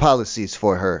are the policies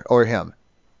for her or him?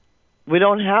 We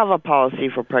don't have a policy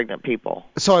for pregnant people.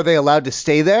 So are they allowed to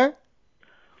stay there?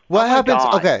 What happens?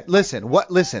 God. Okay,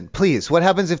 listen, please. What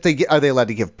happens if are they allowed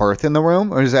to give birth in the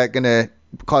room, or is that going to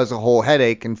cause a whole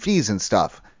headache and fees and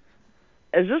stuff?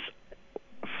 Is this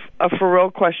a for real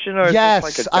question or is yes,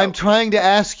 this like a joke? I'm trying to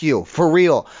ask you for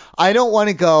real. I don't want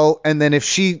to go and then if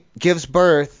she gives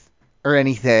birth or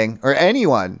anything, or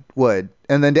anyone would,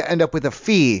 and then to end up with a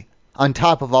fee on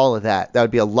top of all of that, that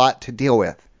would be a lot to deal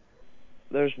with.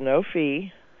 There's no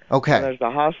fee. Okay. And there's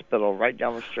a hospital right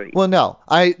down the street. Well, no.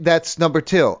 That's number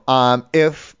two.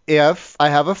 If I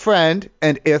have a friend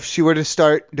and if she were to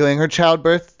start doing her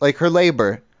childbirth, like her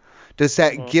labor, does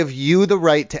that give you the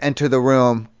right to enter the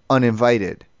room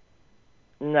uninvited?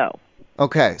 No.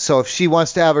 Okay. So if she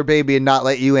wants to have her baby and not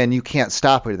let you in, you can't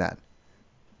stop her then.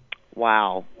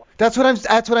 Wow. That's what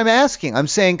I'm asking. I'm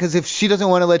saying because if she doesn't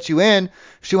want to let you in,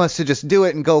 if she wants to just do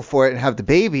it and go for it and have the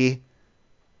baby,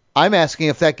 I'm asking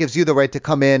if that gives you the right to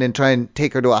come in and try and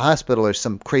take her to a hospital or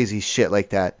some crazy shit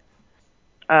like that.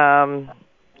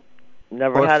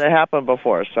 Never had it happen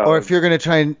before, so. Or if you're going to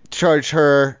try and charge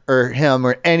her or him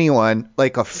or anyone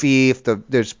like a fee if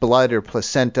there's blood or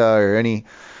placenta or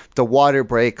the water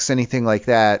breaks, anything like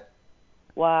that.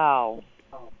 Wow.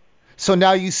 So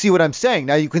now you see what I'm saying.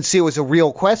 Now you can see it was a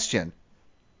real question.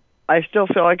 I still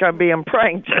feel like I'm being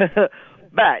pranked.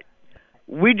 But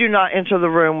we do not enter the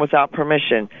room without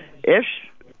permission. If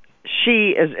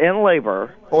she is in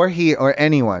labor. Or he or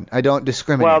anyone. I don't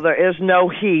discriminate. Well, there is no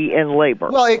he in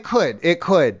labor. Well, it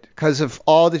could, because of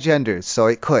all the genders, so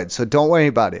it could. So don't worry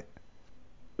about it.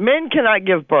 Men cannot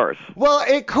give birth. Well,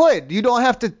 it could. You don't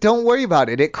have to, don't worry about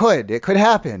it. It could. It could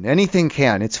happen. Anything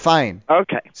can. It's fine.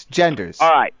 Okay. It's genders. All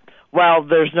right. Well,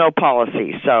 there's no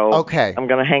policy, so okay. I'm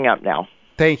going to hang up now.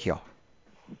 Thank you.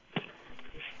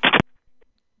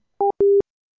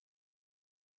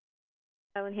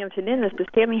 Island Hampton Inn, this is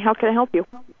Tammy. How can I help you?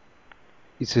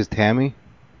 This is Tammy?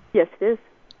 Yes, it is.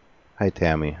 Hi,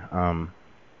 Tammy. I'm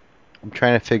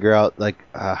trying to figure out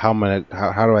how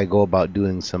do I go about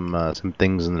doing some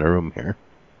things in the room here.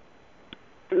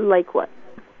 Like what?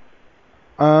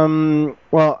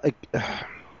 Well,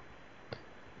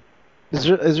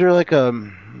 is there like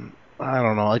a, I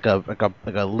don't know, like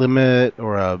a limit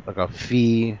or a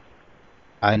fee?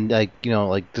 And like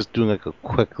just doing like a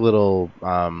quick little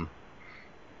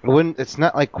it's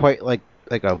not like quite like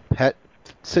a pet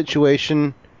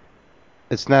situation.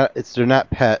 They're not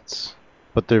pets,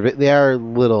 but they are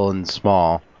little and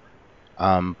small.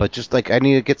 But just like I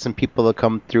need to get some people to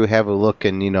come through, have a look,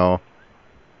 and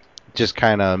just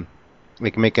kind of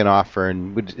like make an offer,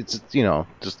 and it's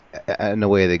just and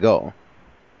away they go.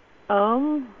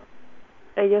 I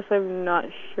guess I'm not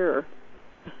sure.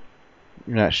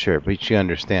 You're not sure, but you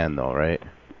understand though, right?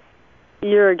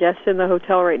 You're a guest in the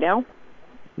hotel right now?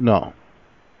 No.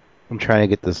 I'm trying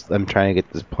to get this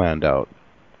planned out.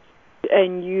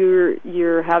 And you're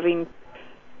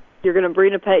gonna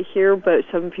bring a pet here, but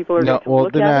some people are going to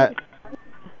look at it?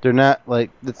 They're not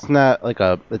like, it's not like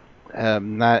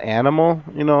not animal,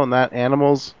 not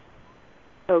animals.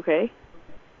 Okay.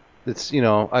 It's,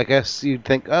 I guess you'd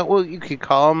think, oh, well, you could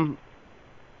call them,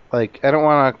 like, I don't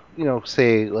want to,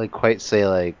 say like, it's,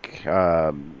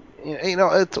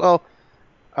 well,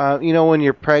 when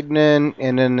you're pregnant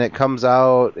and then it comes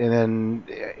out and then,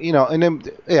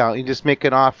 you just make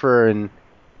an offer and,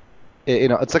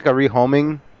 it's like a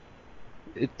rehoming,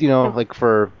 like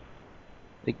for,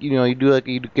 like, you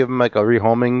give them like a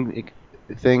rehoming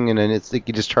thing, and then it's like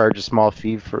you just charge a small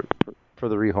fee for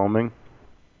the rehoming.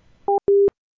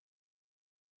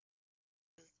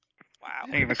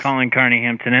 Thank you for calling Carney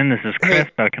Hampton Inn. This is Chris.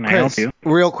 How can I help you?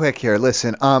 Real quick here,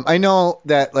 listen. I know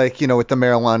that, like, with the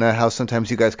marijuana, how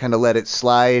sometimes you guys kind of let it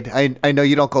slide. I know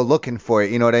you don't go looking for it.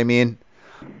 You know what I mean?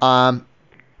 I'm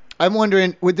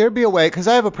wondering, would there be a way? Because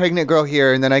I have a pregnant girl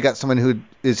here, and then I got someone who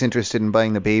is interested in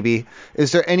buying the baby.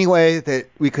 Is there any way that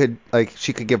we could, like,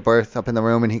 she could give birth up in the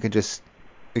room, and we could just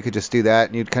do that,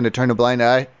 and you'd kind of turn a blind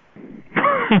eye?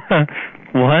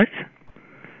 What?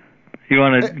 You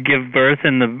want to give birth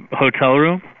in the hotel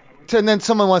room? And then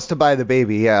someone wants to buy the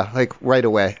baby, yeah, like right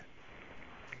away.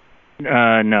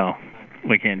 No,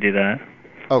 we can't do that.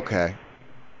 Okay.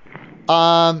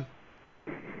 I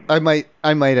might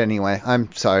anyway. I'm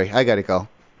sorry. I gotta go.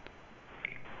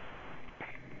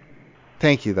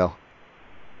 Thank you though.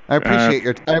 I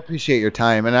appreciate your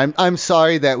time, and I'm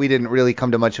sorry that we didn't really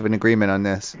come to much of an agreement on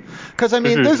this. Because I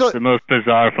mean, this is the most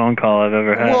bizarre phone call I've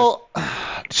ever had. Well,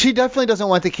 she definitely doesn't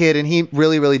want the kid, and he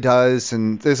really, really does,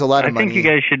 and there's a lot of money. I think you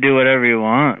guys should do whatever you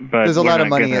want, but there's a lot of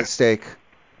money at stake.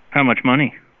 How much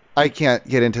money? I can't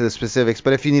get into the specifics,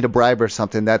 but if you need a bribe or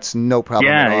something, that's no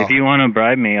problem at all. Yeah, if you want to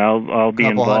bribe me, I'll be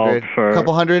involved for a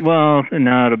couple hundred. Well,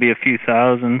 no, it'll be a few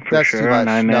thousand for that's sure. Too much.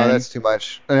 And no, that's too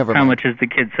much. Never mind. How much is the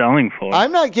kid selling for?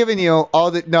 I'm not giving you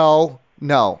all the.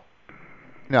 No.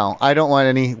 I don't want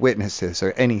any witnesses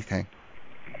or anything.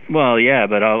 Well, yeah,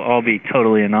 but I'll be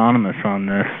totally anonymous on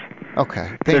this. Okay.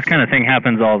 This kind of thing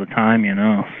happens all the time,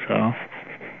 so.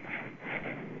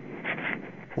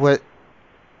 What?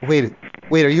 Wait,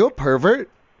 are you a pervert?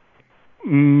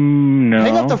 No.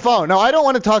 Hang up the phone. No, I don't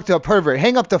want to talk to a pervert.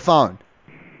 Hang up the phone.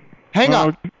 Hang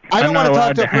up. I don't want to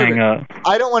talk to a pervert. Hang up.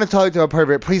 I don't want to talk to a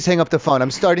pervert. Please hang up the phone. I'm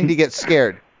starting to get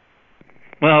scared.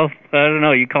 Well, I don't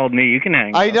know. You called me. You can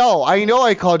hang up. I know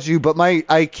I called you, but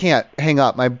I can't hang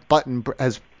up. My button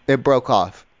broke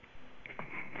off.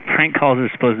 Prank calls are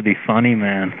supposed to be funny,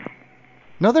 man.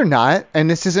 No, they're not. And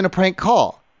this isn't a prank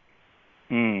call.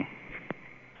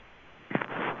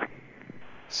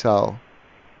 So.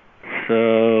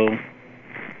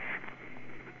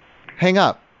 Hang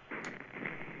up.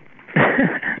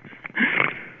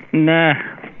 Nah,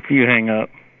 you hang up.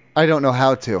 I don't know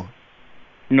how to.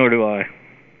 Nor do I.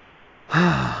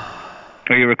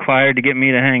 Are you required to get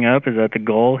me to hang up? Is that the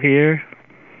goal here?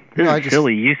 This is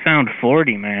silly. You sound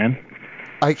 40, man.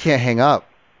 I can't hang up.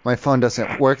 My phone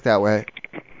doesn't work that way.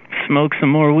 Smoke some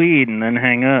more weed and then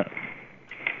hang up.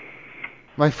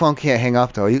 My phone can't hang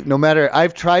up, though. No matter,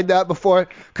 I've tried that before,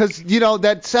 because,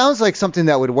 that sounds like something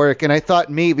that would work, and I thought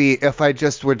maybe if I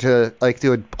just were to, like,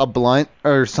 do a blunt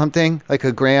or something, like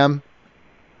a gram,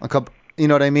 you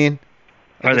know what I mean?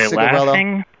 Like Are they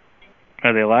laughing?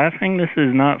 Are they laughing? This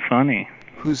is not funny.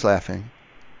 Who's laughing?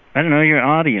 I don't know, your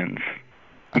audience.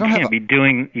 You can't be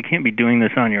doing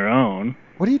this on your own.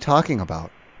 What are you talking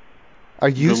about? Are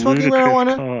you smoking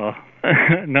marijuana?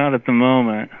 Not at the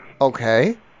moment.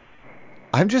 Okay.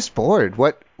 I'm just bored.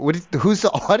 Who's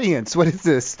the audience? What is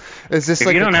this? Is this if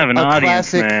like you don't have an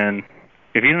audience, classic man?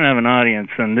 If you don't have an audience,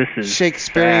 then this is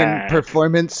Shakespearean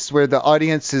performance where the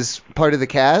audience is part of the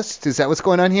cast. Is that what's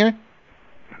going on here?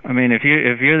 I mean, if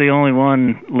you're the only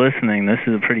one listening, this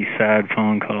is a pretty sad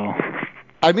phone call.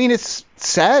 I mean, it's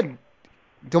sad.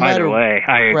 Either way,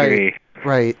 I agree. Right.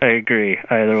 Right. I agree.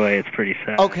 Either way, it's pretty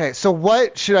sad. Okay, so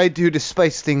what should I do to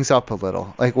spice things up a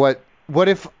little? Like what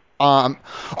if how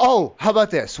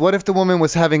about this? What if the woman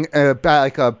was having a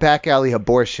back alley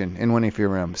abortion in one of your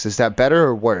rooms? Is that better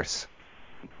or worse?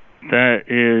 That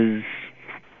is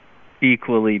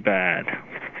equally bad.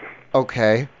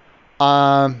 Okay.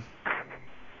 All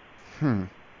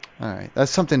right.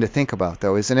 That's something to think about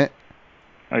though, isn't it?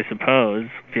 I suppose,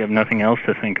 if you have nothing else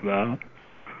to think about.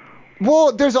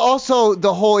 Well, there's also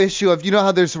the whole issue of, you know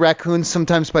how there's raccoons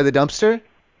sometimes by the dumpster?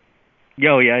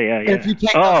 Yo, yeah. If you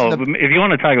take if you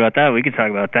want to talk about that, we can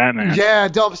talk about that, man. Yeah,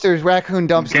 dumpsters, raccoon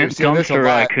dumpsters. Dumpster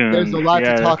raccoons. There's a lot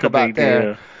to talk about there.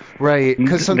 Deal. Right,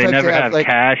 because sometimes they never have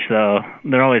cash, though.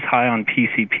 They're always high on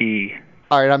PCP.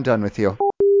 All right, I'm done with you.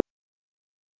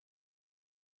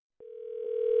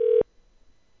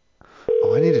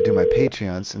 Oh, I need to do my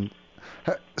Patreons.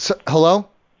 Hello?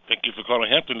 Thank you for calling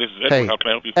Hampton. This is Edward. Hey, How can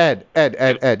I help you?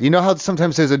 Ed. You know how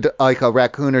sometimes there's a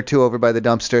raccoon or two over by the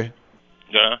dumpster?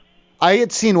 Yeah. I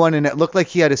had seen one, and it looked like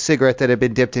he had a cigarette that had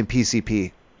been dipped in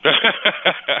PCP.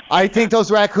 I think those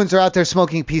raccoons are out there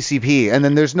smoking PCP, and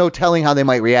then there's no telling how they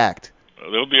might react.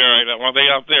 They'll be all right. While they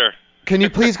out there. Can you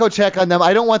please go check on them?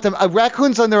 I don't want them.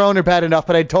 Raccoons on their own are bad enough,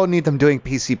 but I don't need them doing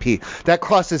PCP. That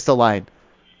crosses the line.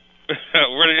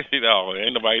 Where do you know?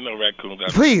 Ain't nobody no raccoons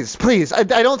out there. Please. I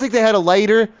don't think they had a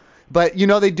lighter, but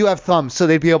they do have thumbs, so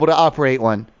they'd be able to operate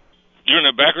one. You in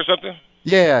the back or something?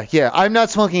 Yeah. I'm not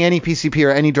smoking any PCP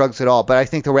or any drugs at all, but I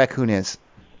think the raccoon is.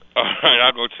 All right,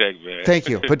 I'll go check, man. Thank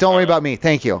you, but don't worry about me.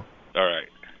 Thank you. All right.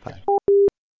 Bye.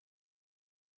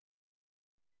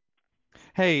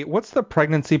 Hey, what's the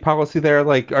pregnancy policy there?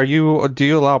 Like, do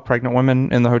you allow pregnant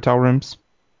women in the hotel rooms?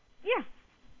 Yeah.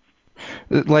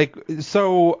 Like,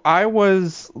 so I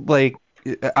was like,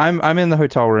 I'm in the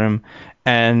hotel room,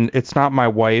 and it's not my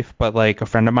wife, but like a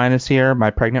friend of mine is here,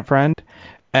 my pregnant friend,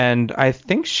 and I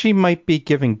think she might be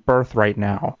giving birth right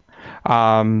now,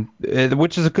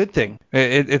 which is a good thing.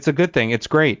 It's a good thing. It's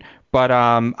great. But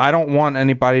I don't want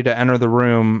anybody to enter the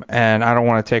room, and I don't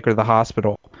want to take her to the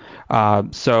hospital.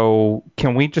 So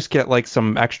can we just get like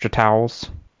some extra towels?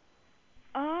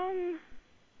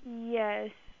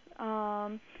 Yes.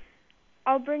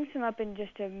 I'll bring some up in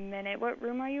just a minute. What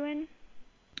room are you in?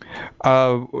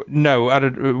 No,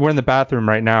 we're in the bathroom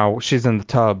right now. She's in the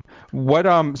tub.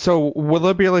 So will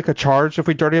there be like a charge if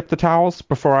we dirty up the towels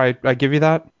before I give you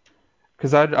that?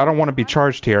 Because I don't want to be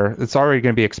charged here. It's already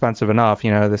going to be expensive enough,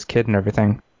 this kid and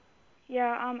everything.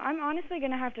 Yeah, I'm honestly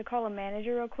going to have to call a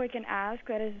manager real quick and ask.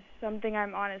 That is something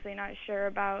I'm honestly not sure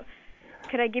about.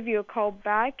 Could I give you a call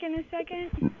back in a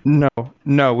second?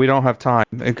 No, we don't have time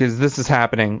because this is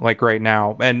happening like right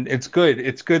now, and it's good.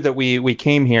 It's good that we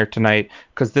came here tonight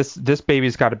because this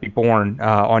baby's got to be born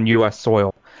on U.S.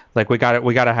 soil. Like we got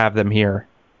to have them here.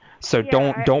 So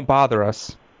yeah, don't bother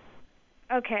us.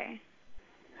 Okay.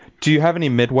 Do you have any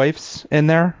midwives in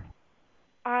there?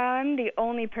 I'm the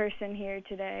only person here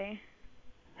today.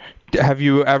 Have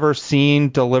you ever seen,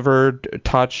 delivered,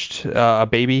 touched a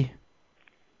baby?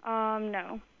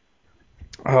 No.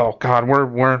 Oh God,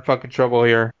 we're in fucking trouble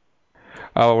here.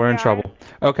 Oh, we're in trouble.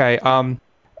 Okay.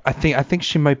 I think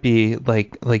she might be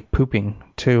like pooping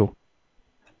too.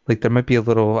 Like there might be a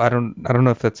little. I don't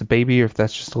know if that's a baby or if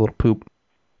that's just a little poop.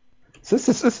 This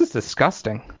is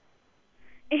disgusting.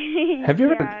 Have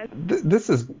you ever? This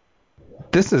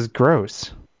is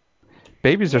gross.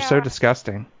 Babies are so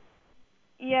disgusting.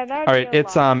 Yeah, that. All right,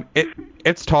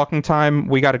 it's talking time.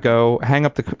 We gotta go. Hang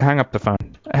up the phone.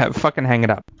 Fucking hang it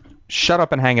up. Shut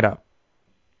up and hang it up.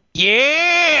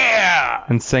 Yeah!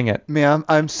 And sing it. Ma'am,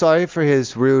 I'm sorry for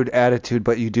his rude attitude,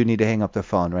 but you do need to hang up the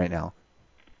phone right now.